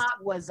angst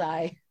was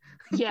I?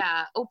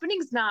 Yeah,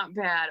 opening's not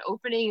bad.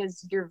 Opening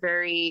is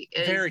very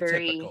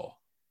typical.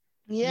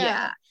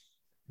 Yeah.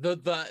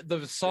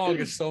 The song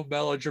is so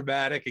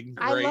melodramatic and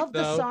great. I love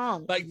the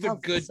song. Like the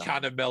good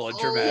kind of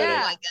melodramatic. Oh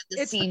my God,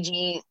 the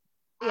CG.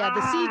 Yeah,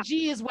 the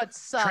CG is what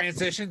sucks.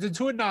 Transitions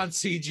into a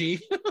non-CG.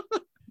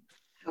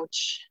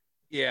 Ouch.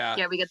 Yeah.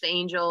 Yeah, we get the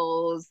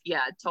angels.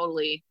 Yeah,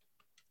 totally.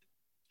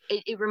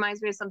 It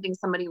reminds me of something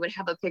somebody would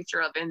have a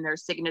picture of in their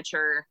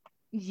signature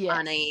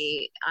on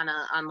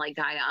like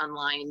Gaia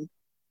Online.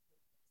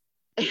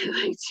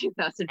 Like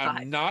 2005.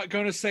 I'm not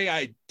going to say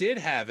I did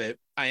have it.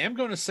 I am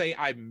going to say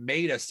I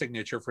made a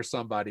signature for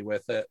somebody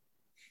with it.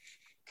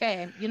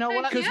 Okay, you know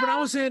what? Because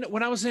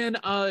when I was in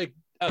a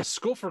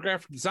school for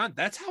graphic design,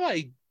 that's how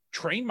I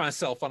trained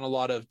myself on a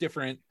lot of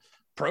different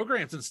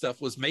programs and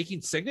stuff, was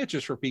making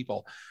signatures for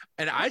people.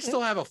 And I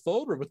still have a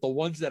folder with the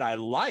ones that I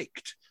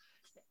liked.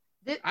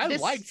 I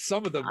liked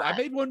some of them. I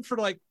made one for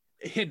like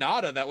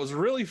Hinata that was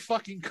really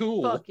fucking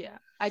cool. Fuck yeah.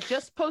 I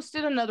just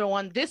posted another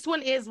one. This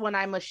one is when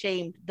I'm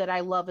ashamed that I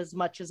love as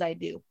much as I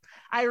do.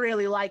 I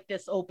really like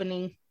this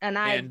opening.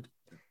 And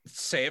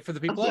say it for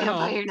the people at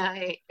home.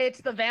 Night. It's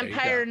the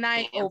Vampire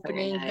Night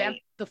opening,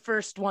 the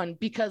first one,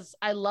 because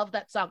I love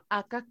that song.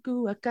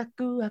 Akaku,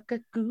 akaku,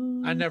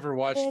 akaku. I never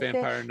watched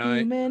Vampire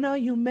Night.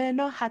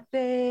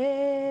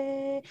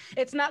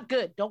 It's not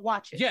good. Don't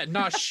watch it. Yeah,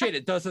 not shit.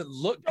 It doesn't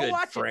look good,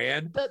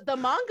 Fran. The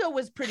manga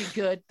was pretty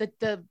good.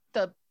 The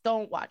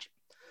don't watch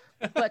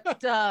it. But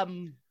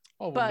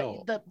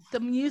the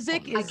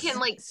music is. I can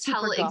like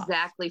tell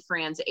exactly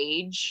Fran's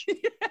age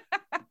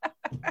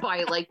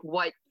by like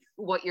what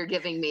you're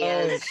giving me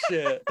is.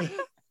 Shit.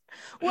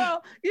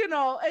 Well,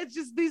 it's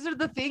just, these are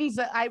the things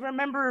that I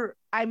remember.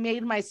 I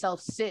made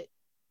myself sit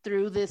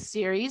through this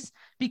series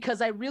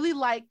because I really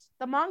liked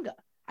the manga.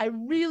 I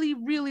really,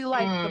 really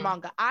liked the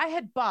manga. I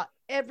had bought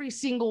every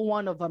single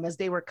one of them as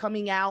they were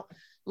coming out.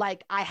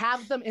 Like, I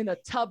have them in a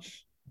tub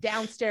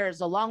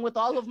downstairs along with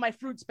all of my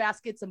fruits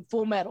baskets and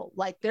Full Metal.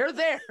 Like, they're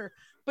there,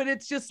 but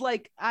it's just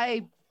like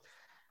the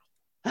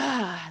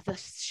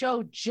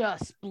show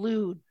just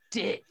blew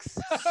dicks.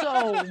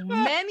 So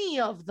many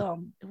of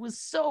them. It was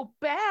so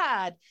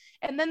bad.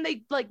 And then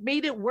they like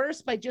made it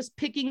worse by just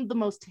picking the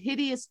most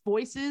hideous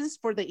voices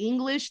for the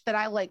English that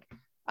I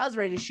was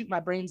ready to shoot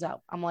my brains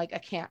out. I'm like, I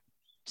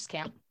just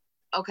can't.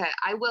 Okay,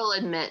 I will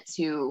admit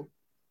to.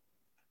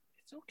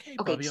 It's okay,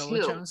 Bubby. I'll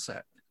let you on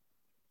set.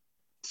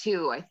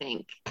 2, I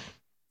think.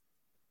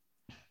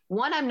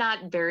 1, I'm not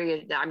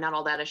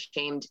all that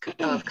ashamed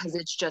of because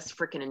it's just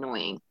freaking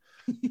annoying.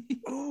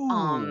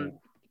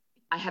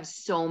 I have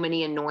so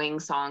many annoying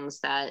songs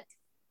that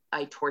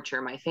I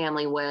torture my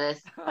family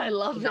with. I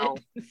love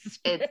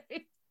it.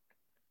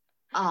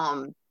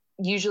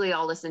 Usually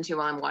I'll listen to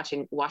while I'm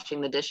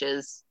washing the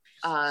dishes.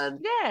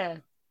 Yeah.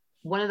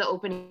 One of the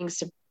openings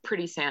to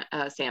Pretty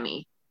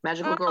Sammy,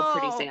 Magical Girl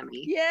Pretty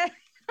Sammy. Yeah.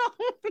 No.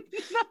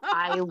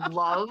 I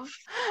love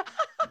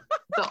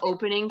the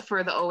opening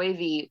for the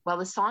OAV. Well,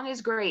 the song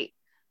is great.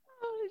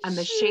 I'm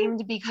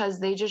ashamed because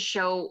they just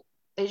show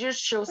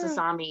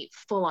Sasami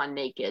full on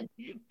naked.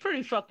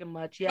 Pretty fucking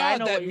much. Yeah. I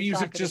know that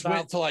music just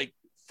went to like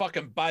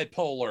fucking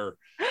bipolar.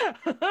 I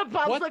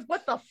was like,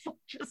 what the fuck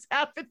just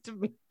happened to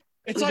me?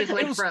 It's like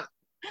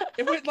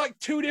it went like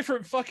 2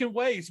 different fucking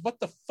ways. What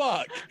the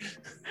fuck?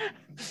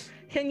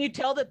 Can you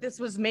tell that this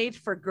was made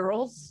for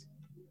girls?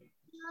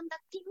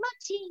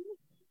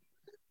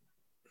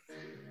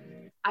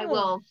 I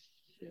will.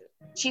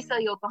 Chisa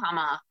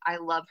Yokohama. I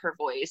love her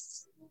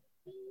voice.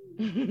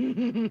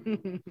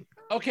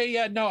 Okay,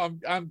 yeah, no,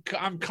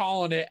 I'm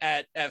calling it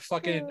at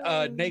fucking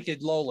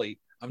Naked Loli.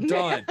 I'm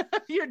done.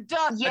 You're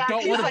done. Yeah, I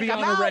don't want to be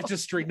on a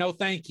registry. No,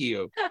 thank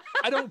you.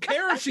 I don't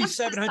care if she's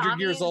 700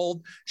 years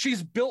old.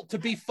 She's built to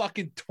be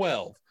fucking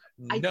 12.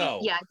 I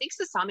think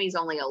Sasami's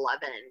only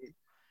 11.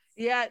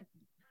 Yeah,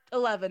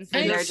 11.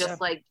 And they're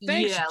just like,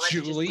 thanks, let's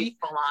Julie. just be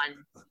full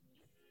on.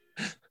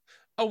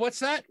 Oh, what's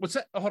that?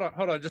 Oh,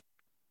 hold on.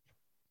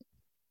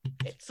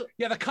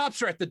 Yeah, the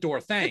cops are at the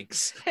door.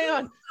 Thanks. Hang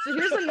on. So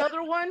here's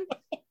another one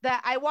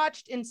that I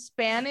watched in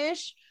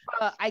Spanish.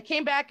 I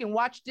came back and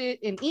watched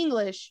it in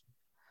English.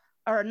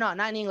 Or no,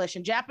 not in English,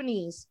 in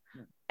Japanese.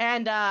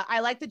 And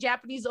I like the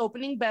Japanese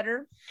opening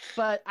better.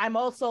 But I'm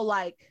also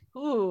like,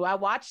 ooh, I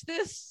watched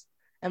this?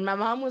 And my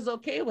mom was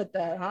okay with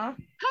that, huh?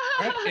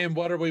 And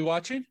what are we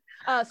watching?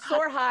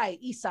 Soar High,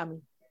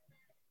 Isami.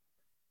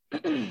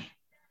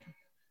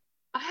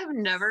 I have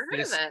never heard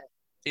of it.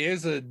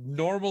 Is a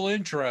normal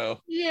intro.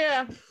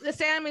 Yeah,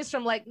 this anime is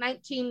from like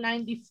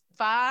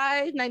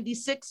 1995,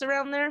 96,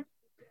 around there.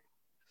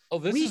 Oh,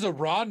 this is a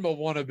Ranma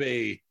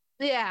wannabe.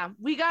 Yeah,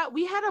 we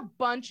had a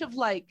bunch of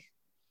like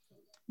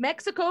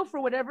Mexico, for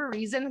whatever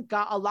reason,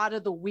 got a lot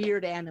of the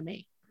weird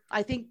anime.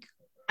 I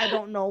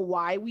don't know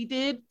why we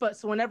did, but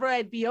so whenever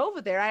I'd be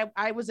over there,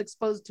 I was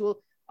exposed to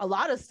a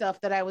lot of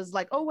stuff that I was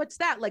like, oh, what's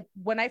that? Like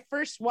when I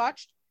first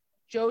watched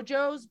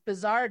JoJo's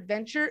Bizarre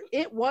Adventure,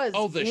 it was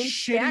the in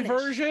shitty Spanish.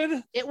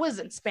 version? It was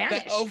in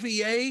Spanish. The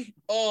OVA?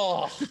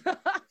 Oh.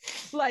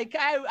 Like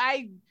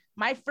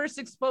my first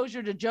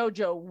exposure to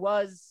JoJo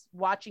was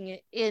watching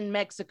it in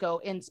Mexico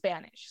in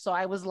Spanish. So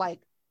I was like,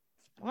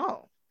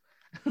 oh.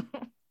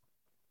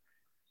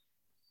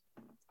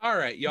 All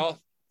right, y'all.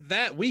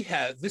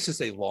 This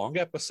is a long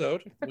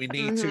episode. We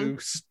need to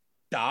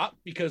stop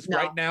because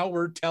right now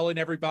we're telling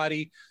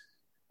everybody,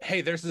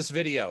 hey, there's this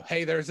video.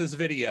 Hey, there's this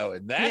video.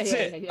 And that's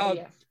it.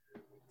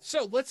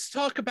 So let's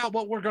talk about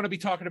what we're going to be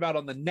talking about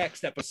on the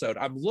next episode.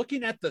 I'm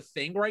looking at the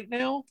thing right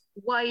now.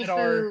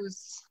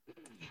 Waifus.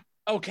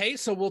 Okay,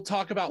 so we'll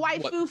talk about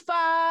waifu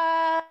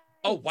fight.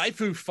 Oh,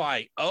 waifu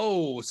fight.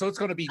 Oh, so it's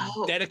going to be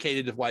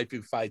dedicated to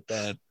waifu fight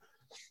then.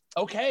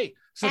 Okay,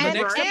 so the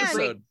next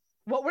episode.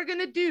 What we're going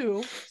to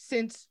do,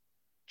 since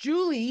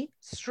Julie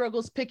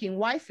struggles picking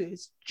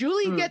waifus,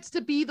 Julie gets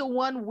to be the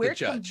one we're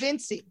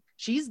convincing.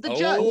 She's the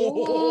judge.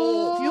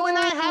 You and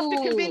I have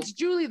to convince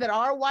Julie that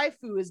our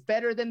waifu is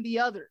better than the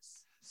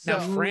others. So. Now,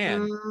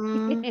 Fran,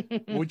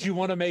 would you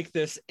want to make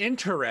this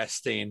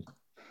interesting?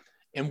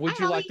 And would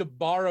you like to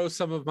borrow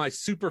some of my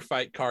super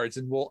fight cards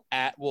and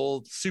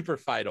we'll super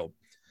fight them?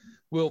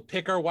 We'll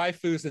pick our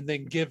waifus and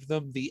then give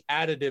them the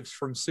additives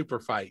from super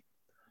fight.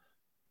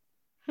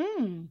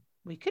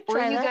 We could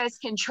try you guys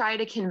can try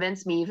to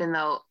convince me, even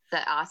though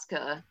that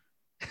Asuka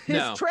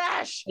is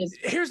trash.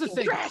 Here's the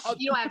thing.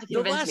 You don't have to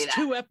convince me that.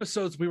 The last 2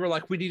 episodes, we were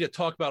like, we need to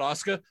talk about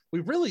Asuka. We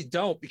really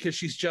don't because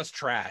she's just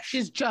trash.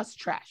 She's just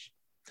trash.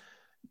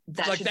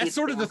 That's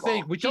sort of the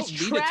thing. We don't need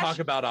to talk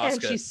about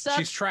Asuka.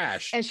 She's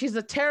trash. And she's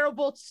a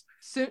terrible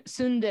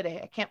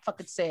tsundere. I can't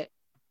fucking say it.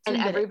 And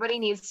everybody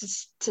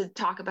needs to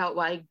talk about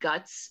why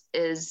Guts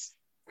is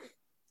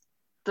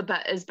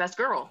best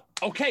girl.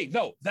 Okay,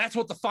 no, that's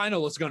what the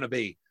final is going to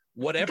be.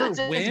 Whatever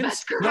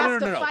wins,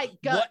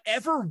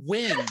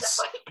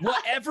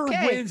 whatever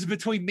wins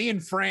between me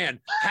and Fran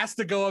has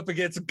to go up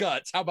against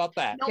Guts. How about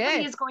that?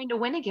 Nobody is going to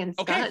win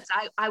against Guts.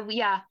 I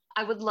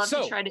would love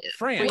to try to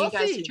Fran, for you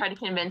guys to try to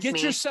convince me.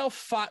 Get yourself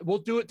 5. We'll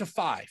do it to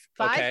 5.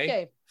 5?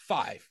 Okay,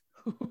 5.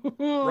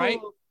 Right?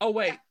 Oh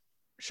wait,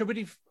 should we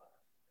do?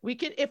 We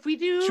can if we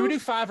do. Should we do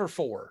 5 or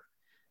 4?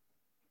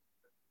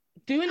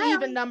 Do an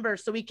even number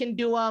so we can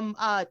do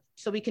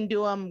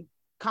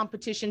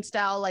competition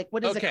style. Like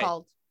what is it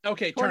called?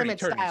 Okay, tournament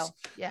style.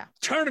 Yeah.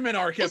 Tournament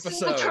arc episode.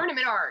 This is the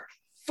tournament arc.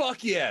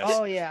 Fuck yes.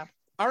 Oh yeah.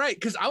 All right,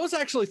 because I was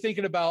actually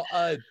thinking about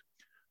I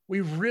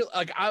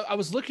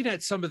was looking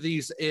at some of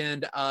these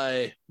and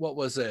what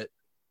was it?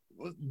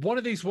 One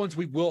of these ones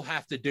we will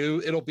have to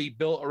do. It'll be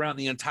built around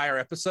the entire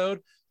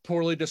episode.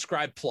 Poorly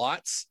described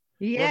plots.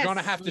 Yes. We're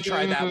gonna have to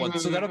try that one.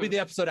 So that'll be the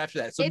episode after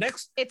that. So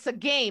it's a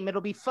game.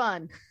 It'll be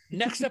fun.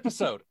 Next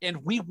episode,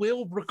 and we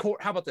will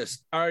record. How about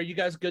this? Are you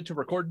guys good to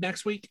record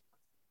next week?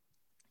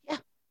 Yeah.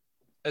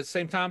 At the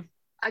same time?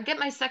 I get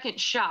my second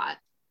shot.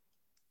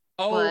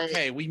 Oh,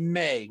 okay. We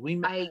may.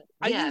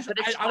 I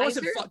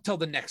wasn't fucked till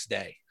the next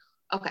day.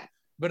 Okay.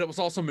 But it was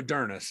also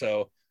Moderna,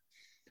 so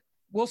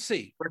we'll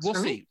see. We'll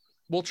see.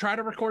 We'll try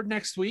to record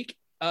next week.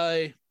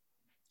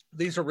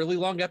 These are really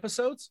long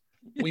episodes.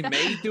 We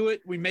may do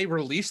it. We may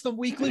release them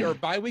weekly or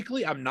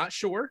bi-weekly. I'm not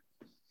sure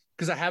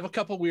because I have a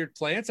couple weird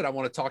plans that I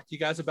want to talk to you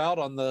guys about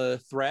on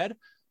the thread.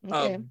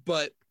 Okay.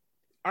 But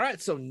all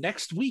right. So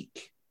next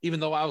week,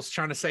 even though I was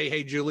trying to say,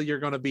 hey, Julie, you're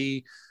going to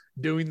be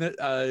doing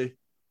that.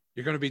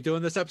 You're going to be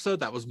doing this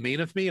episode. That was mean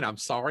of me. And I'm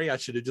sorry. I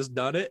should have just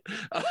done it.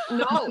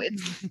 No,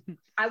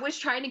 I was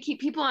trying to keep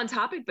people on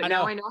topic, but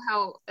now I know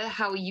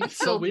how you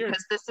feel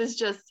because this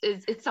is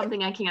it's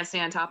something I can't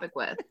stay on topic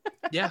with.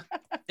 Yeah.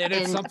 And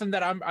it's something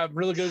that I'm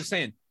really good at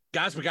saying,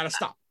 guys, we got to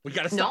stop. We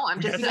got to stop. No,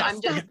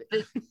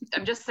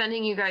 I'm just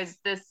sending you guys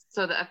this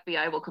so the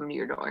FBI will come to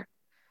your door.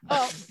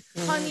 Oh,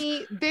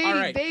 honey,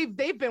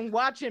 they've been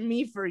watching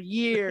me for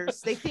years.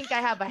 They think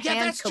I have a hand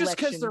collection. That's just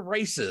because they're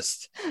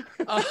racist.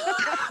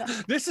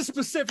 This is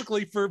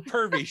specifically for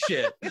pervy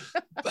shit.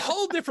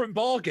 Whole different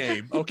ball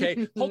game,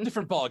 okay? Whole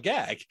different ball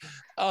gag.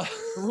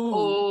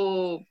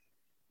 You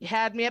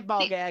had me at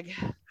ball gag.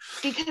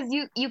 Because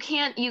you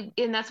can't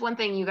and that's one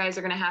thing you guys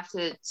are gonna have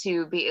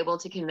to be able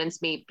to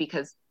convince me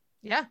because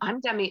I'm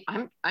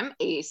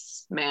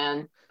ace,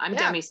 man. I'm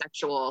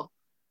demisexual.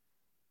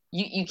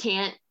 You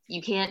can't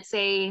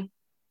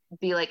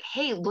be like,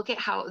 hey, look at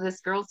how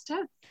this girl's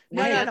tits.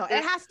 No.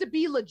 It has to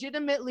be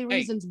legitimately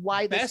reasons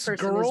why this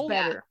person is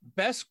better.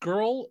 Best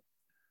girl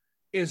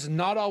is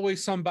not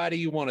always somebody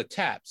you want to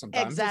tap.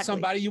 Sometimes it's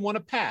somebody you want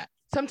to pat.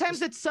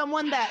 Sometimes it's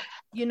someone that,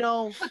 you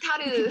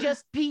can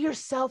just be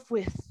yourself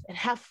with and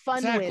have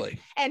fun with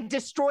and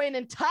destroy an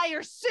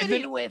entire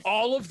city with.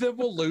 All of them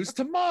will lose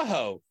to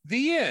Maho.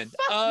 The end.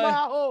 Fuck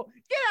Maho.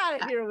 Get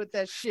out of here with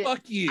that shit.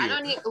 Fuck you. I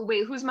don't need.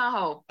 Wait, who's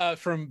Maho?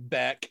 From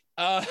Beck.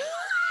 Get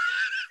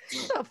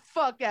the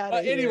fuck out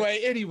of here.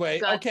 Anyway.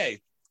 Guts.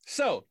 Okay.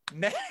 So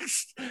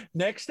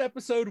next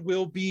episode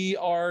will be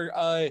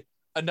our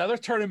another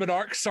tournament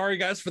arc. Sorry,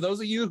 guys, for those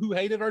of you who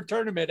hated our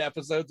tournament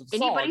episodes.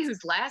 Anybody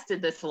who's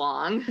lasted this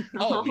long.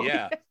 Oh,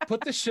 yeah.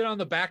 Put this shit on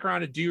the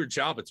background and do your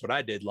job. It's what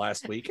I did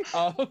last week.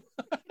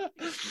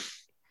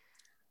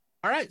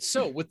 All right,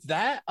 so with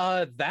that,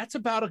 that's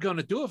about going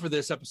to do it for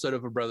this episode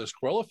of A Brother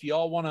Squirrel. If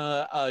y'all want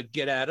to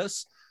get at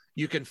us,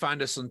 you can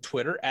find us on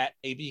Twitter at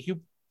ABQ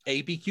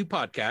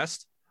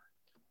Podcast.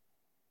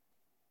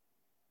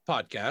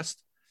 I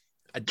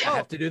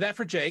have to do that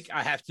for Jake.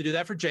 I have to do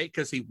that for Jake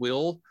because he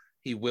will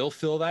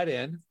fill that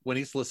in when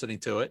he's listening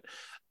to it.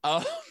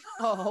 Okay.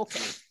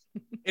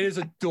 It is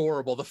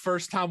adorable. The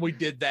first time we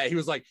did that, he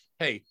was like,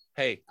 hey,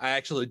 I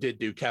actually did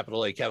do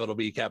capital A, capital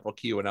B, capital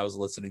Q when I was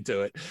listening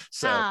to it.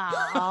 So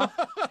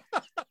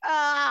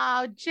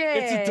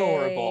Jake. It's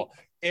adorable.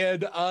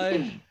 And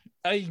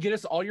you can get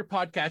us all your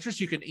podcatchers.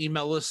 You can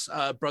email us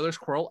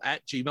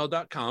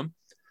brothersquirrel@gmail.com.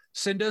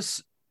 Send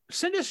us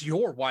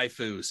your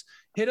waifus.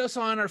 Hit us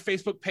on our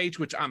Facebook page,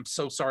 which I'm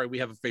so sorry we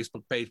have a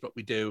Facebook page, but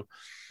we do.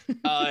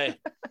 Send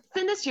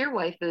us your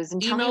waifus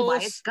and tell me why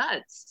it's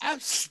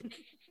guts.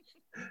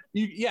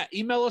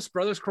 Email us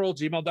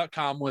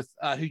brothersquirrel@gmail.com with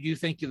who you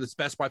think is the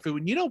best waifu.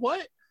 And you know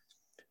what?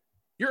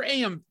 Your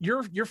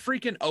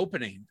freaking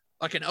opening,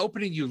 like an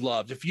opening you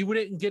loved. If you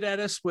didn't get at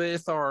us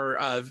with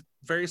our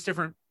various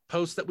different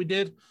posts that we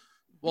did,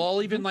 well,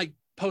 I'll even like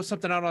post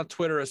something out on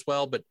Twitter as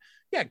well. But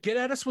yeah, get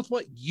at us with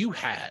what you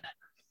had.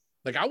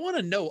 Like, I want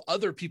to know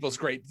other people's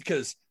great,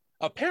 because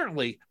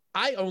apparently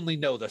I only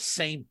know the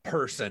same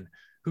person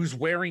who's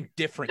wearing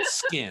different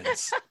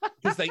skins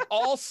because they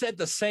all said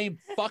the same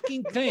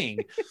fucking thing.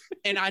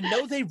 And I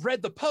know they've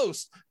read the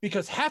post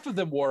because half of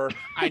them were,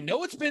 I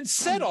know it's been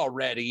said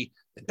already.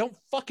 Don't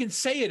fucking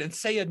say it and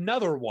say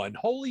another one.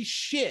 Holy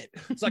shit.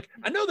 It's like,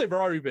 I know they've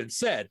already been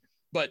said,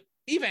 but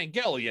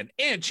Evangelion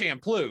and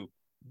Champloo,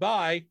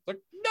 bye. Like,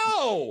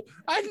 no,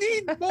 I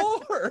need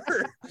more.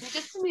 We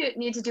just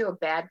need to do a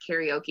bad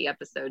karaoke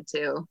episode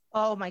too.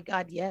 Oh my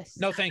God, yes.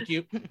 No, thank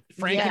you.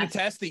 Frank can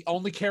attest, the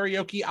only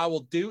karaoke I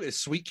will do is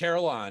Sweet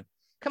Caroline.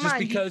 Come just on,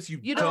 because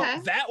you don't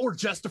okay. That or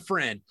Just a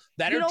Friend.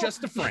 That or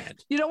Just a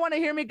Friend. You don't want to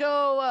hear me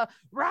go,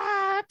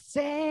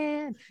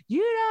 Roxanne,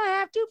 you don't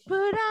have to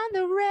put on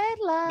the red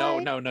light.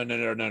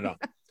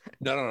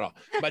 No.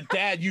 My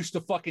dad used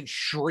to fucking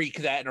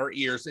shriek that in our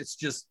ears. It's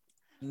just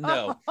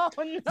no. Oh,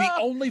 no. The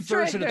only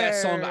version of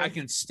that song I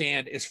can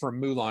stand is from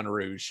Moulin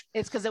Rouge.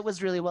 It's because it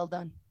was really well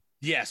done.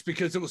 Yes,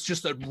 because it was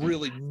just a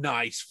really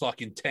nice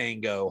fucking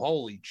tango.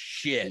 Holy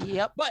shit.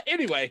 Yep. But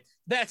anyway,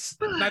 that's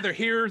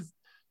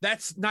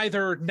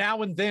neither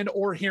now and then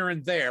or here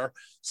and there.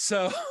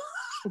 So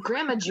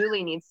Grandma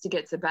Julie needs to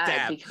get to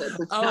bed because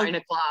it's 9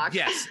 o'clock.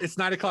 Yes, it's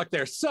 9 o'clock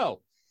there.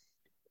 So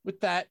with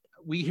that,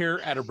 we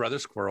here at A Brother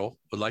Squirrel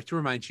would like to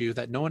remind you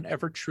that no one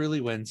ever truly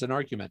wins an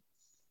argument.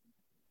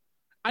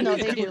 I need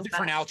to do a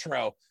different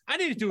outro.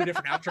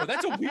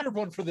 That's a weird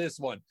one for this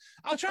one.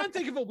 I'll try and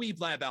think of a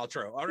Weeblab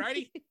outro. All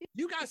righty.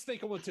 You guys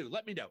think of one too.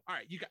 Let me know. All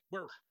right.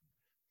 We're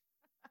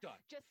done.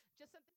 Just something.